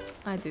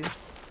 I do.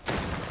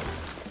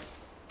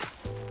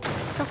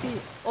 Coffee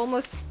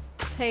almost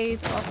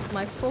paid off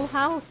my full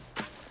house.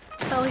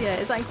 Hell yeah,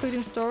 is that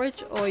including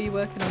storage, or are you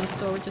working on the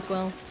storage as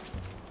well?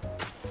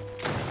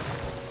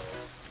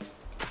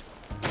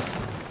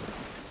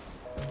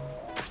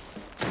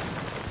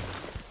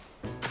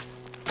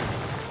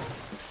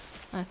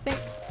 I think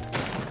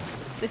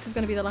this is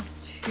going to be the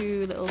last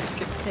 2 little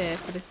strips here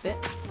for this bit.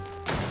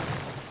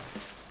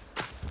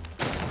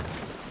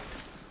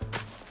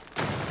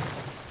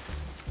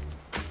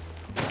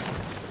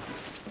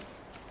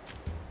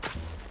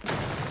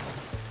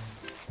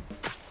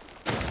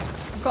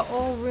 I've got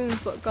all rooms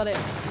but got it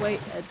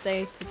wait a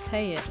day to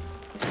pay it.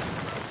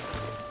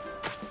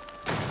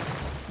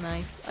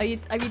 Nice.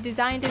 Have you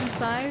designed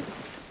inside?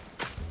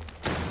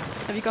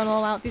 Have you gone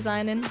all out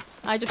designing?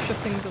 I just shove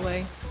things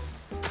away.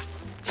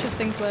 Shove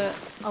things where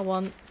I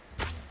want.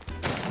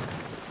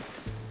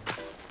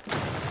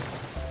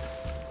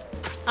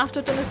 After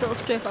I've done this little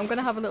strip, I'm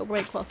gonna have a little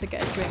break whilst I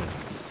get a drink.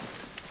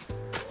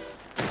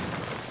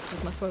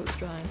 Because my throat's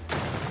dry.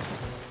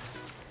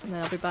 And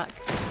then I'll be back.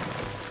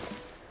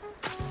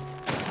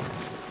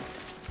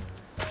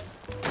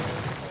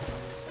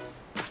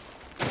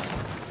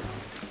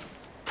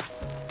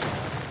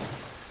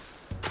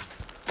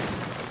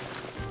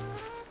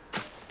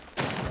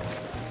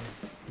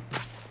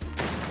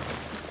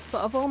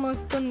 But I've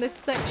almost done this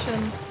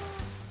section.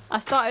 I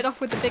started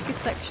off with the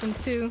biggest section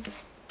too.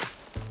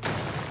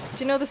 Do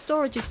you know the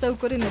storage is so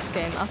good in this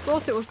game? I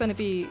thought it was going to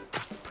be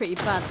pretty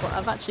bad, but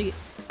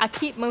I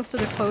keep most of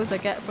the clothes I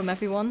get from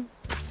everyone,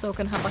 so I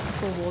can have like a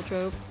full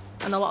wardrobe,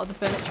 and a lot of the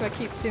furniture I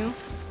keep too,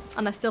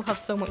 and I still have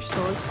so much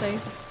storage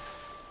space.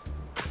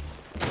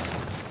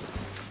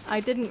 I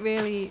didn't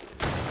really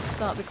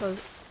start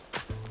because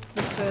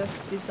we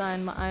first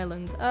designed my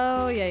island.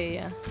 Oh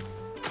yeah.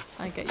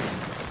 I get you.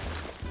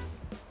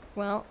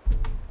 Well,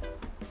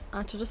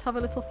 I shall just have a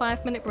little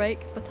 5-minute break,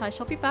 but I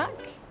shall be back.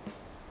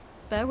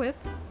 Bear with.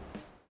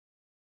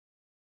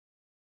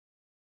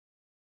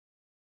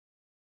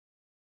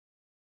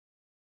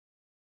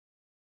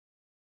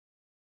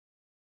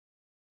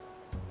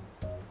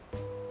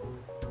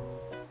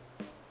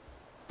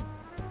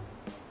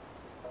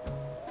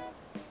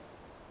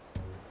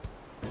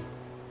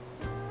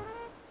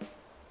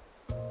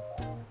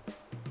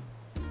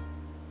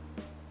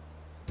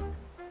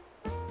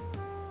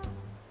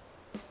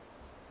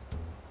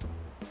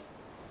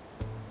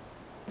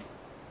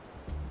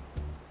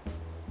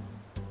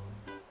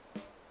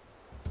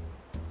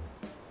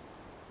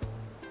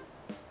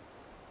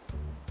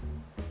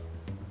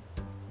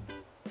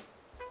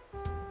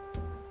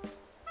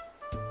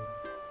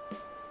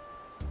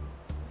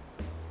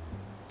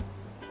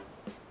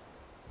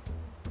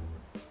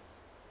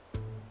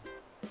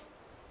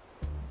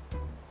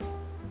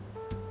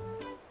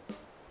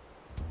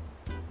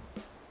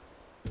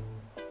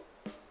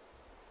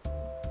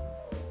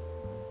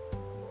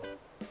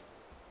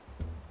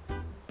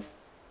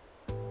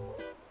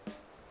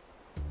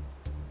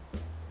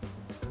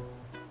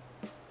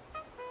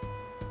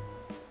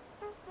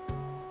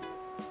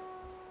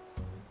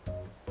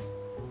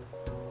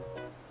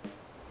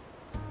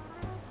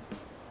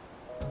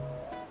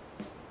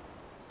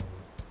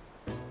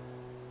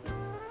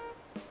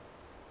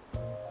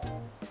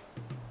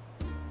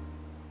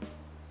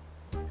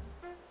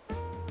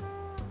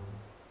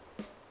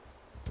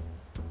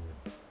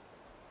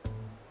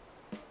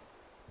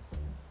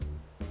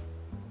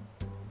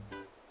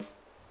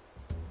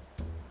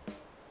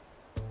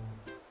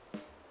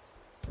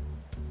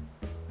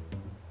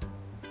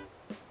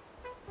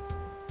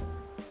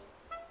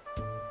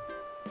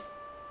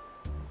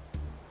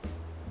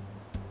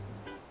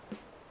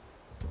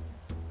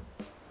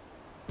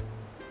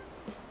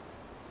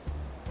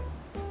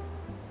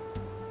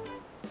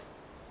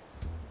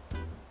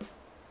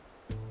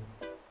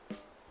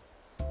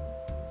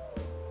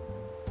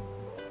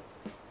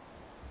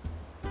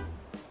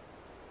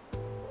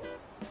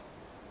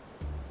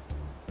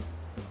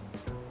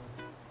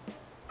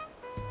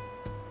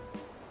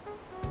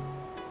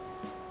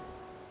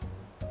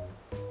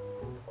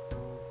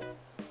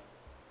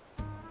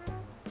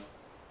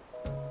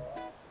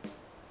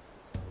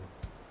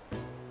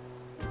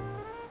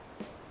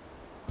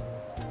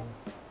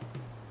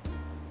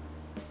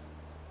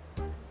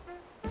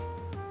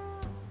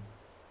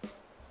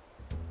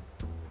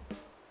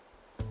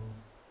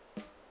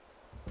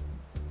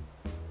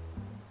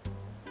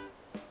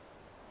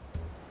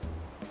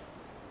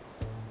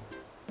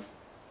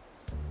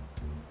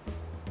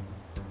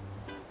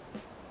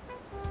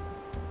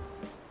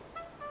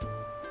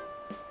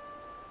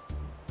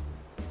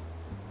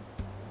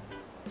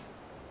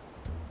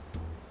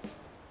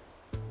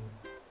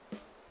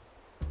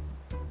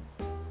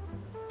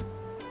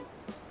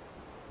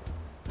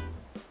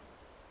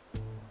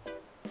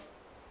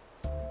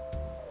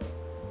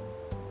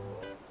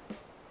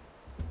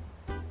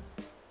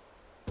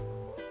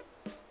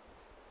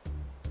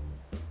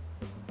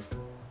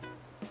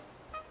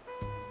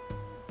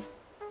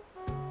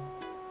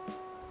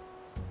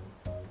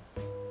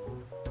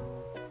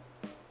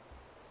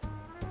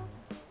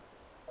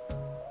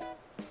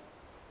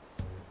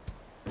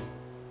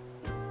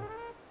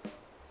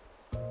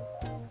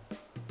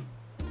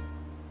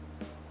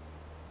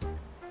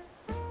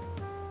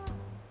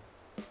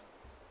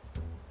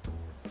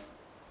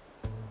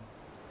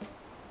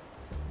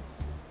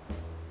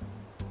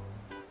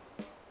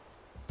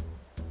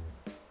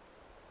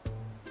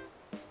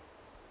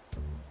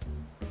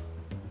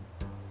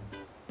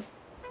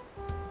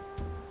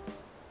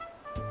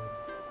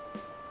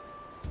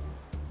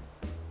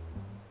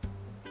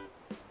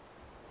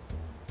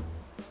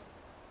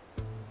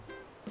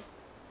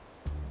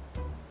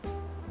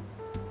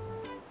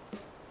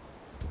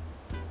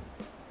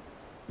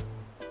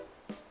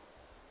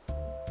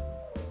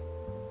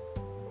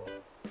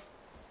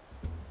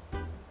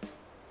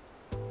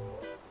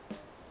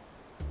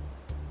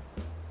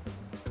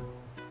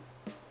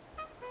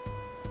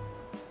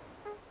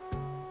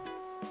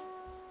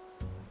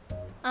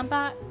 I'm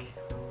back.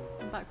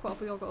 I'm back. What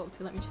have we all got up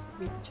to? Let me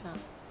read the chat.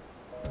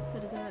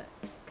 Da-da-da.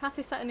 Cat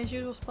is sat in his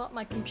usual spot.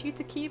 My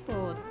computer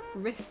keyboard.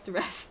 Wrist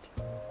rest.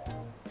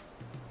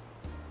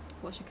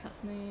 What's your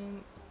cat's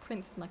name?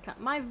 Prince is my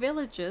cat. My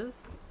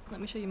villagers.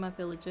 Let me show you my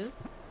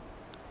villagers.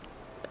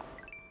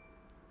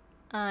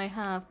 I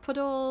have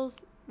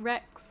Puddles,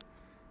 Rex,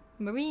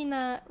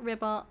 Marina,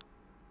 Ribbot,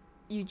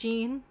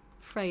 Eugene,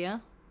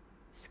 Freya,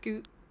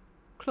 Scoot,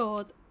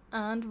 Claude,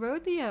 and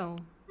Rodeo.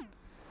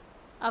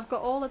 I've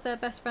got all of their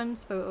best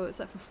friends photo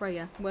except for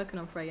Freya. I'm working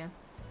on Freya.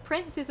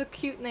 Prince is a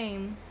cute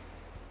name.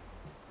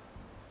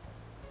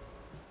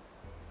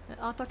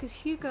 Our dog is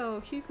Hugo.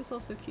 Hugo's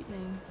also a cute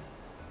name.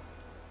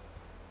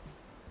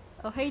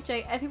 Oh hey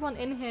Jay, everyone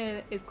in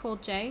here is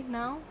called Jay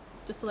now,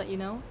 just to let you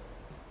know.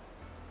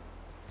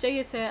 Jay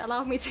is here,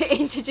 allow me to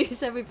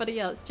introduce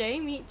everybody else. Jay,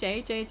 meet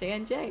Jay, Jay, Jay,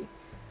 and Jay.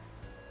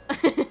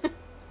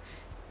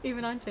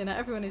 Even I'm Jay now,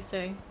 everyone is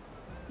Jay.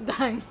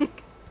 Dang.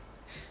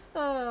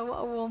 Oh, what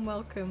a warm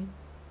welcome.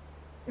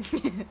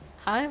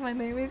 Hi, my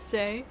name is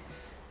Jay.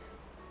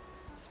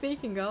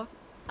 Speaking of,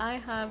 I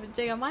have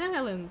Jay on my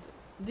island.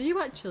 Do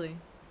you actually?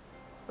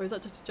 Or is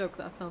that just a joke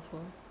that I fell for?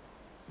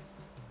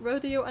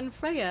 Rodeo and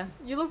Freya.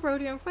 You love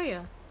Rodeo and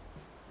Freya?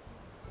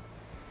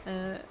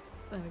 There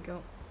we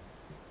go.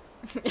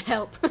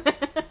 Help.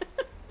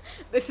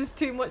 This is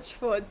too much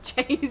for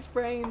Jay's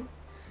brain.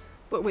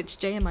 But which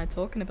Jay am I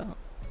talking about?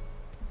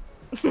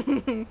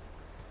 You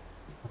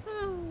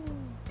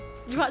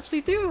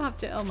actually do have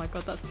Jay. Oh my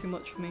god, that's too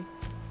much for me.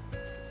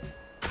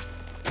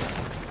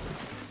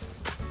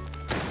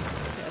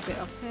 Get a bit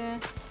up here.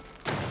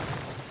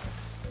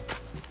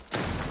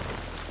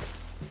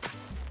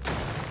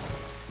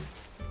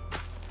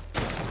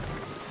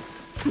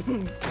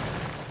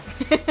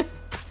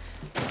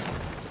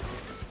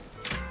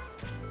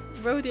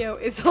 Rodeo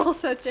is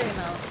also J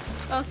now.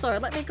 Oh sorry,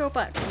 let me go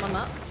back to my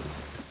map.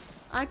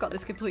 I got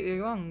this completely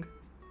wrong.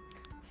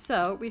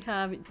 So we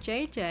have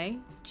JJ,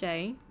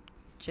 J,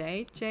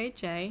 J, J,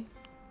 J,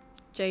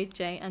 J,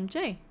 J, and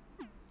J.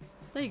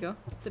 There you go.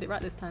 Did it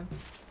right this time.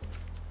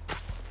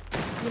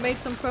 You made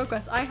some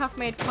progress. I have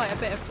made quite a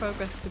bit of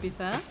progress, to be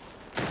fair.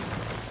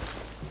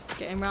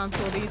 Getting round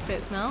to all these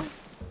bits now.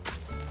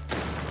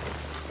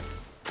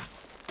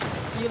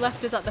 You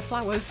left us at the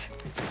flowers,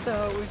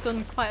 so we've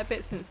done quite a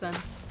bit since then.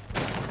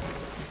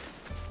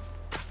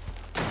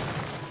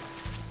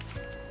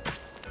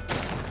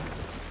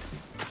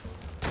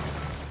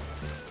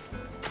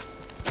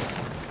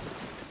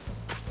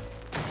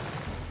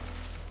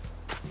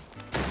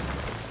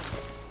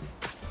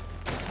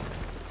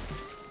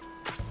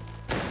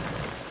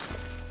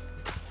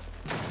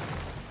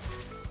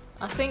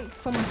 I think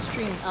for my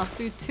stream, I'll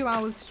do 2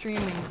 hours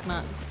streaming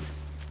max,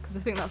 because I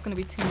think that's going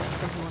to be too much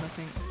for everyone, I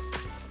think.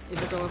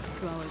 If I go over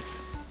 2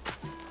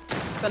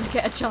 hours. Gonna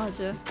get a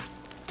charger.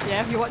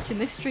 Yeah, if you're watching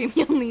this stream,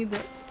 you'll need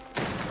it.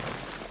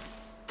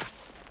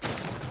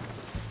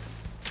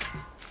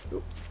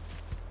 Oops.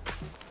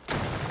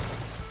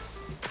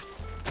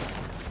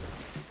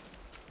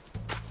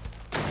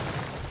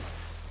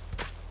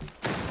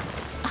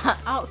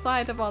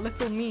 Outside of our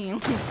little meme,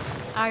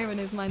 Iron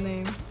is my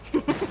name.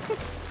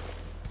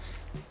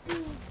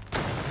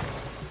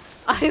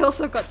 I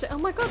also got J. Oh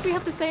my god, we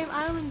have the same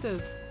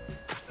islanders.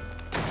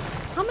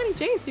 How many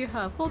J's do you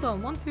have? Hold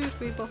on. 1, 2,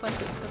 3, 4, 5,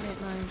 6, 7,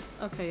 8, 9.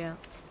 Okay, yeah.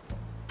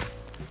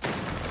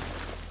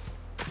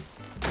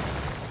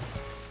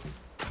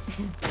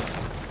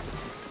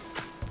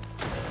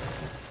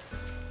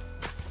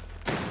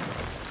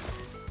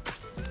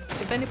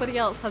 If anybody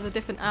else has a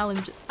different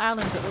islander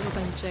other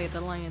than Jay,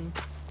 the lion,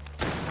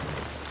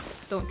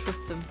 don't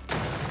trust them.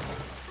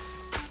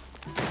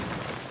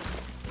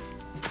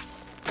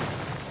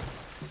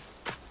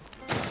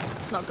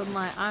 Not gonna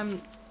lie,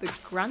 I'm the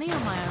granny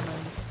on my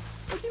island.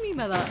 What do you mean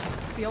by that?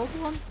 The old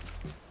one?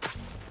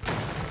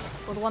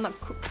 Or the one that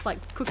cooks like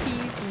cookies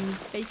and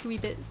bakery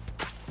bits?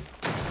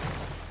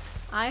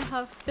 I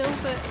have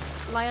Filbert,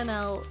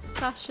 Lionel,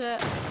 Sasha,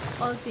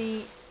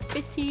 Ozzy,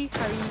 Bitty,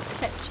 Harry,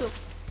 Ketchup,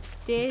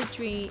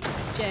 Deirdre,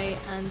 Jay,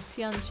 and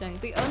Tiansheng.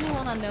 The only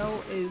one I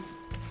know is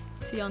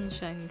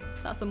Tiansheng.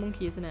 That's a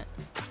monkey, isn't it?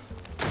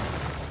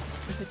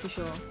 I'm pretty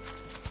sure.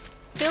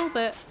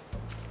 Filbert,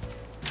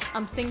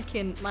 I'm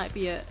thinking might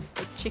be a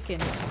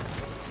chicken.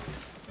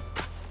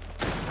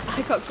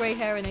 I got grey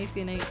hair in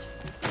ACNH.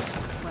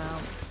 Wow.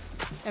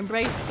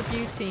 Embrace the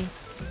beauty.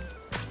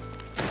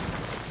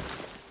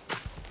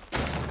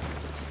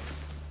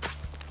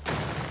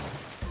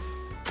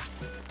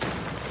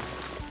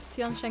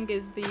 Tiansheng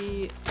is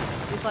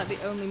like the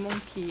only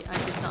monkey I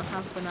did not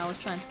have when I was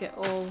trying to get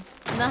all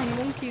 9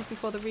 monkeys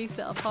before the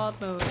reset of hard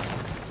mode.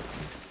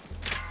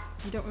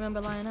 You don't remember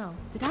Lionel?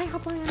 Did I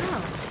have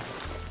Lionel?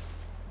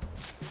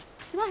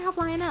 Did I have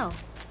Lionel?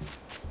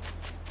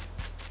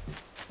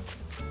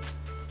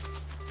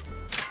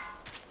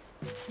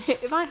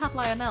 If I had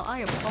Lionel, I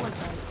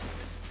apologise.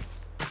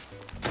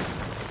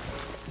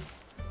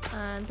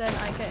 And then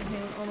I get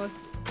him almost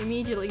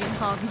immediately in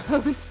hard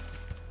mode.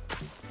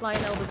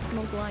 Lionel the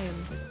smug lion.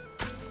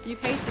 You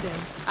hated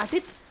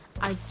him.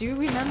 I do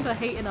remember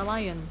hating a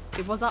lion.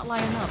 It was that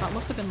Lionel. That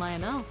must have been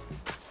Lionel.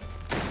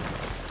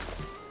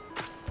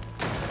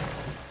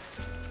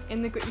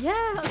 In the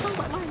yeah, that sounds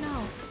like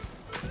Lionel.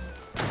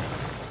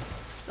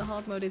 The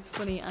hard mode is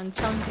funny and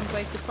challenging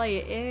way to play.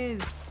 It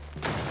is.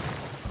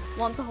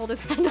 Want to hold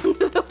his head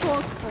under the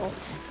waterfall.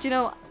 Do you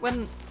know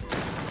when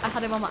I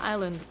had him on my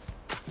island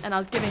and I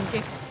was giving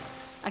gifts?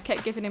 I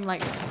kept giving him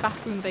like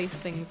bathroom-based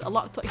things. A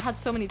lot. He had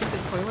so many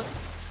different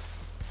toilets.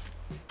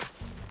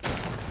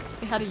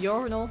 He had a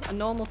urinal, a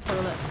normal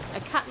toilet, a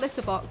cat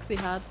litter box. He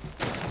had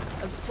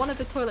one of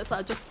the toilets that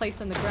I just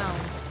placed on the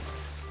ground.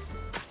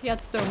 He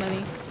had so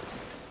many.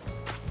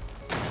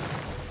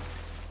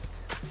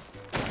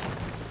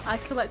 I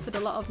collected a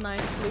lot of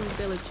nice blue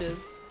villagers,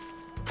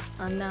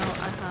 and now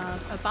I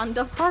have a band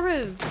of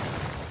horrors.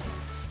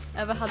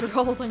 Ever had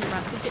rolled on your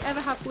map? Did you ever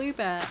have Blue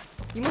Bear?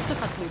 You must have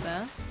had Blue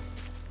Bear.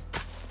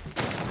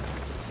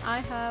 I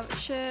have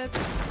Sherb,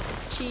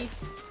 Chief,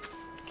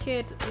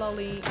 Kid,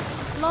 Lolly.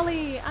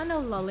 Lolly! I know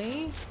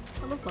Lolly.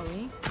 I love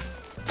Lolly.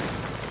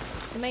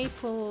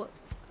 Maple,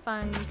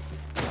 Fang,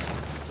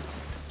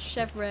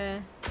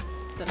 Chevre,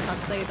 don't know how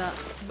to say that,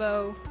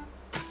 Bo,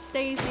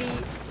 Daisy,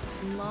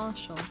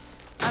 Marshall.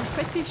 I'm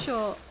pretty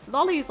sure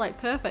Lolly is like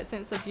perfect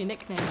since of your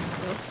nickname and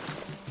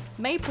stuff.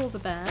 Maple's a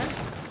bear.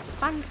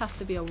 Fang has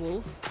to be a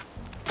wolf.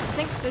 I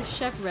think the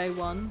Chevre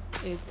one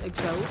is a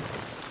goat.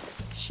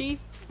 Sheep,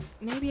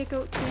 maybe a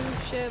goat too.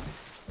 Sheep.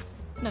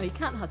 No, you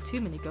can't have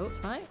too many goats,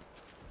 right?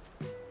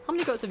 How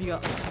many goats have you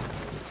got?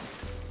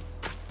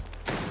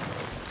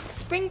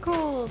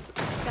 Sprinkles!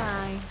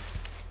 Sky.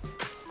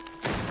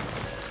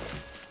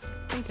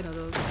 Thinking of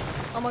those.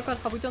 Oh my god,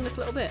 have we done this a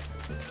little bit?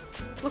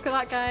 Look at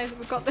that, guys.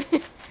 We've got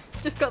the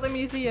just got the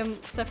museum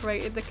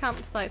separated, the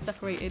campsite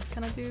separated.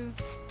 Can I do?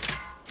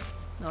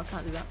 No, I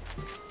can't do that.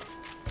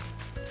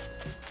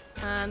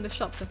 And the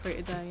shop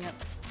separated there, yep.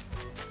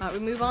 Right, we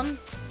move on.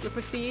 We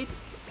proceed.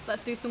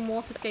 Let's do some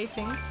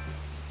waterscaping.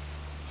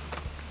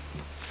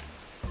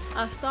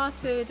 I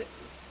started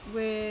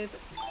with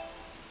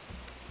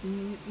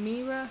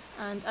Mira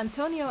and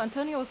Antonio.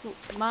 Antonio was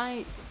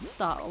my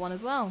starter one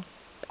as well.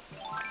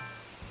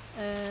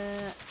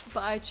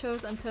 But I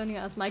chose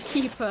Antonio as my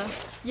keeper.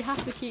 You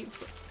have to keep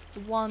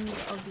one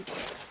of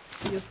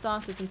your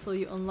starters until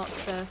you unlock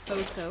their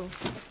photo.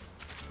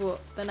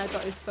 But then I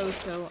got his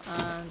photo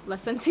and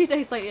less than 2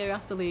 days later he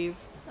has to leave.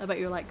 I bet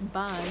you were like,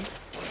 bye.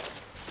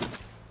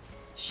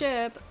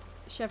 Sherb,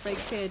 Chevre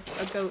Kid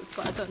are goats,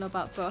 but I don't know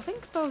about Bo. I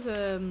think Bo's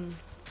a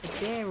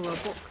deer or a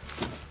buck.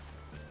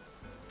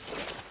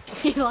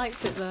 He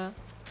liked it there.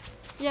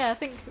 Yeah, I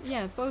think,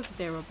 yeah, Bo's a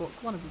deer or a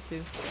buck, one of the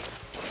two.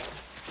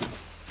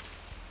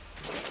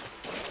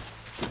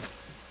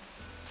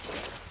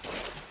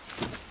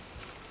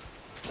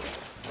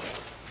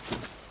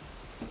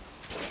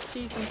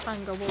 Chief and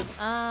Fang are wolves.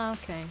 Ah,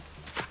 okay.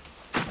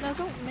 No,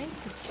 don't make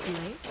it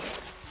late.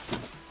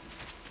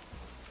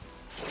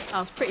 I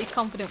was pretty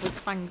confident with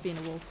Fang being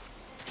a wolf.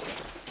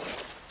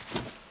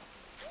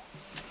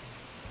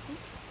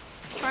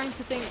 Oops. Trying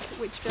to think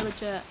which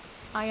villager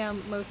I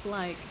am most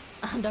like,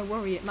 and I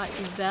worry it might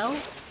be Zell.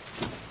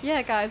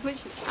 Yeah, guys,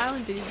 which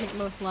island did you think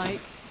most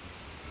like?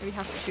 If you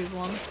have to choose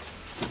one.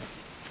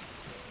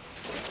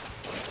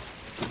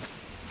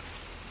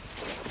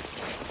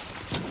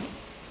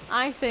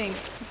 I think,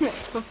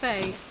 for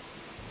Faye,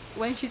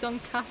 when she's on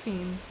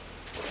caffeine,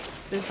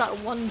 there's that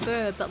one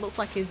bird that looks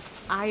like his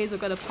eyes are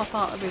going to pop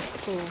out of his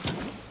skull.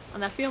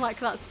 And I feel like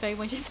that's Faye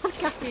when she's on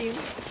caffeine.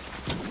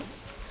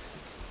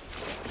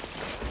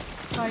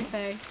 Sorry,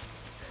 Faye.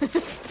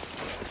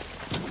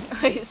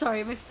 Wait, sorry,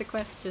 I missed the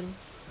question.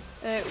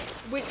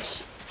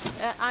 Which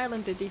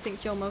islander do you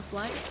think you're most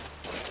like?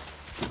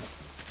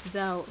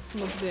 Zell,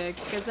 Smugberg,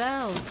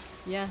 Gazelle.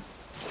 Yes,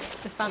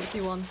 the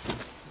fancy one.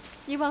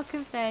 You're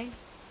welcome, Faye.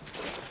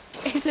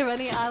 Is there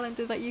any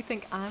islander that you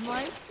think I'm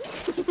like?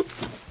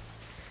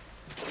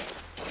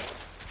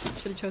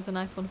 Should have chose a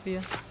nice one for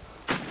you.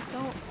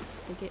 Don't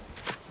dig it.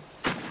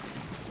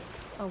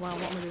 Oh wow,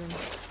 what am I doing?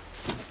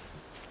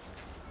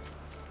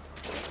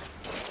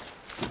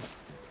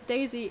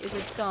 Daisy is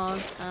a dog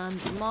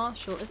and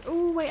Marshall is...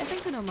 Oh wait, I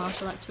think I know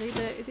Marshall actually.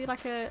 Is he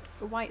like a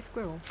white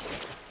squirrel?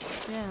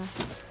 Yeah.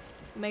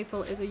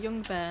 Maple is a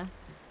young bear.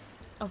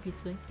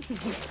 Obviously.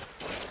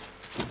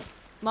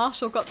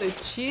 Marshall got the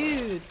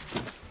chewed.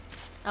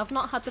 I've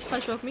not had the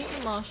pleasure of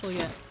meeting Marshall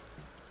yet.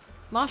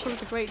 Marshall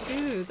is a great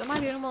dude. Am I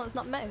the only one that's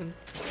not met him?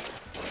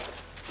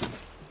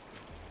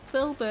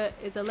 Filbert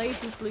is a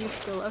lazy blue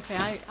squirrel.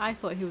 Okay, I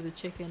thought he was a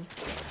chicken.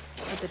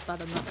 I did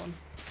bad on that one.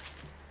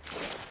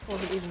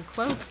 Wasn't even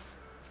close.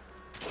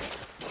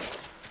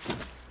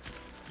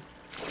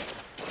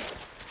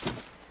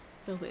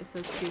 Filbert is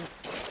so cute.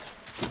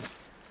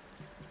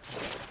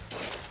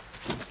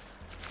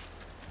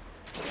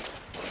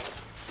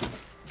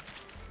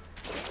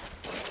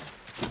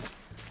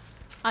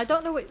 I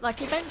don't know what,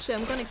 like eventually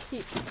I'm going to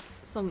keep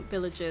some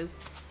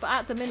villagers, but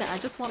at the minute I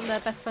just want their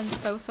best friend's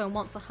photo, and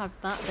once I have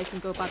that they can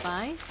go bye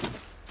bye.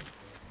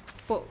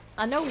 But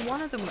I know one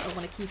of them that I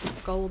want to keep is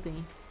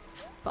Goldie,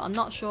 but I'm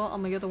not sure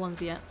on my other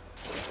ones yet.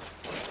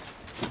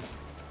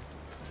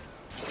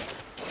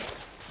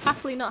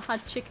 thankfully not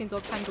had chickens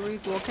or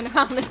kangaroos walking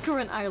around this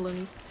current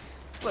island.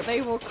 But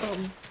they will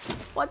come.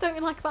 What don't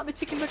you like about the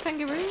chickens or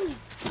kangaroos?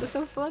 They're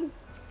so fun.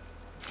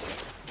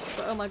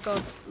 But oh my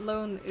god,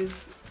 Lone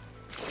is...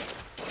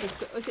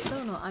 Is it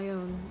Lone or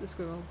Ione, the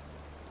squirrel?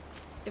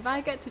 If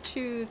I get to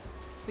choose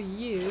for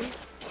you,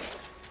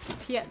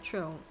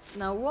 Pietro.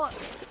 Now what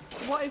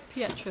is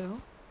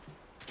Pietro?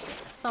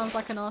 Sounds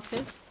like an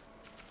artist.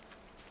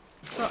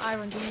 So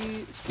Iron, do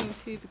you stream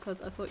too?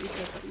 Because I thought you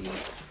said that you...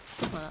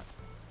 Something like that.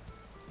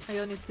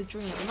 Ione is the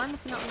dream. Am I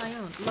missing out on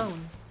Ione?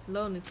 Lone.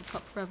 Lone is the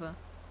top forever.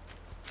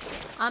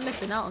 I'm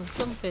missing out on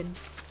something.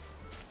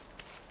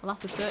 I'll have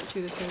to search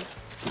who this is.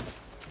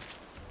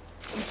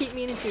 You keep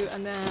meaning to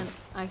and then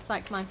I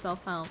psych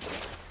myself out.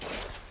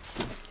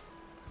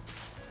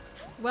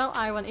 Well,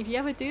 Iwan, if you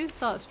ever do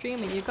start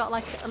streaming, you've got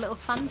like a little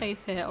fan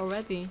base here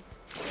already.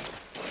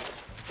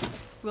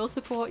 We'll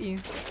support you.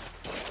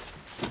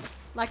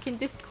 Like in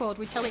Discord,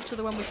 we tell each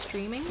other when we're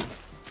streaming,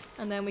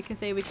 and then we can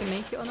say we can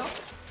make it or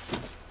not.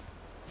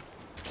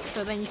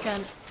 So then you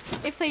can,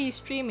 if say you're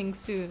streaming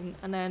soon,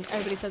 and then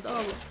everybody says,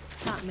 oh,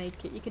 can't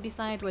make it, you can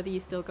decide whether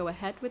you still go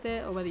ahead with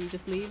it, or whether you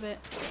just leave it.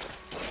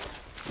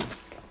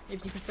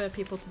 If you prefer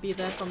people to be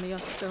there from the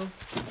off-show.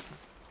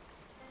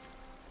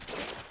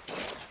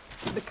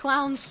 The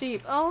clown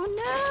sheep. Oh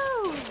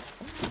no!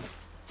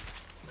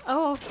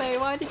 Oh, Faye,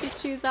 why did you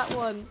choose that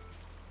one?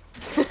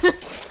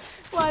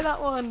 Why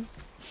that one?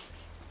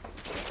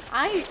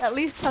 I at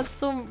least had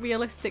some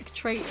realistic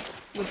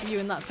traits with you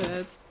and that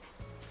bird.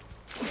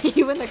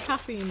 You and the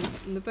caffeine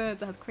and the bird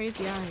that had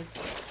crazy eyes.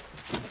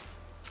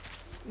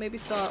 Maybe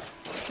start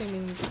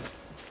streaming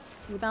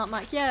without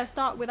mic. Yeah,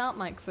 start without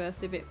mic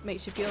first if it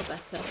makes you feel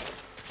better.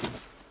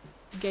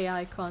 Gay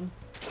icon.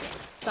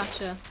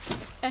 Sasha.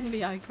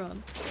 Envy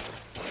icon.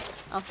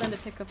 I'll send a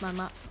pic of my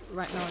map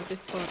right now on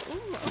Discord.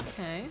 Ooh,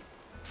 okay.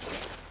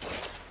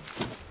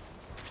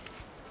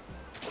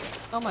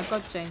 Oh my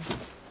god, Jane.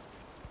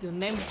 Your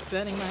name's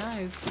burning my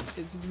eyes.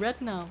 It's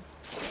red now.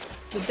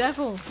 The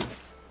devil.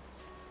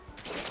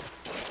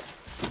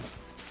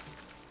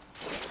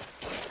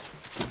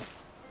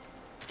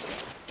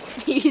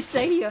 You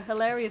say you're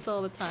hilarious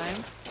all the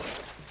time.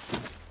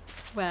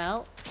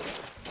 Well,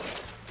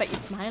 bet you're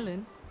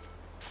smiling.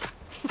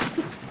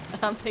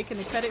 I'm taking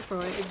the credit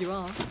for it if you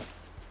are.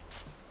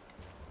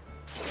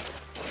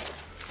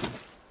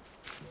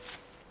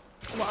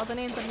 What are the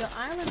names of your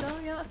island? Oh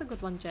yeah, that's a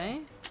good one, Jay.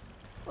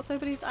 What's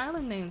everybody's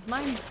island names?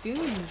 Mine's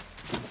Doom.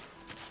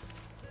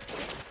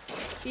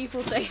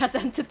 Evil Jay has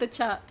entered the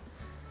chat.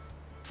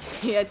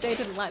 Yeah, Jay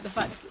didn't like the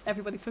fact that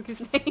everybody took his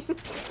name.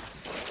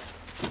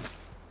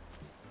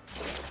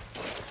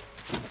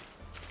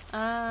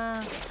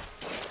 Ah,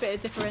 bit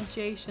of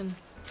differentiation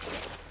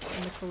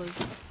in the colours.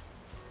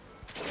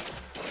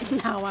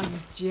 Now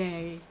I'm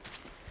Jay.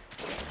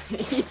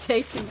 You're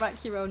taking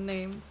back your own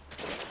name.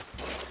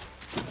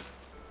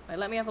 Right,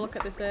 let me have a look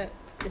at this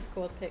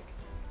Discord pic.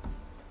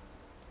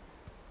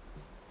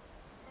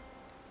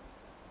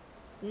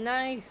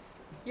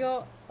 Nice!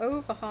 You're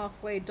over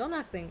halfway done,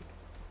 I think.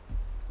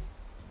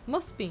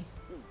 Must be.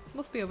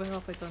 Must be over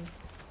halfway done.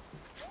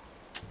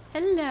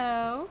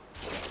 Hello!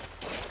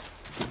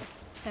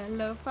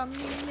 Hello from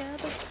the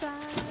other side.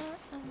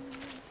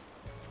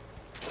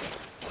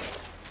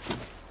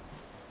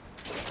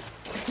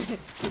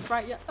 It's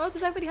bright yellow. Oh,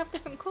 does everybody have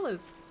different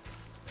colours?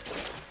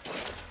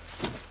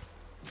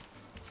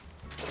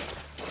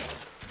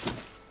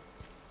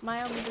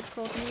 My island is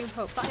called New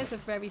Hope. That is a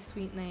very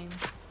sweet name.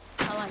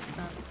 I like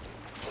that.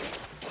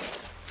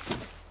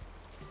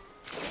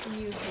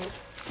 New Hope.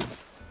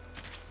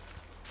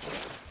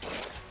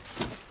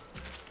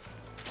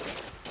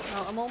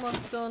 Oh, I'm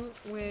almost done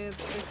with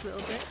this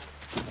little bit.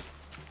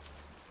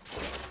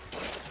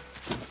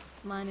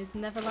 Mine is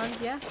Neverland,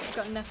 yeah. I've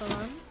got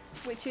Neverland,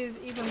 which is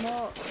even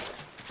more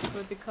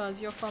good because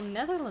you're from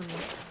Netherlands.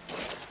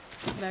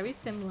 Very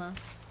similar.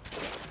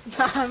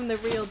 I'm the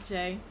real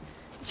Jay.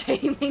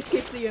 Jay Mink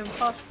is the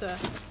imposter.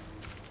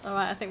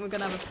 Alright, I think we're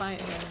gonna have a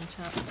fight here in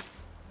chat.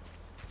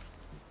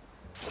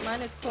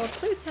 Mine is called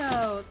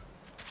Pluto.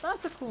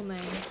 That's a cool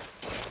name.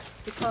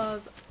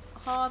 Because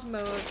hard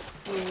mode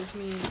rules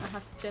mean I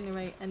have to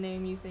generate a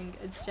name using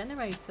a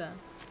generator.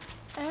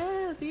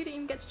 Oh, so you didn't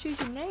even get to choose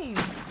your name.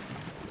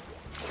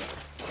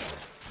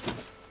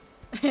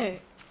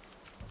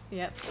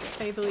 Yep,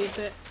 Faye believes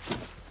it.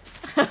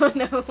 Oh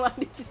no, why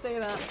did you say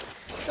that?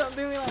 Don't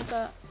do me like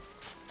that.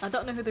 I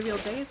don't know who the real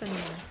Jay is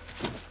anymore.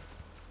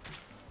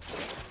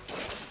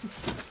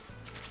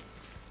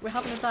 We're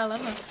having a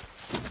dilemma.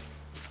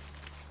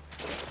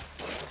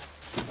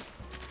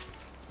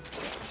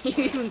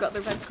 You even got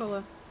the red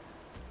colour.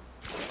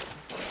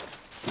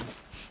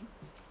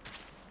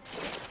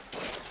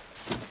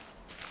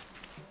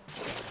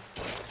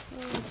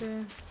 Oh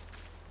dear.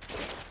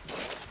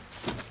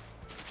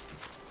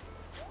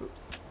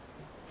 Oops.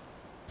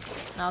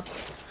 Now,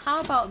 how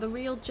about the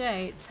real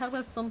Jay? Tell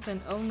us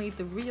something only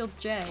the real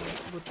Jay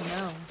would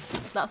know.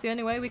 That's the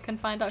only way we can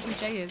find out who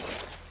Jay is.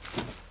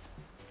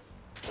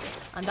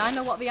 And I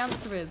know what the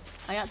answer is.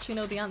 I actually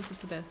know the answer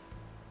to this.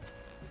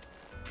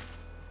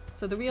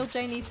 So the real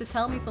J needs to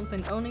tell me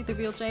something only the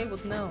real J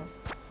would know.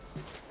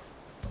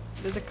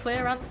 There's a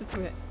clear answer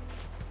to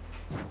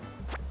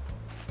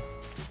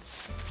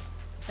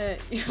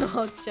it.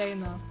 You're J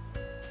now.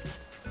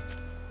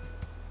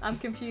 I'm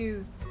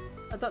confused.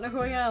 I don't know who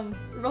I am.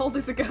 Roll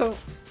this a go.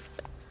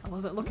 I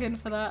wasn't looking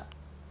for that.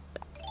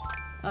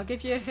 I'll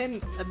give you a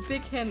hint. A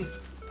big hint.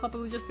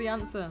 Probably just the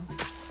answer.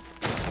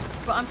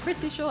 But I'm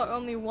pretty sure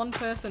only one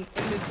person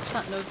in this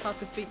chat knows how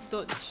to speak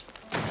Dutch.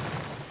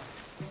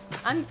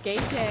 I'm Gay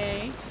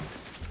J.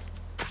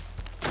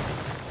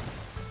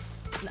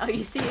 Now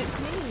you see it's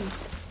me.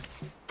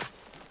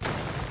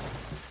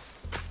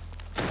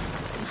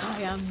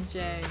 I am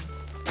J.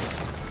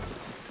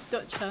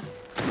 Dutcher.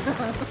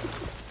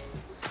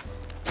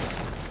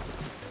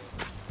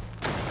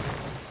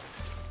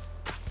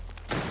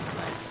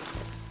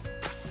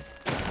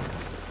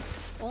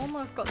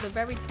 Almost got the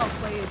very top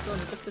layer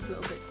done, just a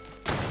little bit.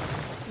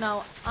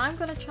 Now, I'm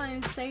gonna try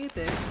and say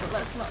this, but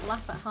let's not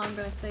laugh at how I'm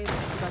gonna say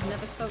this because I've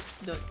never spoke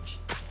Dutch.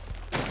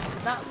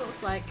 That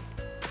looks like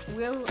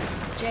Will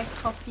J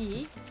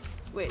Coffee,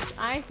 which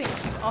I think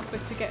you've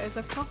offered to get us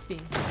a coffee.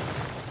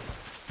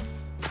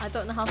 I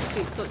don't know how to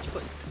speak Dutch,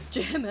 but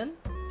German?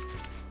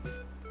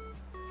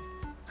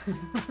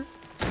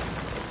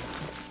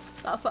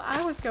 That's what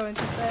I was going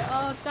to say.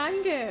 Oh,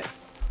 dang it!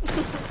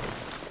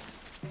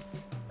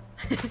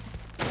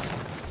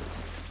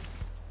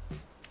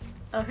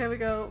 Oh, here we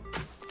go.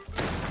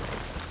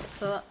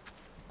 So,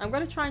 I'm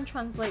going to try and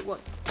translate what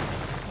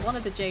one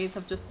of the J's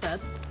have just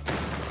said.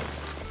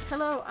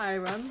 Hello,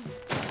 Iron.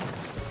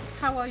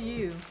 How are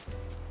you?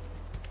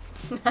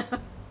 I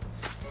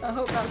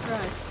hope that's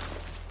right.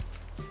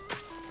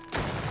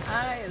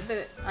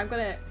 I'm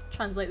going to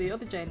translate the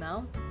other J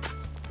now.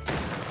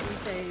 He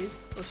says,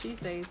 or she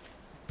says,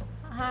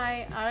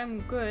 hi,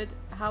 I'm good.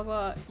 How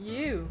are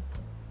you?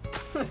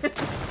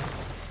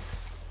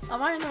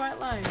 Am I in the right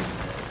line?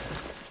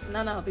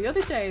 No, the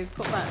other J is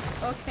put back.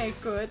 Okay,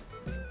 good.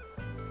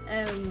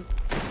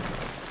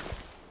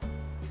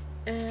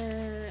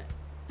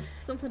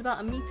 Something about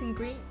a meet and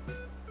greet.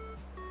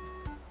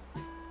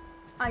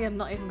 I am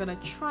not even gonna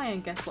try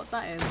and guess what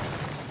that is.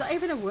 Is that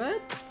even a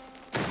word?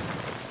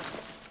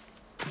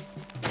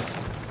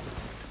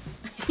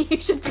 You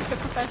should be a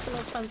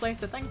professional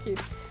translator, thank you.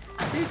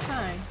 I do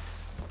try.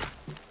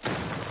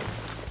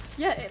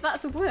 Yeah,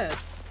 that's a word.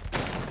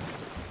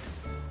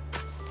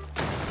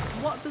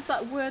 What does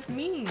that word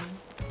mean?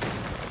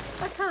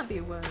 That can't be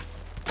a word.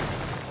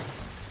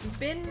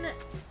 Bin...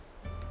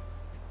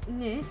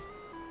 Ni...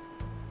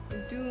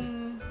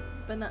 Doom...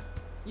 Banana...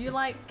 You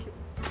like...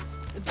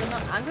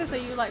 I'm gonna say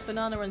you like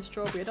banana and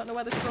strawberry. I don't know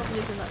where the strawberry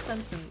is in that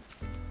sentence.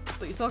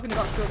 But you're talking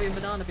about strawberry and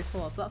banana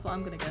before, so that's what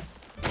I'm gonna guess.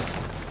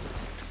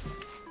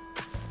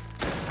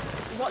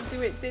 What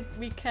did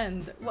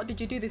weekend? What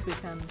did you do this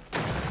weekend?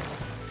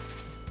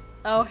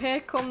 Oh, here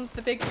comes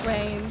the big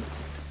brain.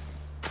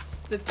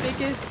 The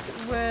biggest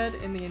word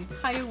in the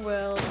entire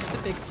world, the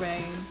big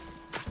brain.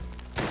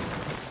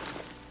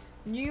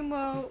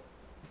 Pneumo,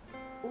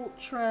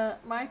 ultra,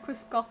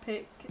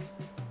 microscopic,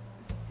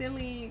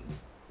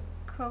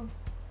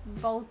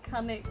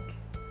 volcanic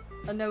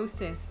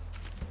anosis.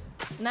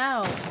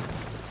 Now,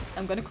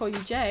 I'm gonna call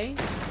you Jay.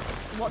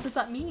 What does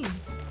that mean?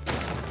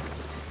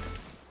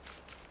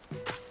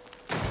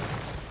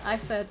 I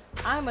said,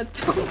 I'm a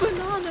dumb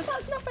banana.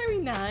 That's not very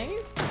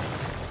nice.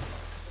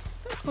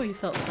 Don't call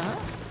yourself that.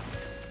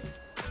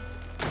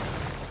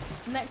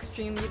 Next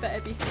stream, you better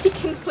be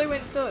speaking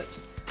fluent Dutch.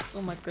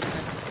 Oh my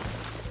goodness.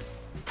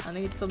 I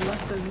need some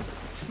lessons.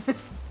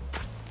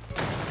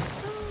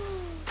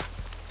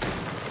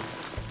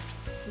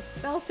 You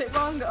spelt it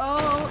wrong.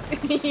 Oh,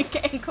 you're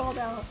getting called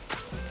out.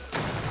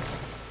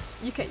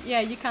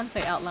 Yeah, you can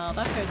say it out loud.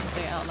 I've heard you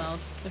say it out loud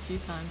a few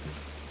times.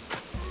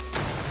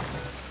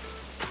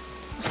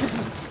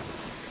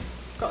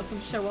 Got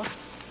some show offs.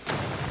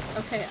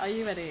 Okay, are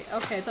you ready?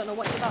 Okay, I don't know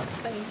what you're about to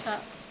say in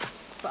chat,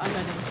 but I'm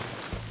ready.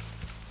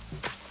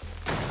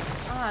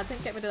 Ah, I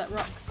didn't get rid of that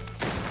rock.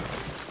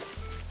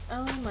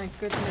 Oh my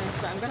goodness,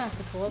 but I'm gonna have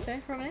to pause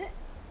here for a minute.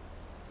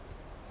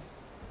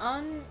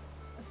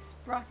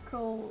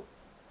 Unsprackle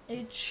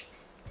ich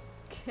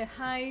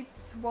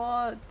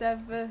war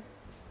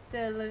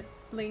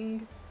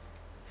Devastelling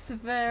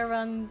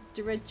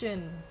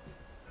Sverandrigen.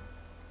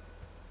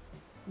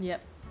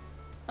 Yep.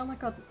 Oh my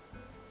god.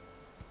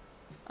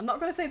 I'm not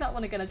going to say that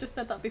one again, I just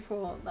said that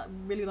before, that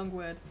really long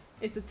word.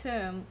 It's a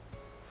term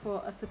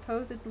for a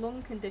supposed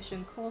lung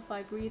condition caused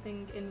by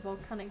breathing in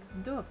volcanic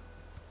dust.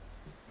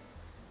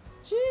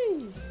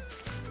 Gee!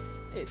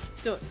 It's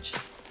Dutch.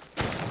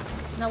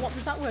 Now what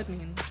does that word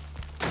mean?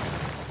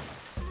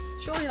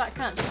 Surely that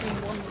can't just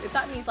mean one. If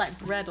that means like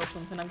bread or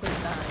something, I'm going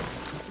to die.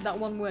 If that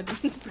one word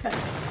means bread,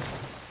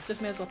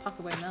 just may as well pass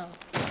away now.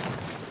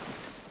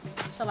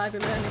 Shall I be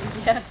learning?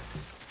 Yes.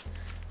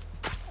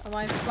 Am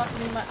I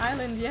flattening my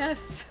island?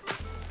 Yes!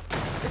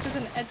 This is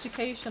an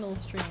educational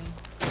stream.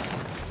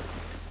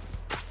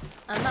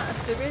 And that's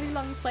the really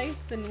long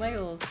place in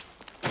Wales.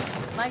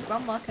 My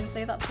grandma can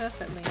say that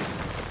perfectly.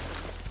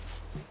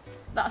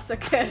 That's a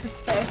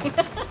curse, Faye.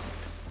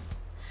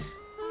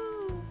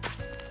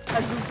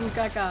 gaga goo goo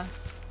gaga.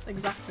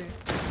 Exactly.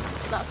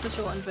 That's the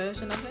shortened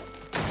version of it.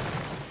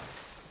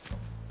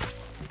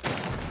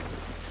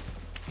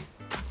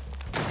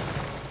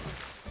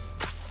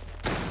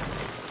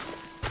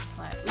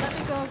 Right, let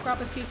me go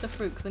grab a piece of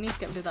fruit because I need to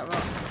get rid of that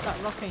rock.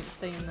 That rock ain't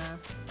staying there.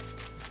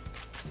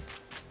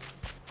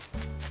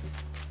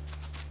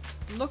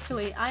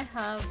 Luckily, I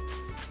have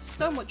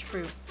so much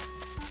fruit.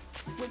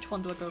 Which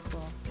one do I go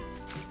for?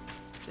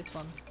 This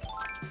one.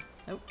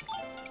 Nope.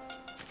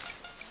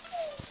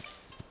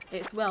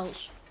 It's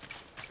Welsh.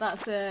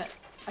 That's a...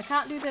 I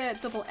can't do the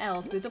double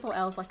L's. The double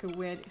L's like a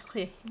weird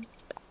thing.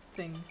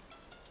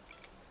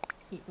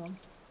 Eat one.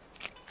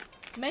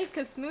 Make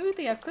a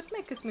smoothie. I could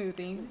make a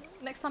smoothie.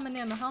 Next time I'm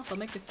near my house, I'll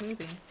make a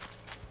smoothie.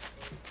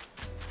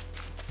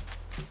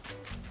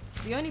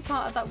 The only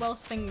part of that Welsh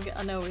thing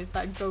I know is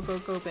that go go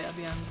go bit at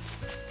the end.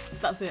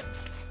 That's it.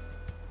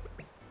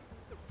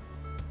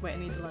 Wait, I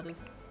need the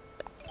ladders.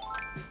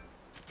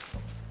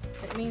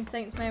 It means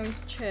St. Mary's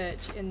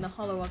Church in the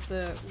hollow of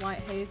the White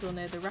Hazel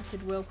near the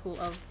rapid whirlpool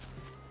of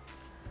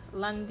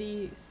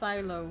Landy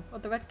Silo. Oh,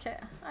 the red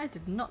cat. I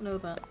did not know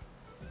that.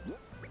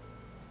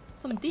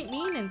 Some deep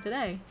meaning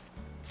today.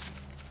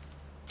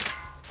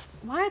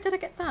 Why did I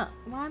get that?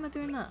 Why am I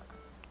doing that?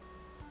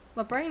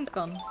 My brain's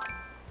gone.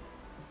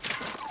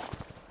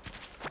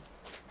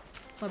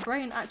 My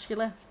brain actually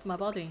left my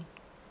body.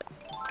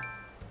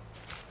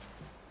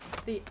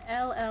 The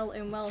LL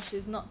in Welsh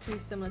is not too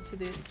similar to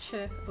the ch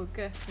or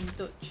g in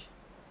Dutch.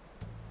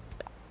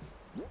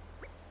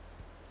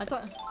 I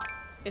don't...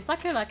 It's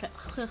like a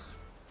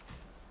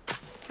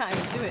can't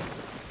even do it.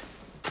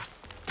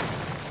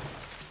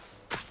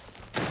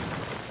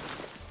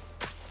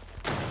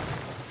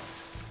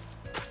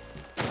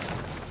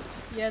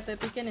 Yeah, the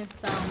beginning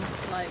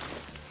sounds like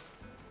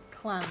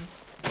clan.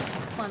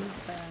 Clan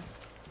fair.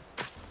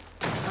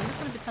 I'm just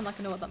gonna pretend like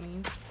I know what that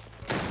means.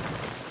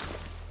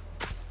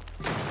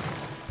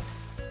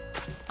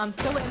 I'm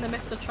still in the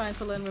midst of trying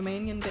to learn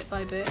Romanian bit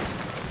by bit,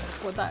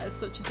 but that is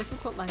such a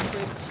difficult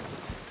language.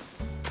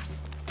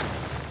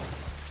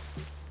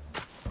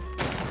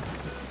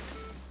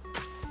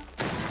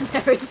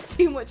 There is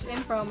too much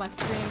info on my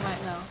screen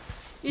right now.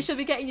 You should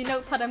be getting your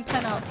notepad and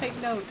pen out, take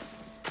notes.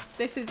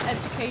 This is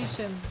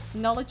education.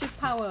 Knowledge is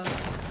power.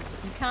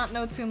 You can't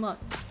know too much.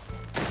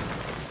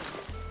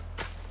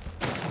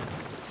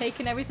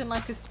 Taking everything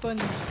like a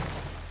sponge.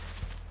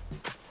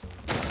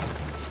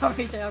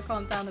 Sorry Jay, I'll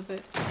calm down a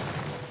bit.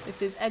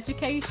 This is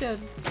education.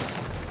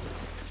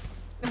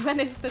 When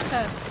is the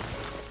test?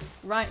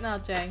 Right now,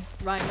 Jay.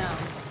 Right now.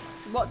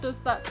 What does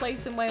that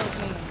place in Wales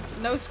mean?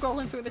 No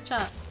scrolling through the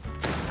chat.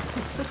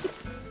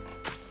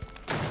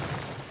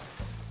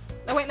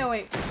 Oh wait, no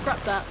wait.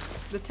 Scrap that.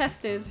 The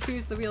test is,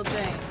 who's the real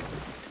Jay?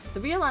 The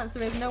real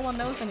answer is, no one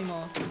knows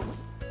anymore.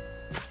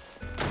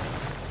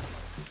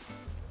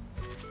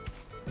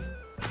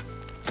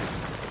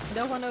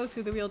 No one knows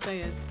who the real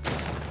Jay is.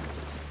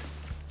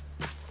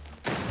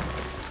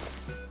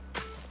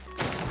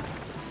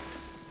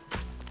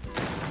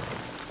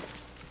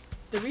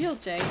 The real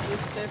Jay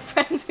is the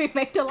friends we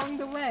made along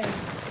the way.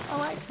 I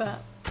like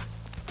that.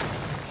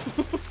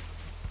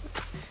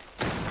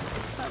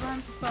 That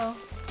rhymes as well.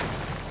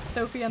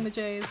 Sophie and the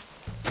Jays.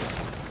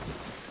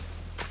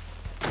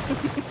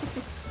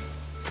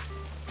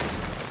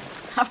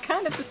 I've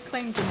kind of just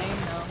claimed your name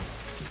now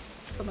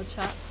from a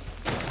chat.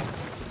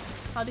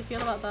 How do you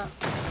feel about that?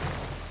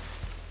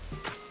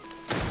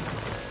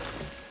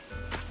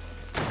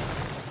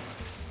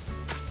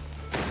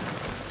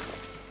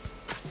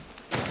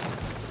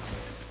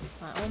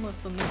 Right,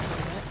 almost done this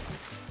one bit.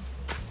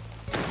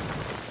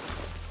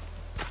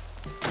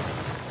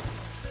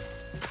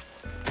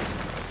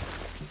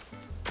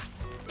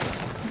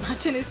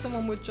 Imagine if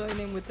someone would join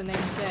in with the name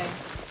Jay.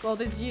 Well,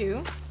 there's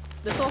you.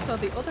 There's also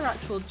the other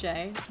actual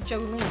Jay,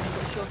 Jolene,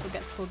 but she also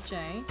gets called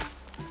Jay.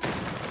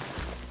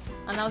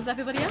 And now there's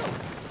everybody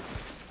else.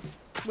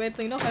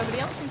 Weirdly enough, everybody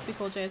else seems to be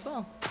called Jay as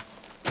well.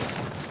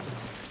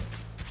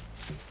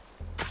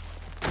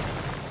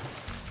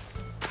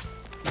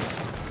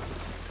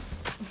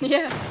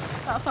 Yeah,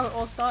 that's how it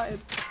all started.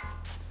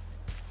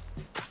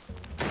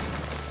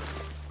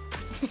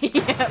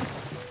 Yeah,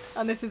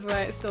 and this is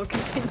where it still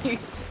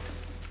continues.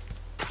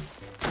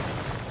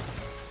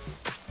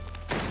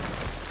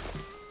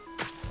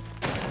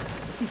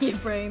 Your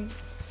brain.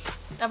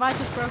 Have I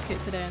just broke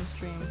it today on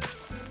stream?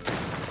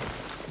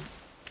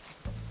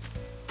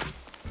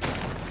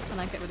 Can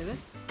I get rid of this?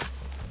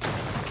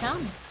 I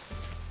can.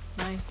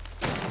 Nice.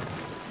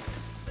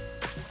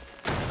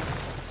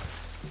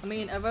 I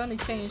mean, I've only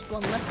changed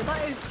one letter.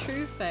 That is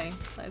true, Faye.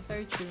 That is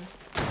very true.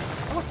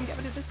 Oh, I can get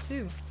rid of this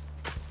too.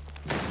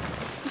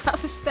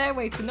 That's a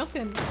stairway to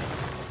nothing.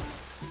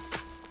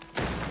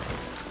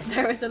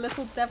 There is a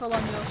little devil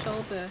on your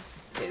shoulder.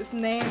 Its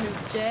name is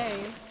Jay.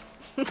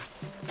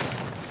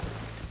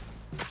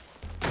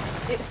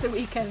 It's the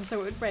weekend, so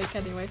it would break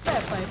anyway.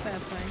 Fair play, fair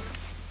play.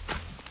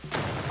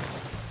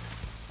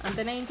 And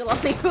an angel on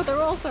the other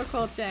also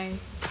called Jay.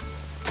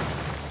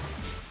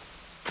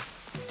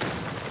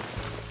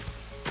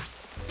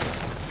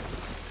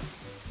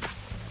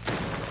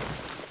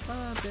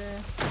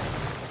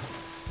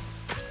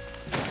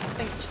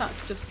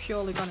 chat's just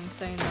purely gone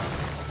insane now.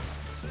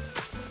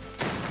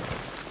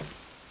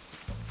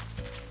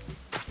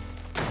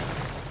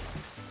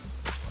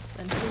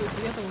 Then who is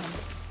the other one?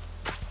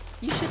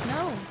 You should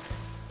know.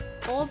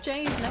 All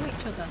J's know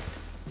each other.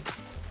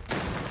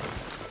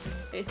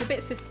 It's a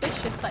bit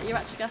suspicious that you're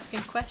actually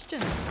asking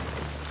questions.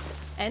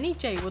 Any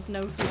J would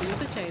know who the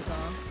other J's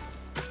are.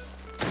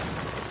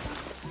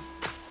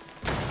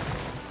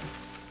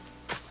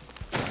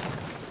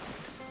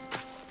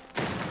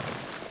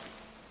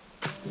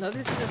 No,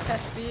 this is a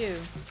test for you.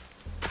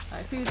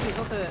 Who's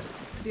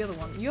the other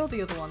one? You're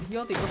the other one.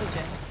 You're the other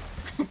J.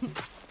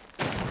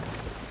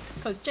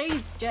 Because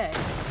J's J.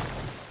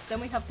 Then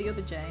we have the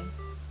other J.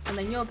 And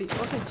then you're the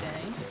other J.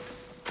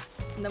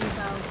 And then we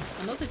have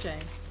another J.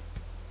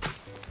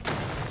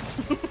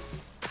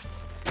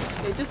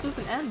 It just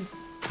doesn't end.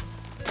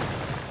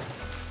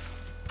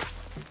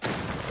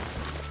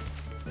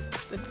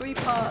 The three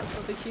parts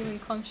of the human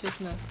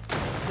consciousness.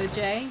 The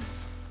J,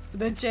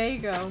 the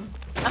Jago,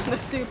 and the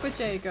Super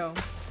Jago.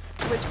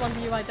 Which one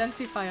do you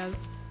identify as?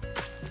 Okay,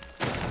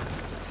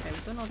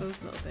 we've done all those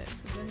little bits.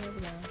 Is there any over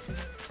there?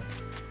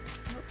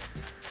 Nope.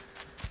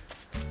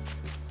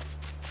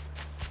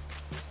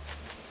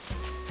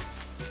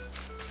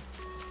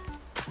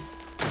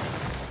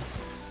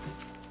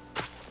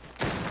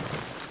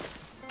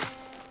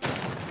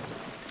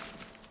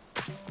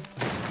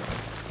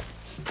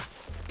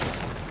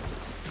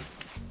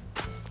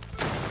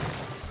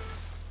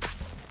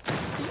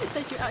 So you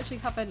said you actually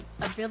have a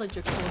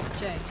villager called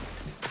Jay.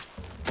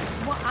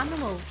 What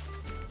animal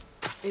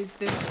is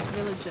this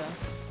villager?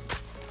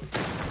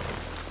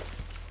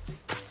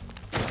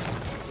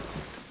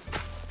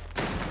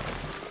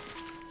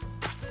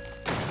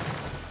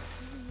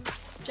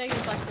 Jay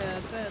is like a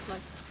bird,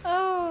 like,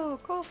 oh,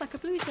 of course, like a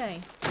blue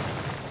jay.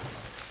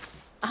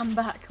 I'm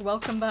back,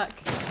 welcome back.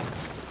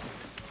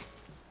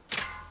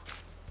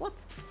 What?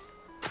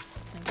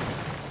 Thank you.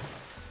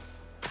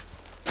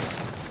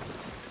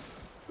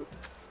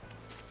 Oops.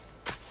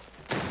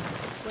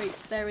 Wait,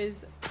 there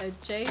is a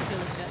J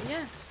villager,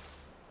 yeah.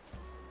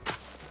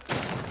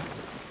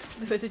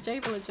 There was a J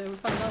villager, we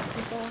found out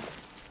before.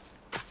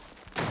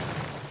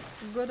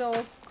 Good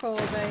old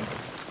Corby.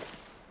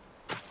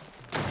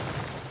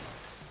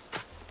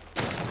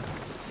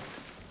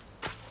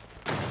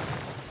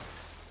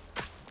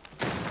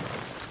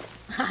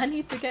 I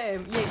need to get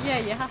him. Yeah,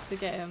 you have to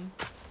get him.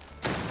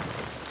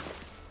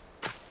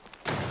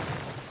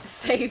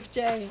 Save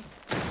J.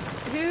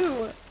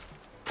 Who?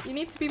 You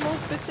need to be more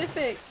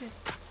specific.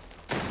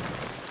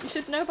 You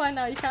should know by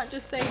now, you can't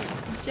just say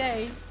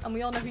J and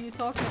we all know who you're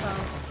talking about.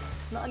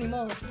 Not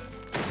anymore.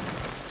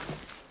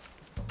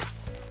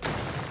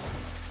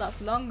 That's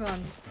long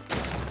gone.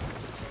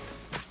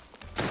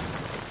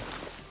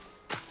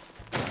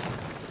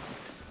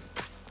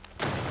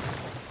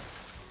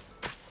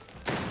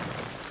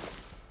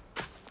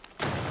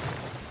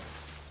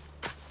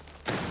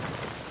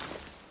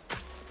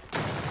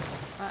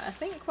 Right, I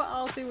think what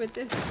I'll do with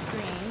this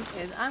stream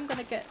is I'm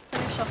gonna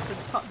finish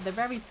off the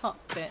very top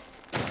bit.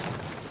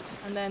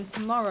 And then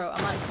tomorrow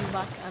I might come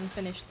back and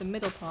finish the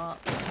middle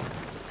part,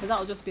 because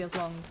that'll just be as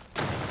long.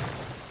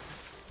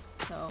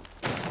 So,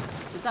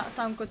 does that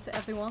sound good to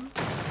everyone?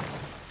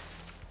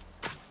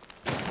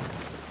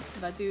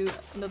 If I do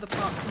another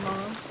part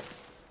tomorrow?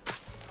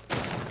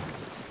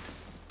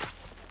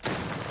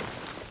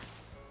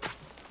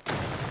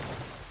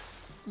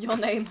 Your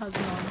name has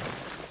none.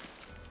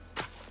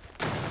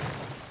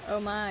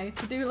 Oh my,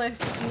 to-do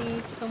list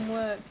needs some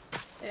work.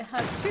 It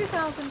has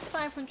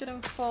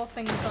 2,504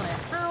 things on it.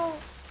 How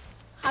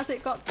has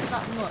it got to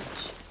that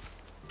much?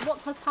 What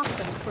has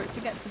happened for it to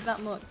get to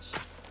that much?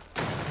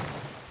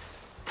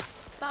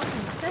 That's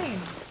insane.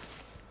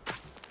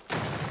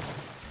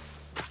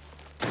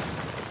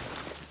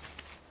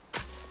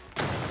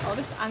 Oh,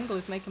 this angle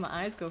is making my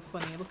eyes go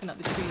funny looking at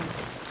the trees.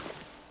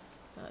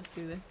 Well, let's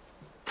do this.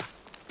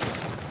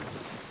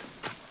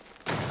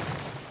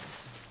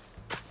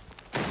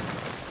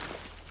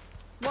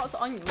 What's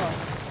on your, well,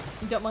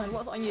 you don't mind,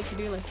 what's on your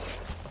to-do list?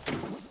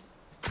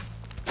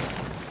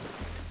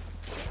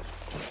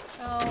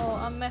 Oh,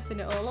 I'm messing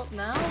it all up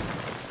now.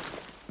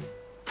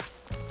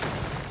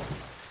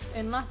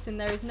 In Latin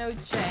there is no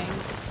J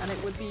and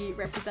it would be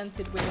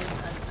represented with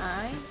an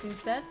I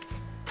instead.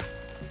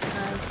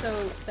 And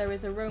so there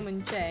is a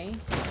Roman J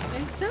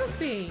in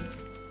Sophie.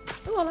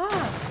 Ooh la la!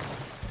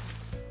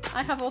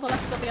 I have all the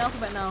letters of the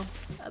alphabet now.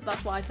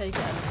 That's what I take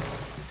it as.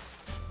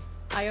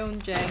 I own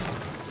J.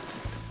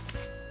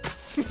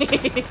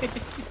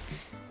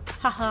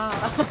 Haha.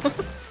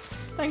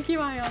 Thank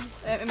you, Ion.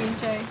 I mean,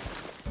 Jay.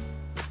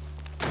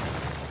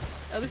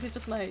 Oh, this is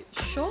just my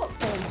short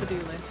form to-do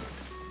list.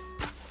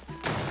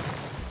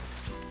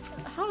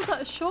 How is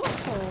that a short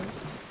form?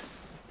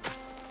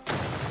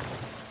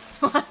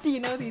 How do you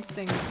know these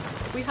things?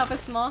 We have a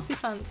Smarty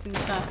Pants in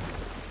chat.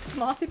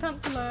 Smarty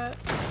Pants alert.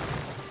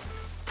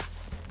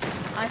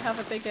 I have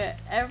a bigger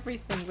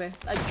everything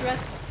list. I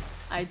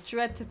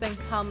dread to think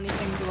how many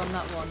things are on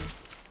that one.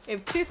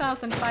 If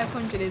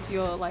 2,500 is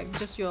your, like,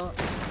 just your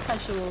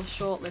casual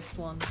shortlist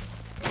one,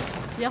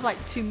 You have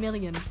like 2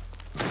 million.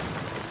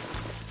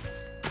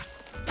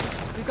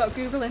 We've got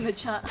Google in the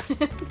chat.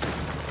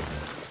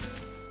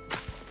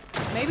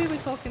 Maybe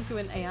we're talking to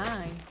an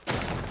AI.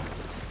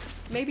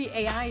 Maybe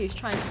AI is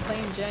trying to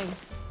claim Jay.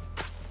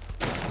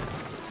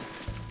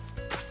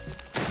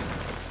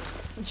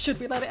 Should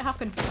we let it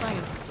happen for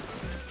science?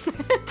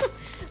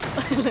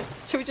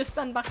 Should we just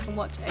stand back and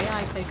watch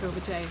AI take over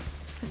Jay?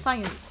 For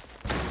science?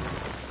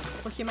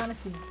 For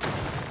humanity?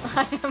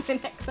 I am in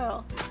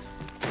Excel.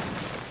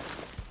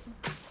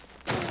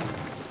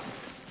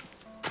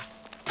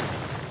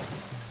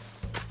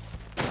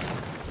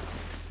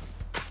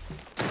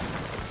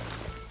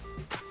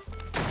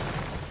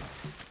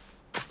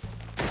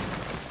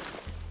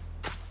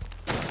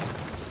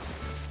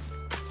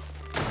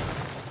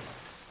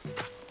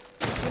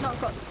 We've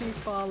not got too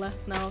far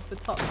left now of the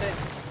top bit.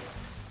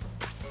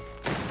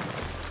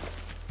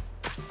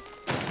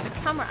 The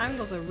camera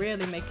angles are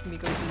really making me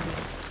go dizzy,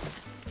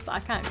 but I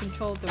can't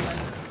control them when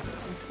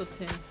I'm stood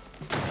here.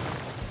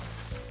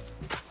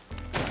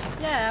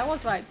 Yeah, I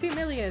was right. 2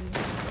 million.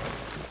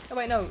 Oh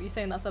wait, no, you're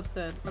saying that's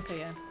absurd. Okay,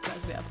 yeah,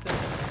 that's a bit absurd.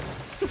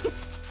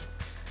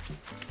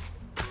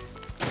 I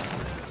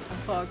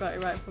thought I got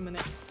it right for a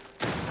minute.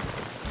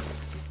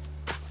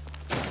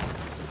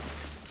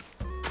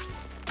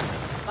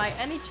 By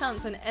any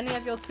chance in any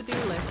of your to-do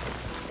lists,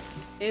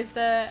 is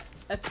there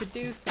a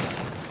to-do thing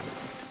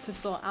to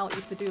sort out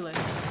your to-do list?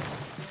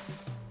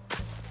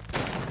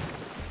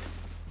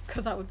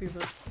 Because that would be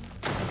real.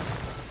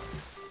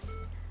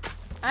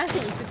 I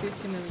think you could do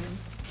 2 million.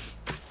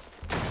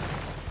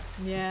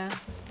 Yeah,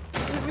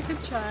 we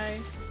could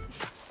try.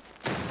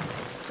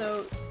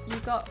 So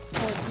you've got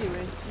 4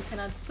 viewers. You can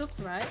add subs,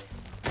 right?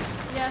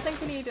 Yeah, I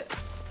think we need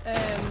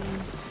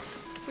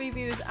 3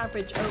 viewers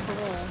average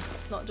overall,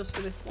 not just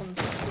for this one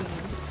stream.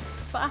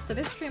 But after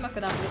this stream I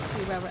could have a look,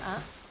 see where we're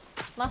at.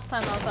 Last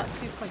time I was at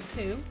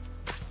 2.2.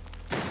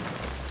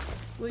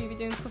 Will you be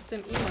doing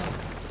custom emails?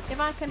 If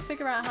I can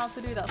figure out how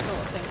to do that sort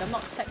of thing, I'm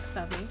not tech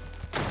savvy,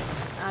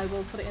 I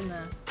will put it in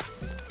there.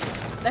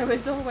 There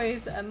is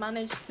always a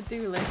manage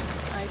to-do list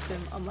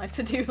item on my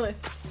to-do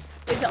list.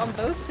 Is it on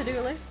both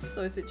to-do lists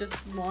or is it just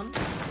one?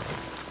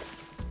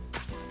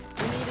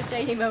 We need a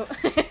J emote.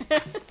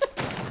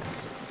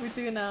 We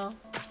do now.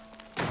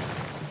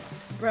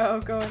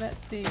 Bro, go on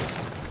Etsy.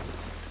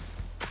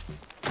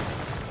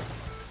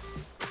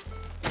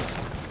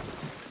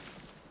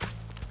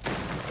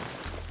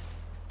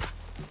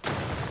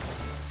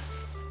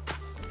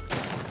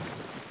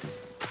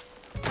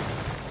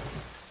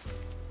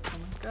 Oh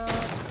my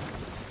god.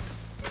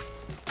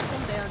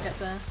 Someday I'll get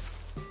there.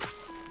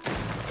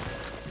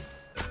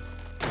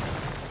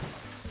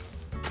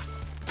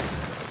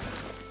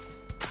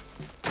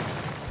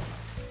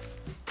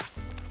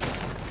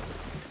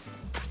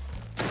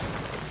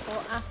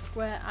 Ask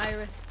where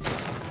Iris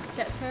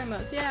gets her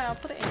emotes. Yeah, I'll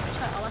put it in the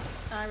chat. I'll ask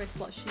Iris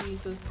what she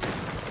does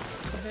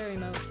for her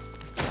emotes.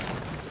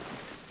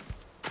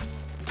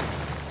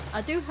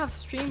 I do have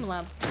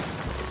Streamlabs,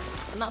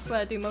 and that's where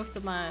I do most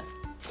of my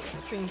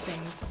stream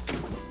things.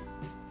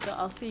 So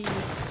I'll see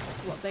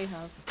what they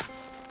have,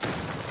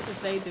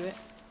 if they do it.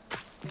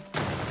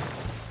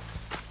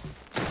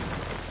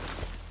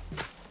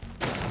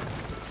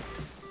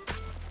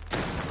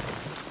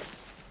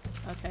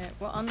 Okay,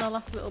 we're on the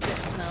last little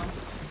bits now.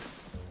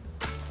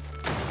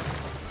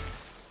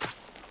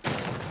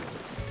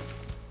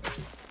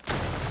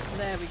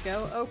 There we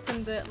go,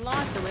 open the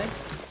larger list.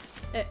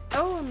 It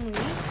only,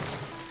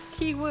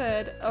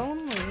 keyword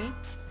only,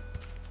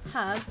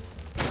 has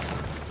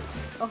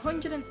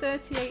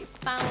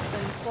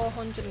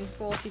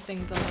 138,440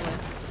 things on the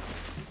list.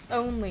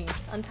 Only.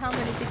 And how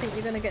many do you think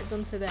you're going to get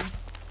done today?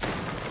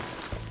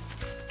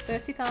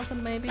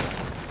 30,000 maybe?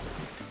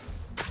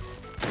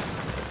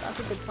 That's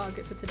a good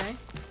target for today.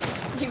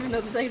 Even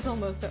though the day's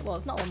almost, well,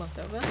 it's not almost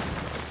over.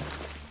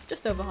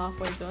 Just over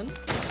halfway done.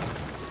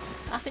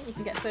 I think you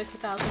can get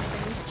 30,000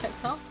 things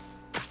checked off.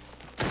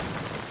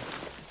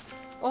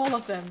 All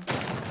of them.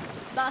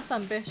 That's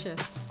ambitious.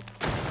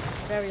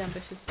 Very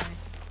ambitious for me.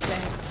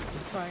 Jane,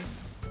 sorry.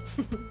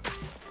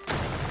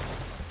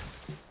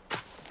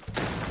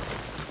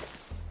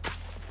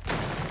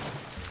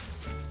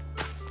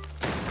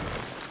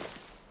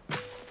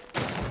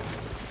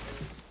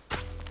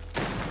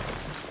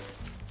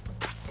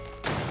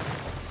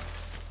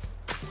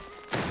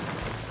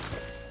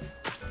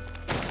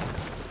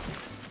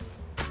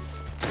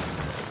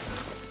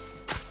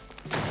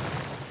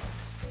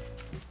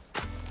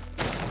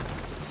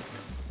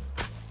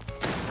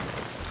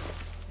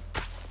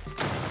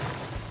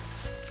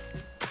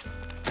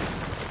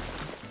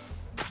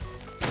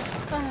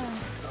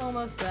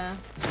 Almost there.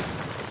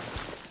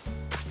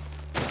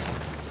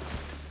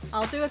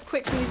 I'll do a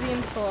quick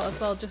museum tour as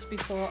well just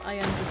before I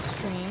end the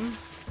stream.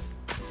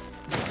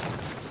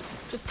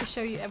 Just to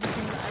show you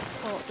everything that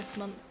I've caught this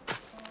month.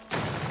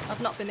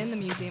 I've not been in the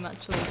museum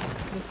actually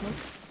this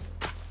month.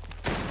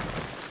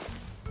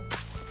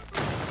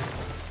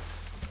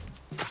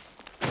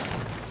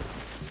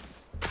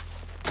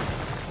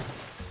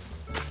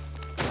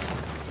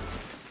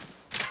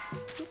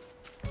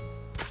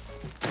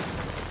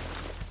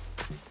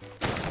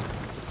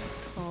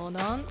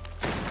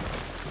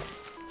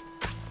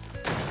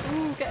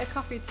 get a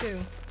coffee too.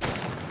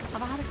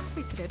 Have I had a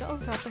coffee today? I don't know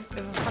if I've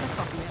had a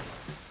coffee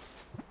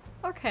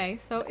yet. Okay,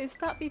 so is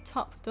that the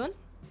top done?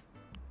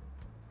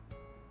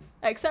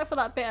 Except for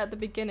that bit at the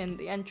beginning,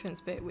 the entrance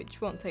bit,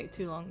 which won't take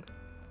too long.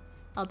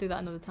 I'll do that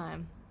another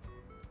time.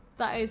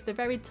 That is the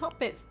very top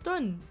bit's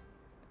done.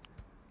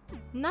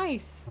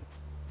 Nice.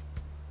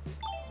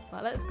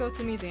 Right, let's go to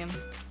the museum.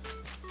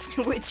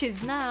 Which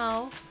is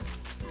now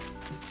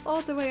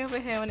all the way over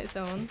here on its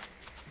own.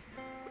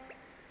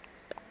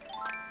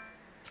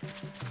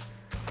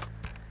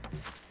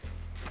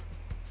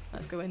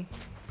 Let's go in.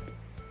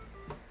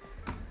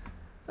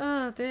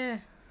 Oh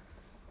dear.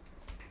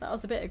 That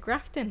was a bit of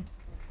grafting.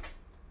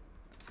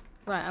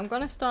 Right, I'm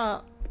gonna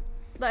start.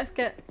 Let's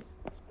get.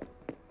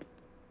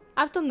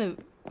 I've done the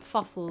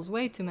fossils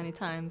way too many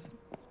times.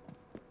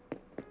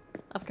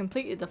 I've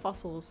completed the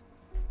fossils.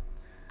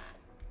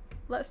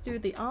 Let's do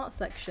the art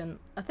section.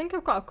 I think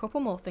I've got a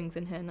couple more things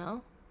in here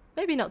now.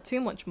 Maybe not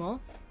too much more.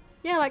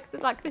 Yeah,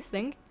 like this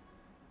thing.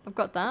 I've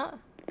got that.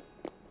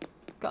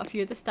 Got a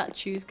few of the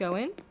statues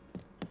going.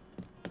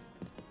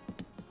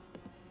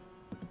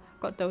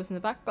 Got those in the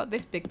back. Got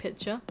this big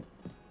picture.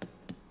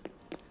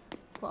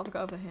 What have I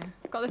got over here?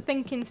 Got the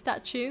thinking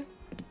statue.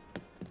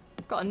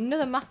 Got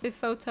another massive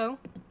photo.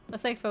 I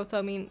say photo,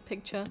 I mean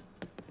picture.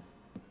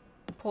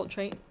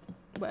 Portrait.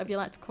 Whatever you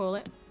like to call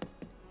it.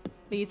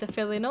 These are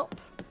filling up.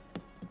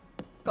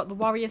 Got the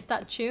warrior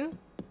statue.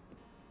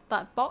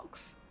 That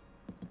box.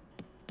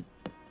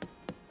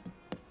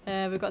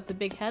 We've got the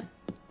big head.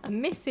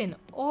 I'm missing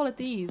all of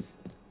these.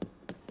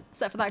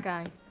 Except for that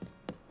guy.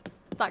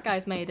 That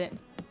guy's made it.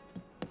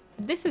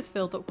 This is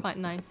filled up quite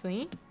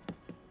nicely.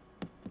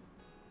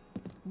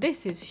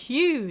 This is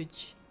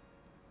huge.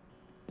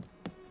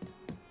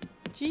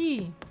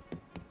 Gee.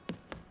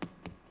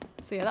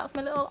 So yeah, that's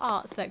my little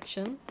art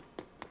section.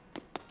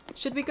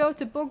 Should we go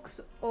to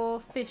bugs or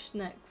fish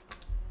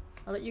next?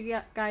 I'll let you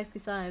guys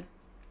decide.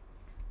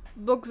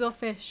 Bugs or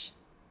fish?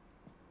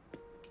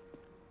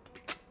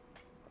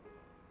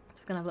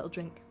 Just gonna have a little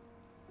drink.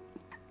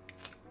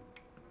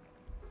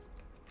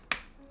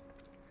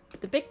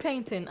 The big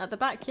painting at the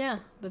back, yeah.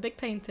 The big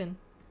painting.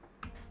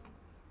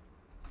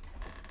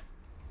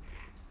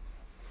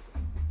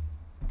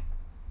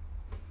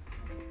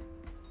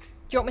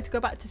 Do you want me to go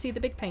back to see the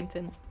big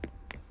painting?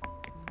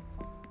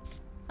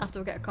 After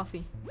we get a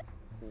coffee.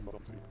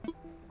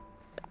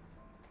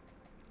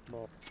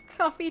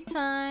 Coffee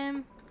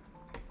time!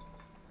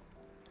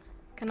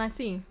 Can I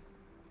see?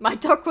 My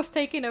dog was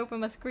taking over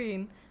my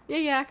screen.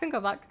 Yeah, I can go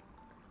back.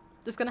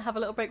 Just gonna have a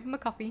little break from my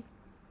coffee.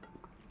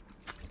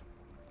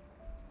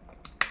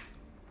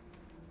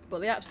 But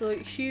the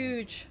absolute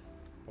huge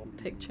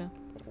picture.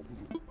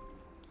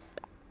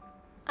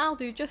 I'll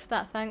do just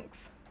that,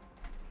 thanks.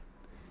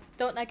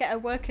 Don't I get a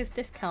worker's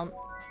discount?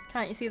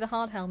 Can't you see the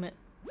hard helmet?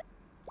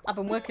 I've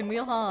been working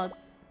real hard.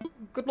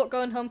 Good luck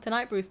going home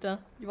tonight, Brewster.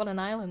 You're on an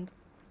island.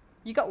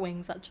 You got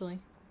wings, actually.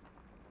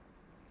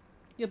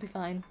 You'll be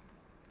fine.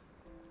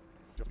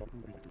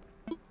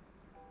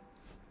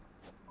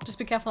 Just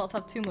be careful not to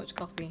have too much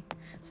coffee.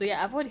 So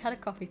yeah, I've already had a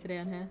coffee today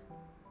on here.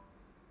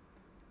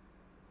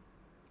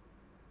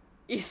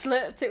 You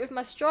slurped it with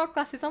my straw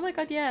glasses. Oh my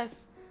god,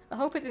 yes. I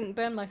hope it didn't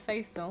burn my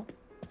face though.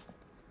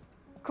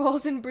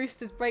 Causing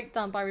Brewster's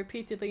breakdown by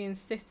repeatedly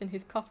insisting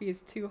his coffee is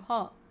too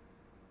hot.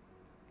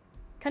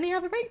 Can he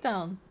have a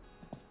breakdown?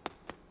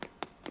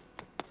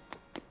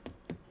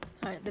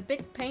 Alright, the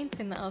big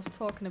painting that I was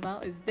talking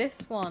about is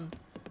this one.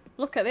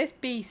 Look at this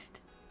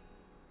beast.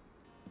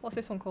 What's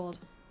this one called?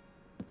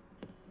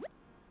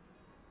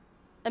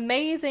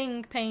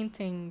 Amazing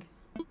painting.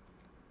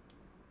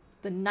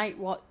 The Night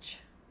Watch.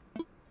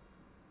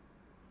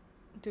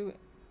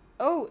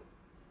 Oh!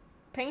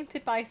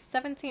 Painted by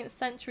 17th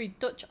century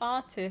Dutch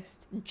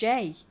artist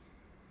J.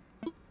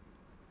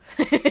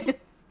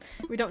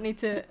 We don't need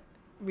to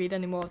read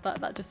any more of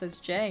that. That just says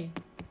J.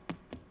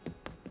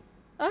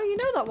 Oh, you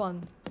know that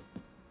one.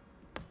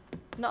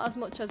 Not as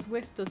much as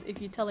Whis does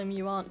if you tell him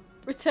you aren't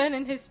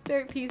returning his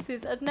spirit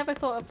pieces. I'd never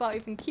thought about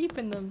even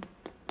keeping them.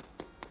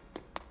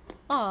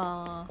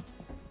 Ah,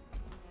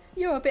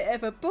 you're a bit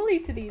of a bully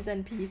to these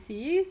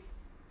NPCs.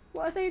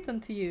 What have they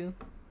done to you?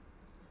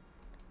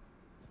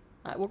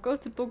 Right, we'll go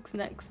to bugs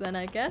next then,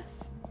 I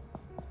guess.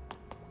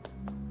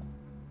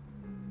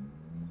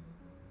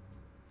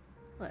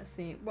 Let's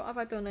see, what have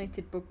I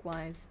donated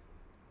bug-wise?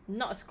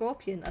 Not a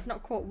scorpion. I've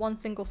not caught one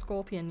single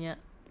scorpion yet.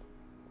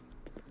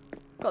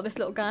 Got this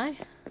little guy.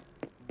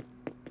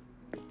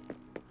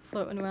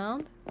 Floating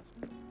around.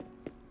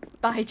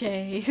 Bye,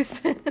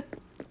 Jays.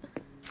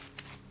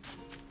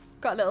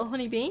 Got a little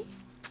honeybee.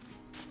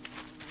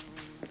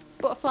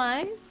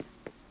 Butterflies.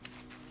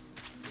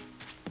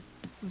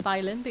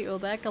 Violin beetle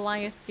there.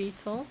 Goliath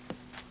beetle.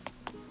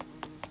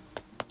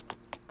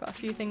 Got a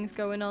few things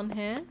going on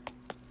here.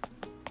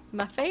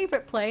 My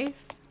favourite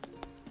place,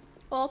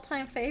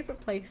 all-time favourite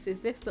place,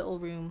 is this little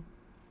room.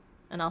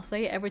 And I'll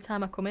say it every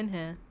time I come in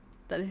here,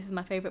 that this is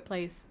my favourite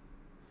place.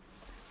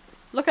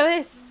 Look at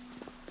this!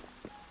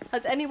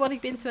 Has anybody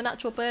been to a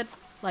natural bird,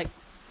 like,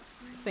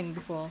 thing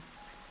before?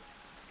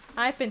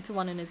 I've been to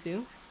one in a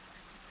zoo.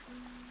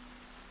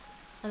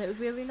 And it was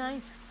really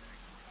nice.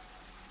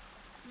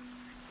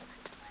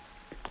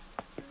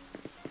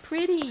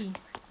 Pretty!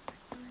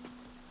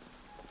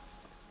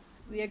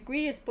 The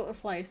Agrias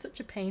butterfly is such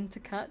a pain to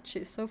catch,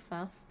 it's so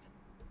fast.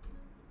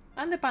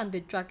 And the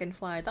banded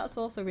dragonfly, that's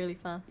also really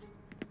fast.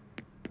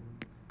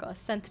 Got a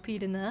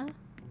centipede in there.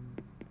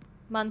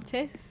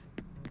 Mantis.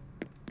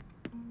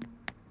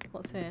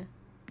 What's here?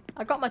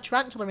 I got my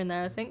tarantula in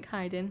there, I think,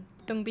 hiding.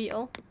 Dung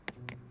beetle.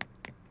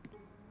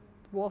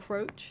 Wharf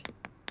roach.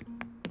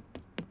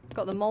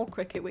 Got the mole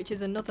cricket, which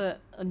is another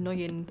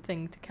annoying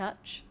thing to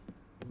catch.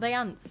 The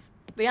ants.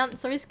 The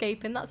ants are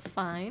escaping, that's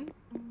fine.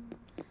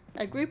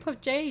 A group of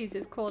jays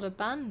is called a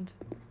band.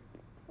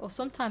 Or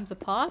sometimes a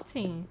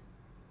party.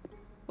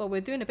 Well,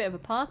 we're doing a bit of a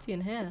party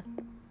in here.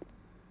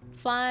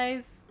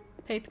 Flies.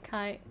 Paper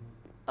kite.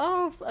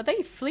 Oh, are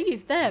they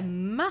fleas? They're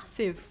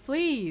massive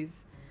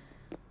fleas.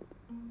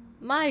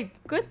 My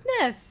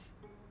goodness.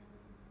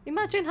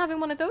 Imagine having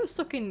one of those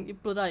sucking your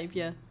blood out of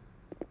you.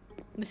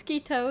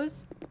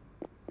 Mosquitoes.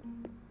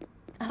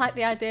 I like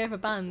the idea of a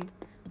band.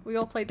 We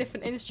all play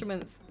different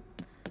instruments.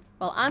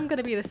 Well, I'm going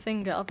to be the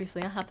singer,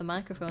 obviously. I have the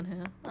microphone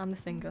here. I'm the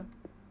singer.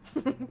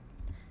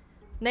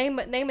 Name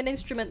an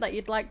instrument that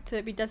you'd like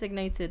to be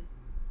designated.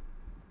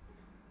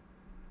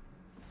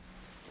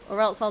 Or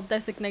else I'll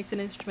designate an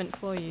instrument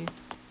for you.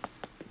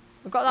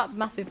 I've got that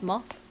massive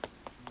moth.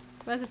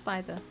 Where's the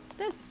spider?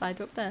 There's a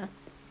spider up there.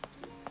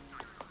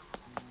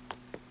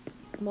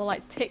 More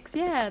like ticks.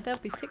 Yeah, there'll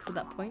be ticks at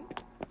that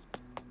point.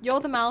 You're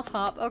the mouth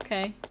harp.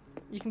 Okay.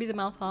 You can be the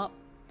mouth harp.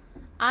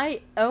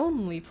 I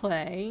only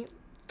play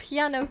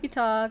piano,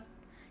 guitar,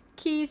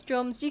 keys,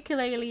 drums,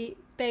 ukulele,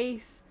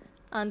 bass,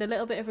 and a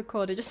little bit of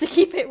recorder just to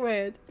keep it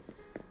weird.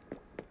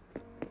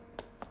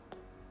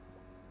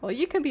 Or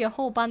you can be a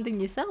whole band in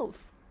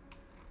yourself.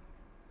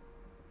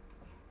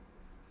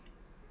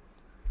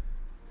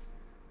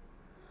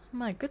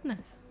 My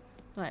goodness.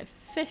 Right,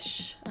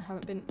 fish. I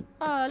haven't been...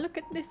 Oh, look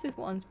at this. This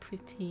one's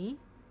pretty.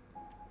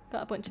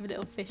 Got a bunch of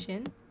little fish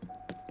in.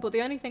 But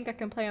the only thing I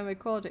can play on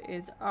recorder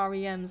is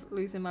REM's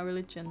Losing My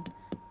Religion.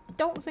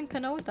 Don't think I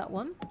know that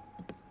one.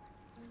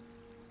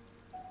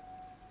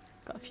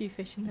 Got a few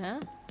fish in there.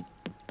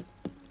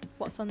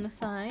 What's on the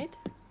side?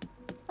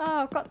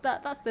 Oh, I've got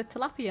that. That's the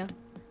tilapia.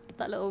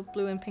 That little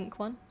blue and pink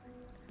one.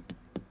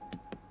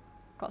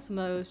 Got some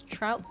of those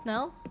trouts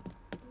now.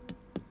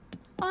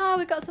 Oh,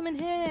 we got some in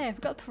here. We've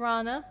got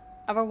piranha,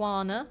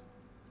 arowana,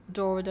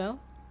 dorado.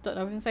 Don't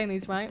know if I'm saying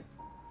these right.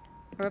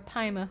 Or a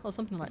pimer or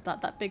something like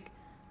that. That big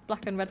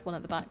black and red one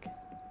at the back.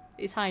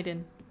 He's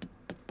hiding.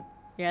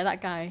 Yeah,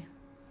 that guy.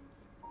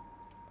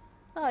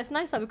 Oh, it's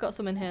nice that we've got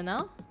some in here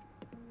now.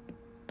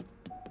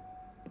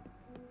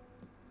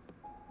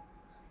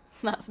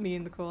 That's me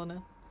in the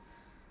corner.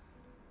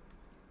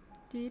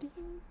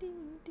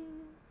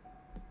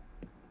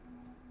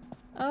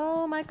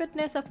 Oh my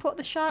goodness, I've put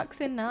the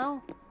sharks in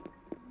now.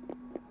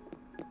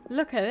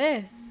 Look at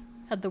this.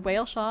 Had the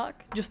whale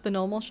shark, just the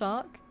normal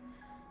shark.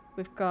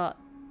 We've got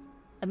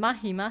a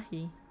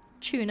mahi-mahi,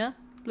 tuna,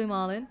 blue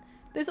marlin.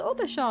 There's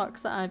other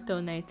sharks that I've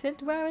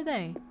donated. Where are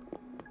they?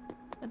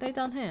 Are they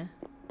down here?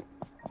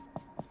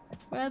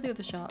 Where are the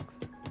other sharks?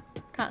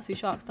 Can't see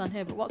sharks down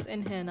here, but what's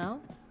in here now?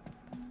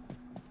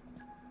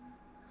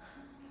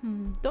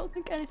 Don't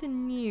think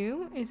anything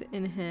new is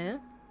in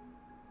here.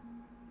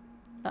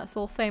 That's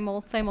all same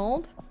old, same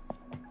old.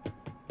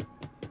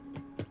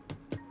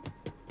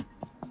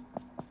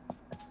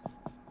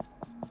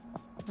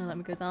 Now let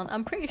me go down.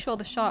 I'm pretty sure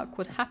the shark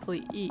would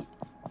happily eat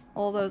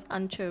all those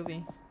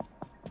anchovy.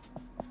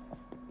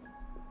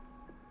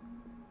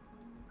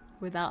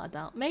 Without a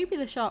doubt. Maybe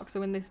the sharks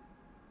are in this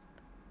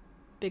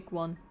big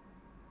one.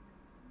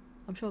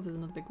 I'm sure there's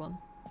another big one.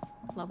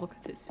 I'll have a look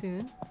at it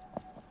soon.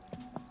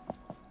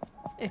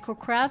 Ickle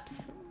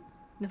crabs.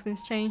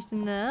 Nothing's changed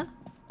in there.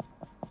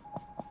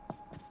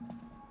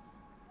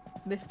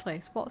 This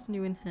place. What's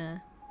new in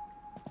here?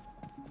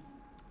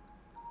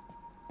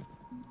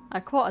 I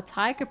caught a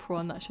tiger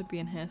prawn that should be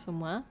in here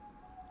somewhere.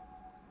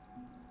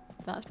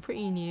 That's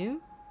pretty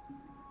new.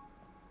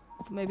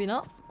 But maybe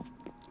not.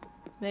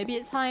 Maybe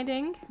it's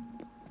hiding.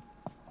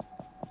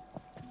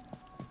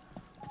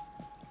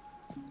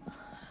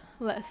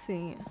 Let's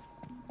see.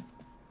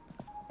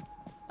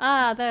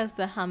 Ah, there's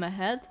the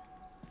hammerhead.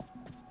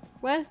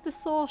 Where's the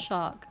saw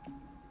shark?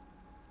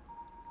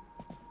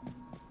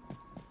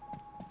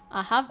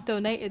 I have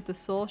donated the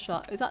saw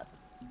shark. Is that...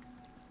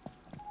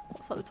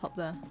 What's at the top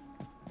there?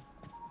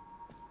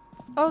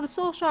 Oh, the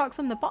saw shark's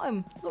on the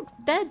bottom. It looks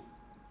dead.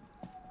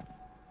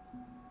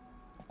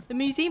 The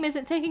museum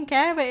isn't taking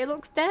care of it. It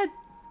looks dead.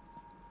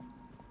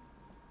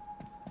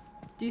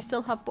 Do you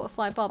still have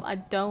Butterfly Bob? I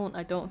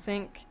don't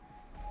think.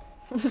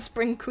 The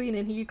spring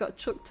cleaning, he got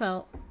chucked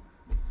out.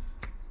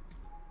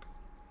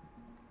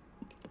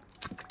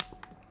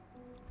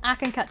 I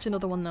can catch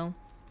another one though.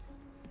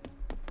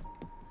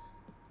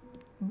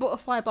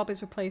 Butterfly Bob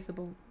is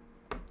replaceable.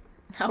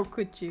 How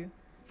could you?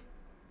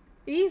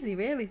 Easy,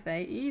 really,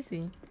 Faye.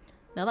 Easy.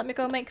 Now let me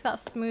go make that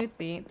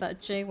smoothie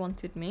that Jay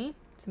wanted me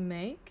to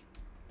make.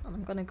 And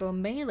I'm gonna go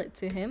mail it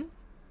to him.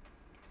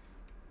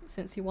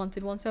 Since he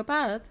wanted one so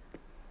bad.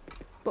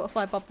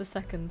 Butterfly Bob the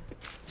second.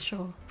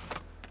 Sure.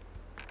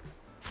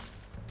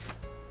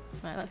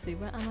 Right, let's see.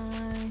 Where am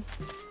I?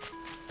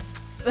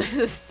 There's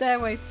a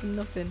stairway to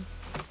nothing.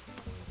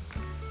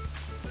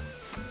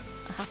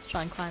 I have to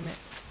try and climb it.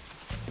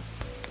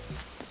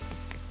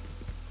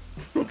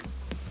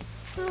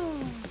 Oh,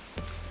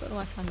 don't know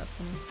why I find that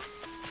funny.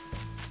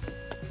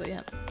 But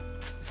yeah.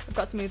 I've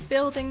got to move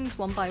buildings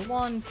one by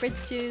one,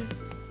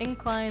 bridges,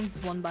 inclines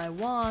one by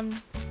one.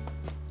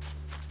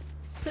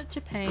 Such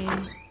a pain.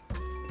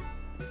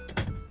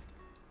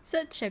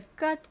 Such a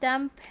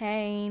goddamn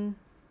pain.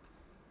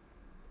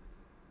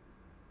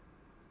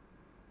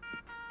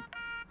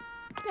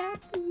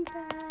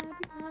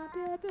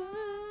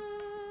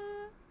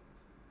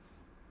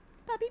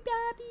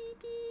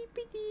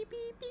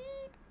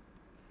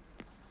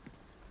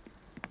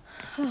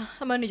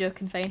 I'm only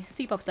joking, Faye.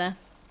 See Bob's there.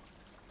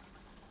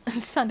 I'm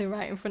standing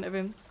right in front of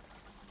him.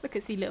 Look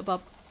at see little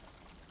Bob.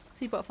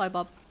 See Butterfly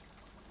Bob.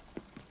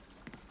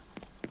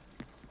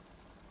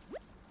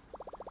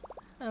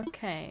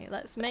 Okay,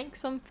 let's make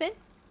something.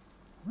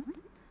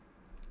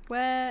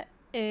 Where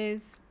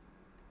is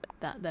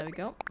that? There we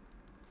go.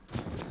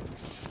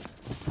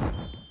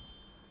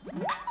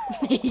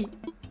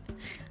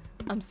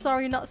 I'm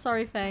sorry, not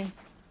sorry, Faye.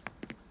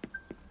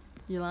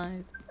 You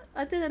lied.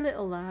 I did a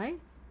little lie.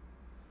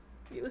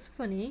 It was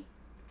funny.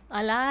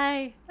 I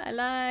lie. I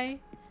lie.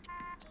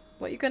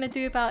 What are you gonna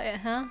do about it,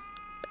 huh?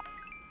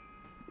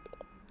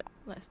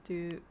 Let's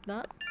do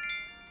that.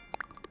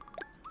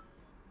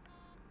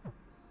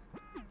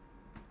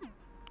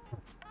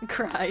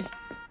 Cry.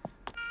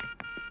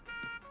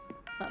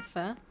 That's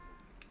fair.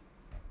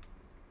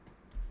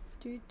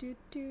 Do do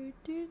do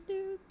do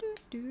do do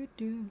do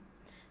do.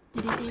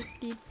 Dee dee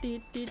dee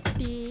dee dee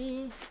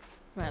dee.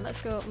 Right, let's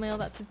go mail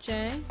that to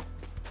Jay.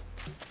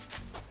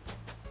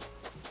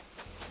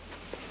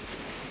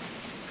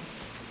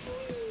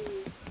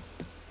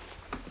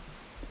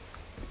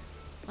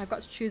 I've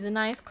got to choose a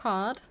nice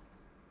card.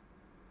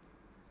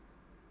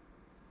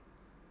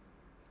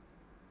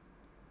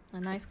 A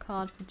nice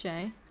card for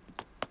Jay.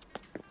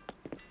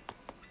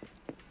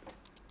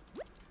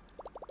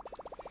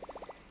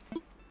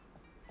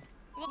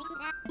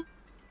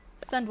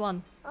 Send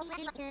one.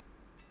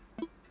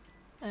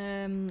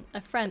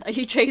 A friend. Are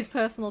you Jay's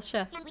personal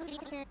chef?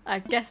 I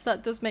guess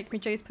that does make me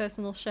Jay's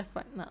personal chef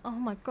right now. Oh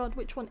my god,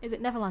 which one is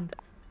it? Neverland.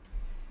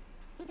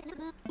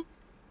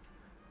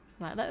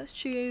 Right, let's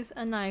choose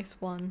a nice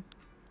one.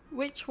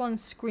 Which one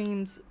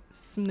screams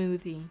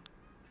smoothie?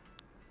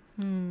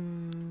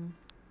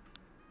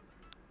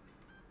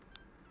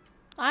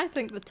 I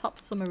think the top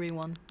summery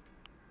one.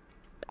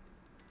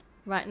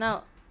 Right,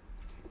 now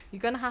you're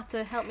gonna have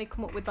to help me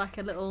come up with like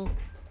a little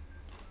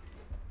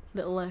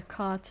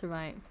card to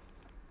write.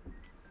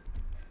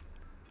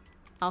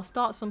 I'll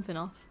start something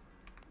off.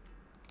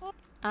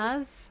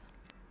 As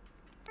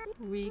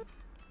requested.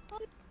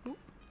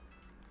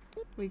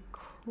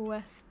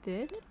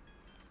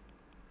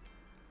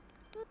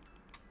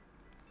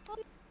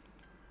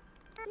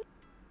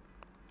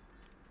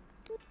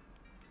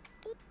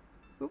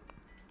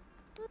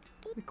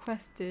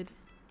 Requested.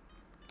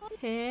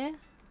 Here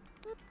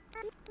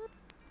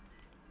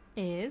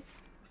is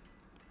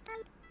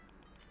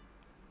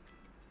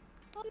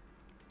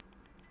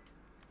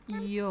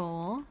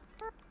your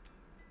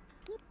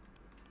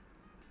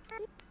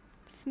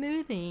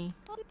smoothie.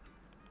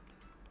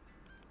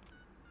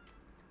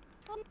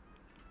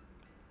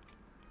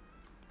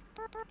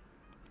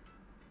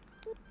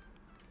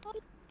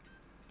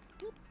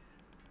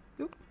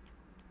 Oop.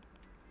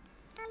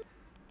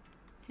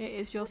 Here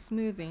is your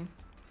smoothie.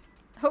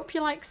 Hope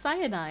you like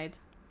cyanide.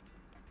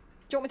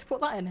 Do you want me to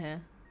put that in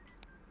here?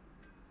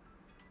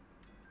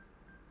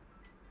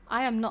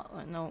 I am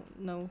not.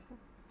 No.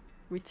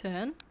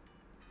 Return.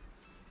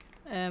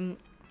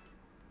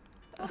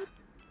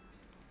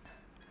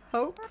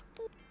 Hope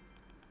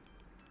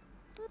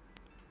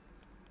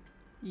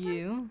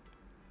you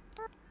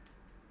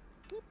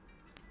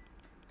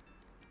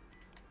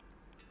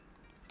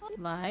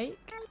like.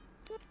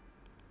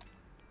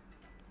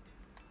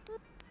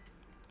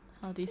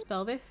 How do you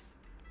spell this?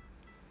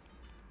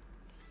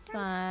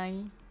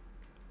 Cyanide.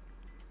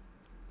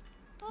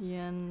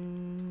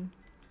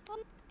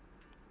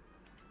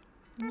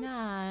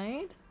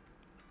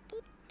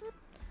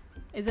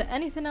 Is there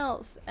anything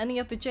else any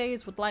of the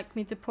J's would like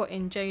me to put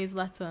in Jay's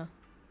letter?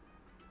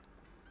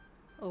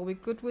 Are we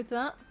good with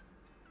that?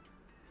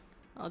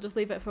 I'll just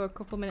leave it for a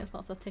couple of minutes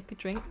whilst I take a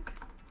drink,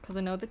 because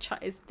I know the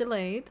chat is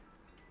delayed.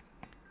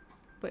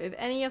 But if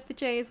any of the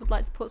J's would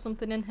like to put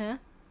something in here,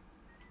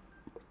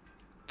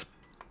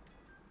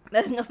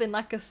 there's nothing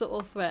like a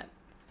subtle threat.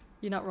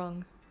 You're not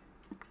wrong.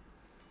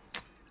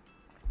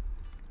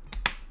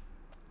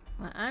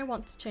 Right, I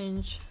want to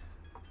change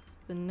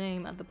the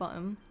name at the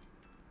bottom.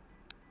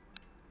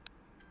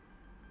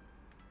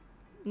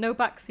 No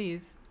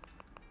backsies.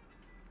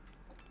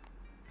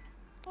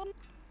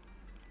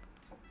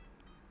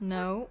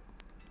 No.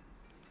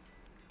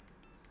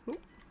 Ooh.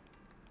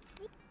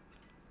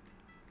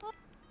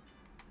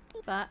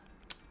 Back.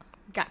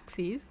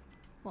 Gaxies.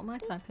 What am I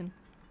typing?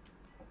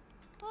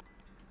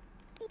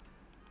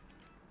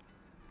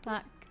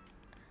 Back.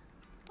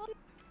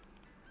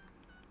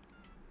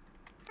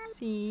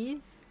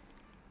 Seas.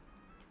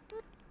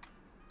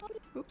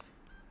 Oops.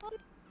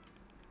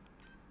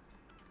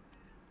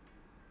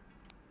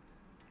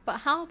 But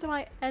how do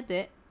I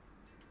edit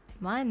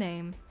my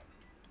name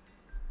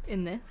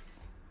in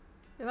this?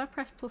 If I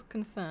press plus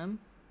confirm.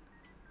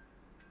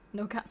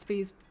 No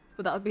Gatsby's,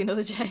 but that would be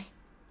another J.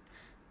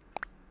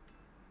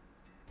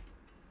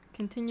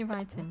 Continue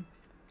writing.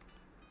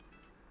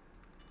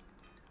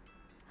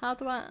 How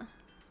do I...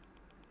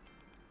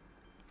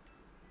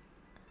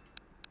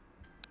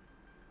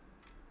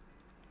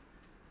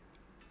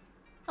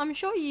 I'm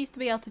sure you used to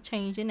be able to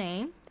change your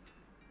name.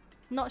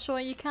 Not sure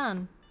you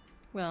can.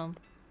 Well...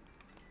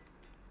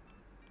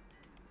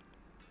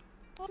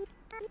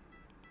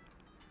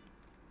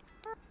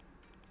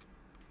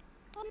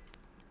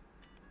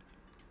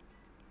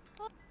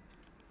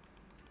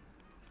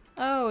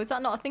 Oh, is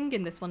that not a thing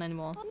in this one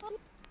anymore?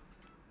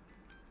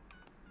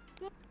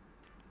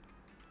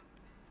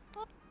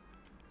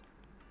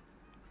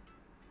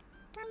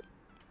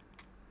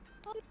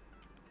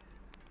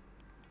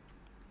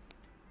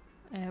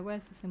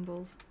 Where's the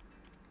symbols?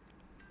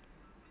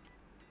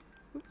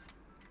 Oops.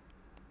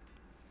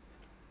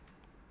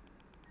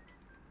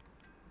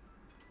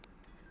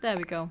 There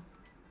we go.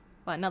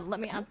 Right, now let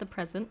me add the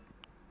present.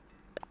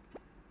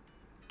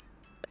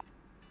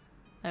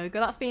 There we go,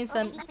 that's being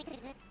sent.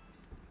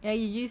 Yeah,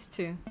 you used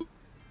to.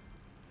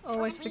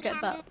 Always forget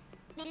that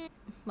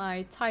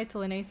my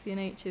title in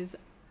ACNH is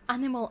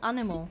Animal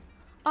Animal.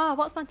 Ah,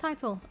 what's my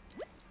title?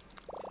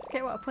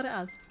 Forget what I put it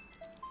as.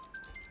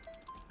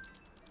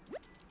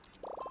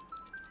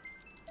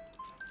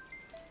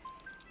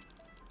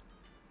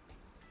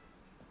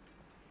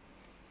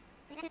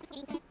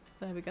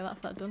 There we go, that's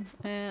that done.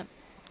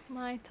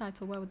 My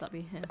title, where would that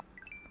be? Here.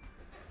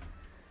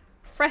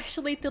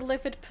 Freshly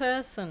delivered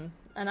person.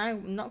 And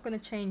I'm not going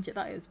to change it,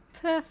 that is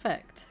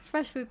perfect.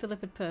 Freshly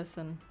delivered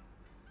person.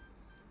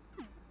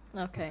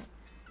 Okay.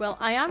 Well,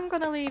 I am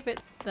going to leave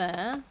it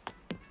there.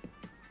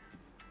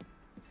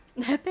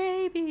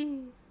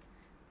 Baby!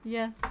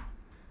 Yes.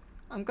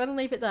 I'm going to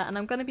leave it there, and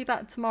I'm going to be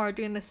back tomorrow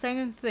doing the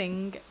same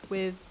thing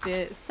with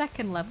the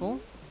second level.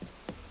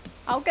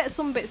 I'll get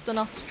some bits done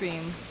off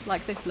stream,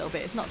 like this little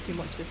bit. It's not too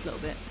much, this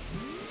little bit.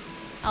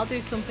 I'll do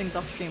some things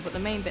off stream, but the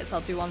main bits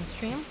I'll do on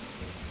stream.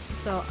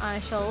 So I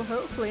shall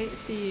hopefully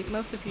see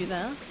most of you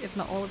there, if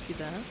not all of you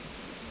there,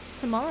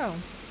 tomorrow.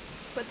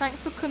 But thanks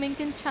for coming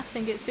and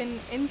chatting. It's been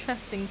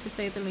interesting to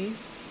say the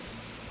least.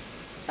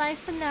 Bye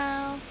for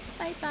now.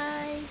 Bye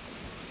bye.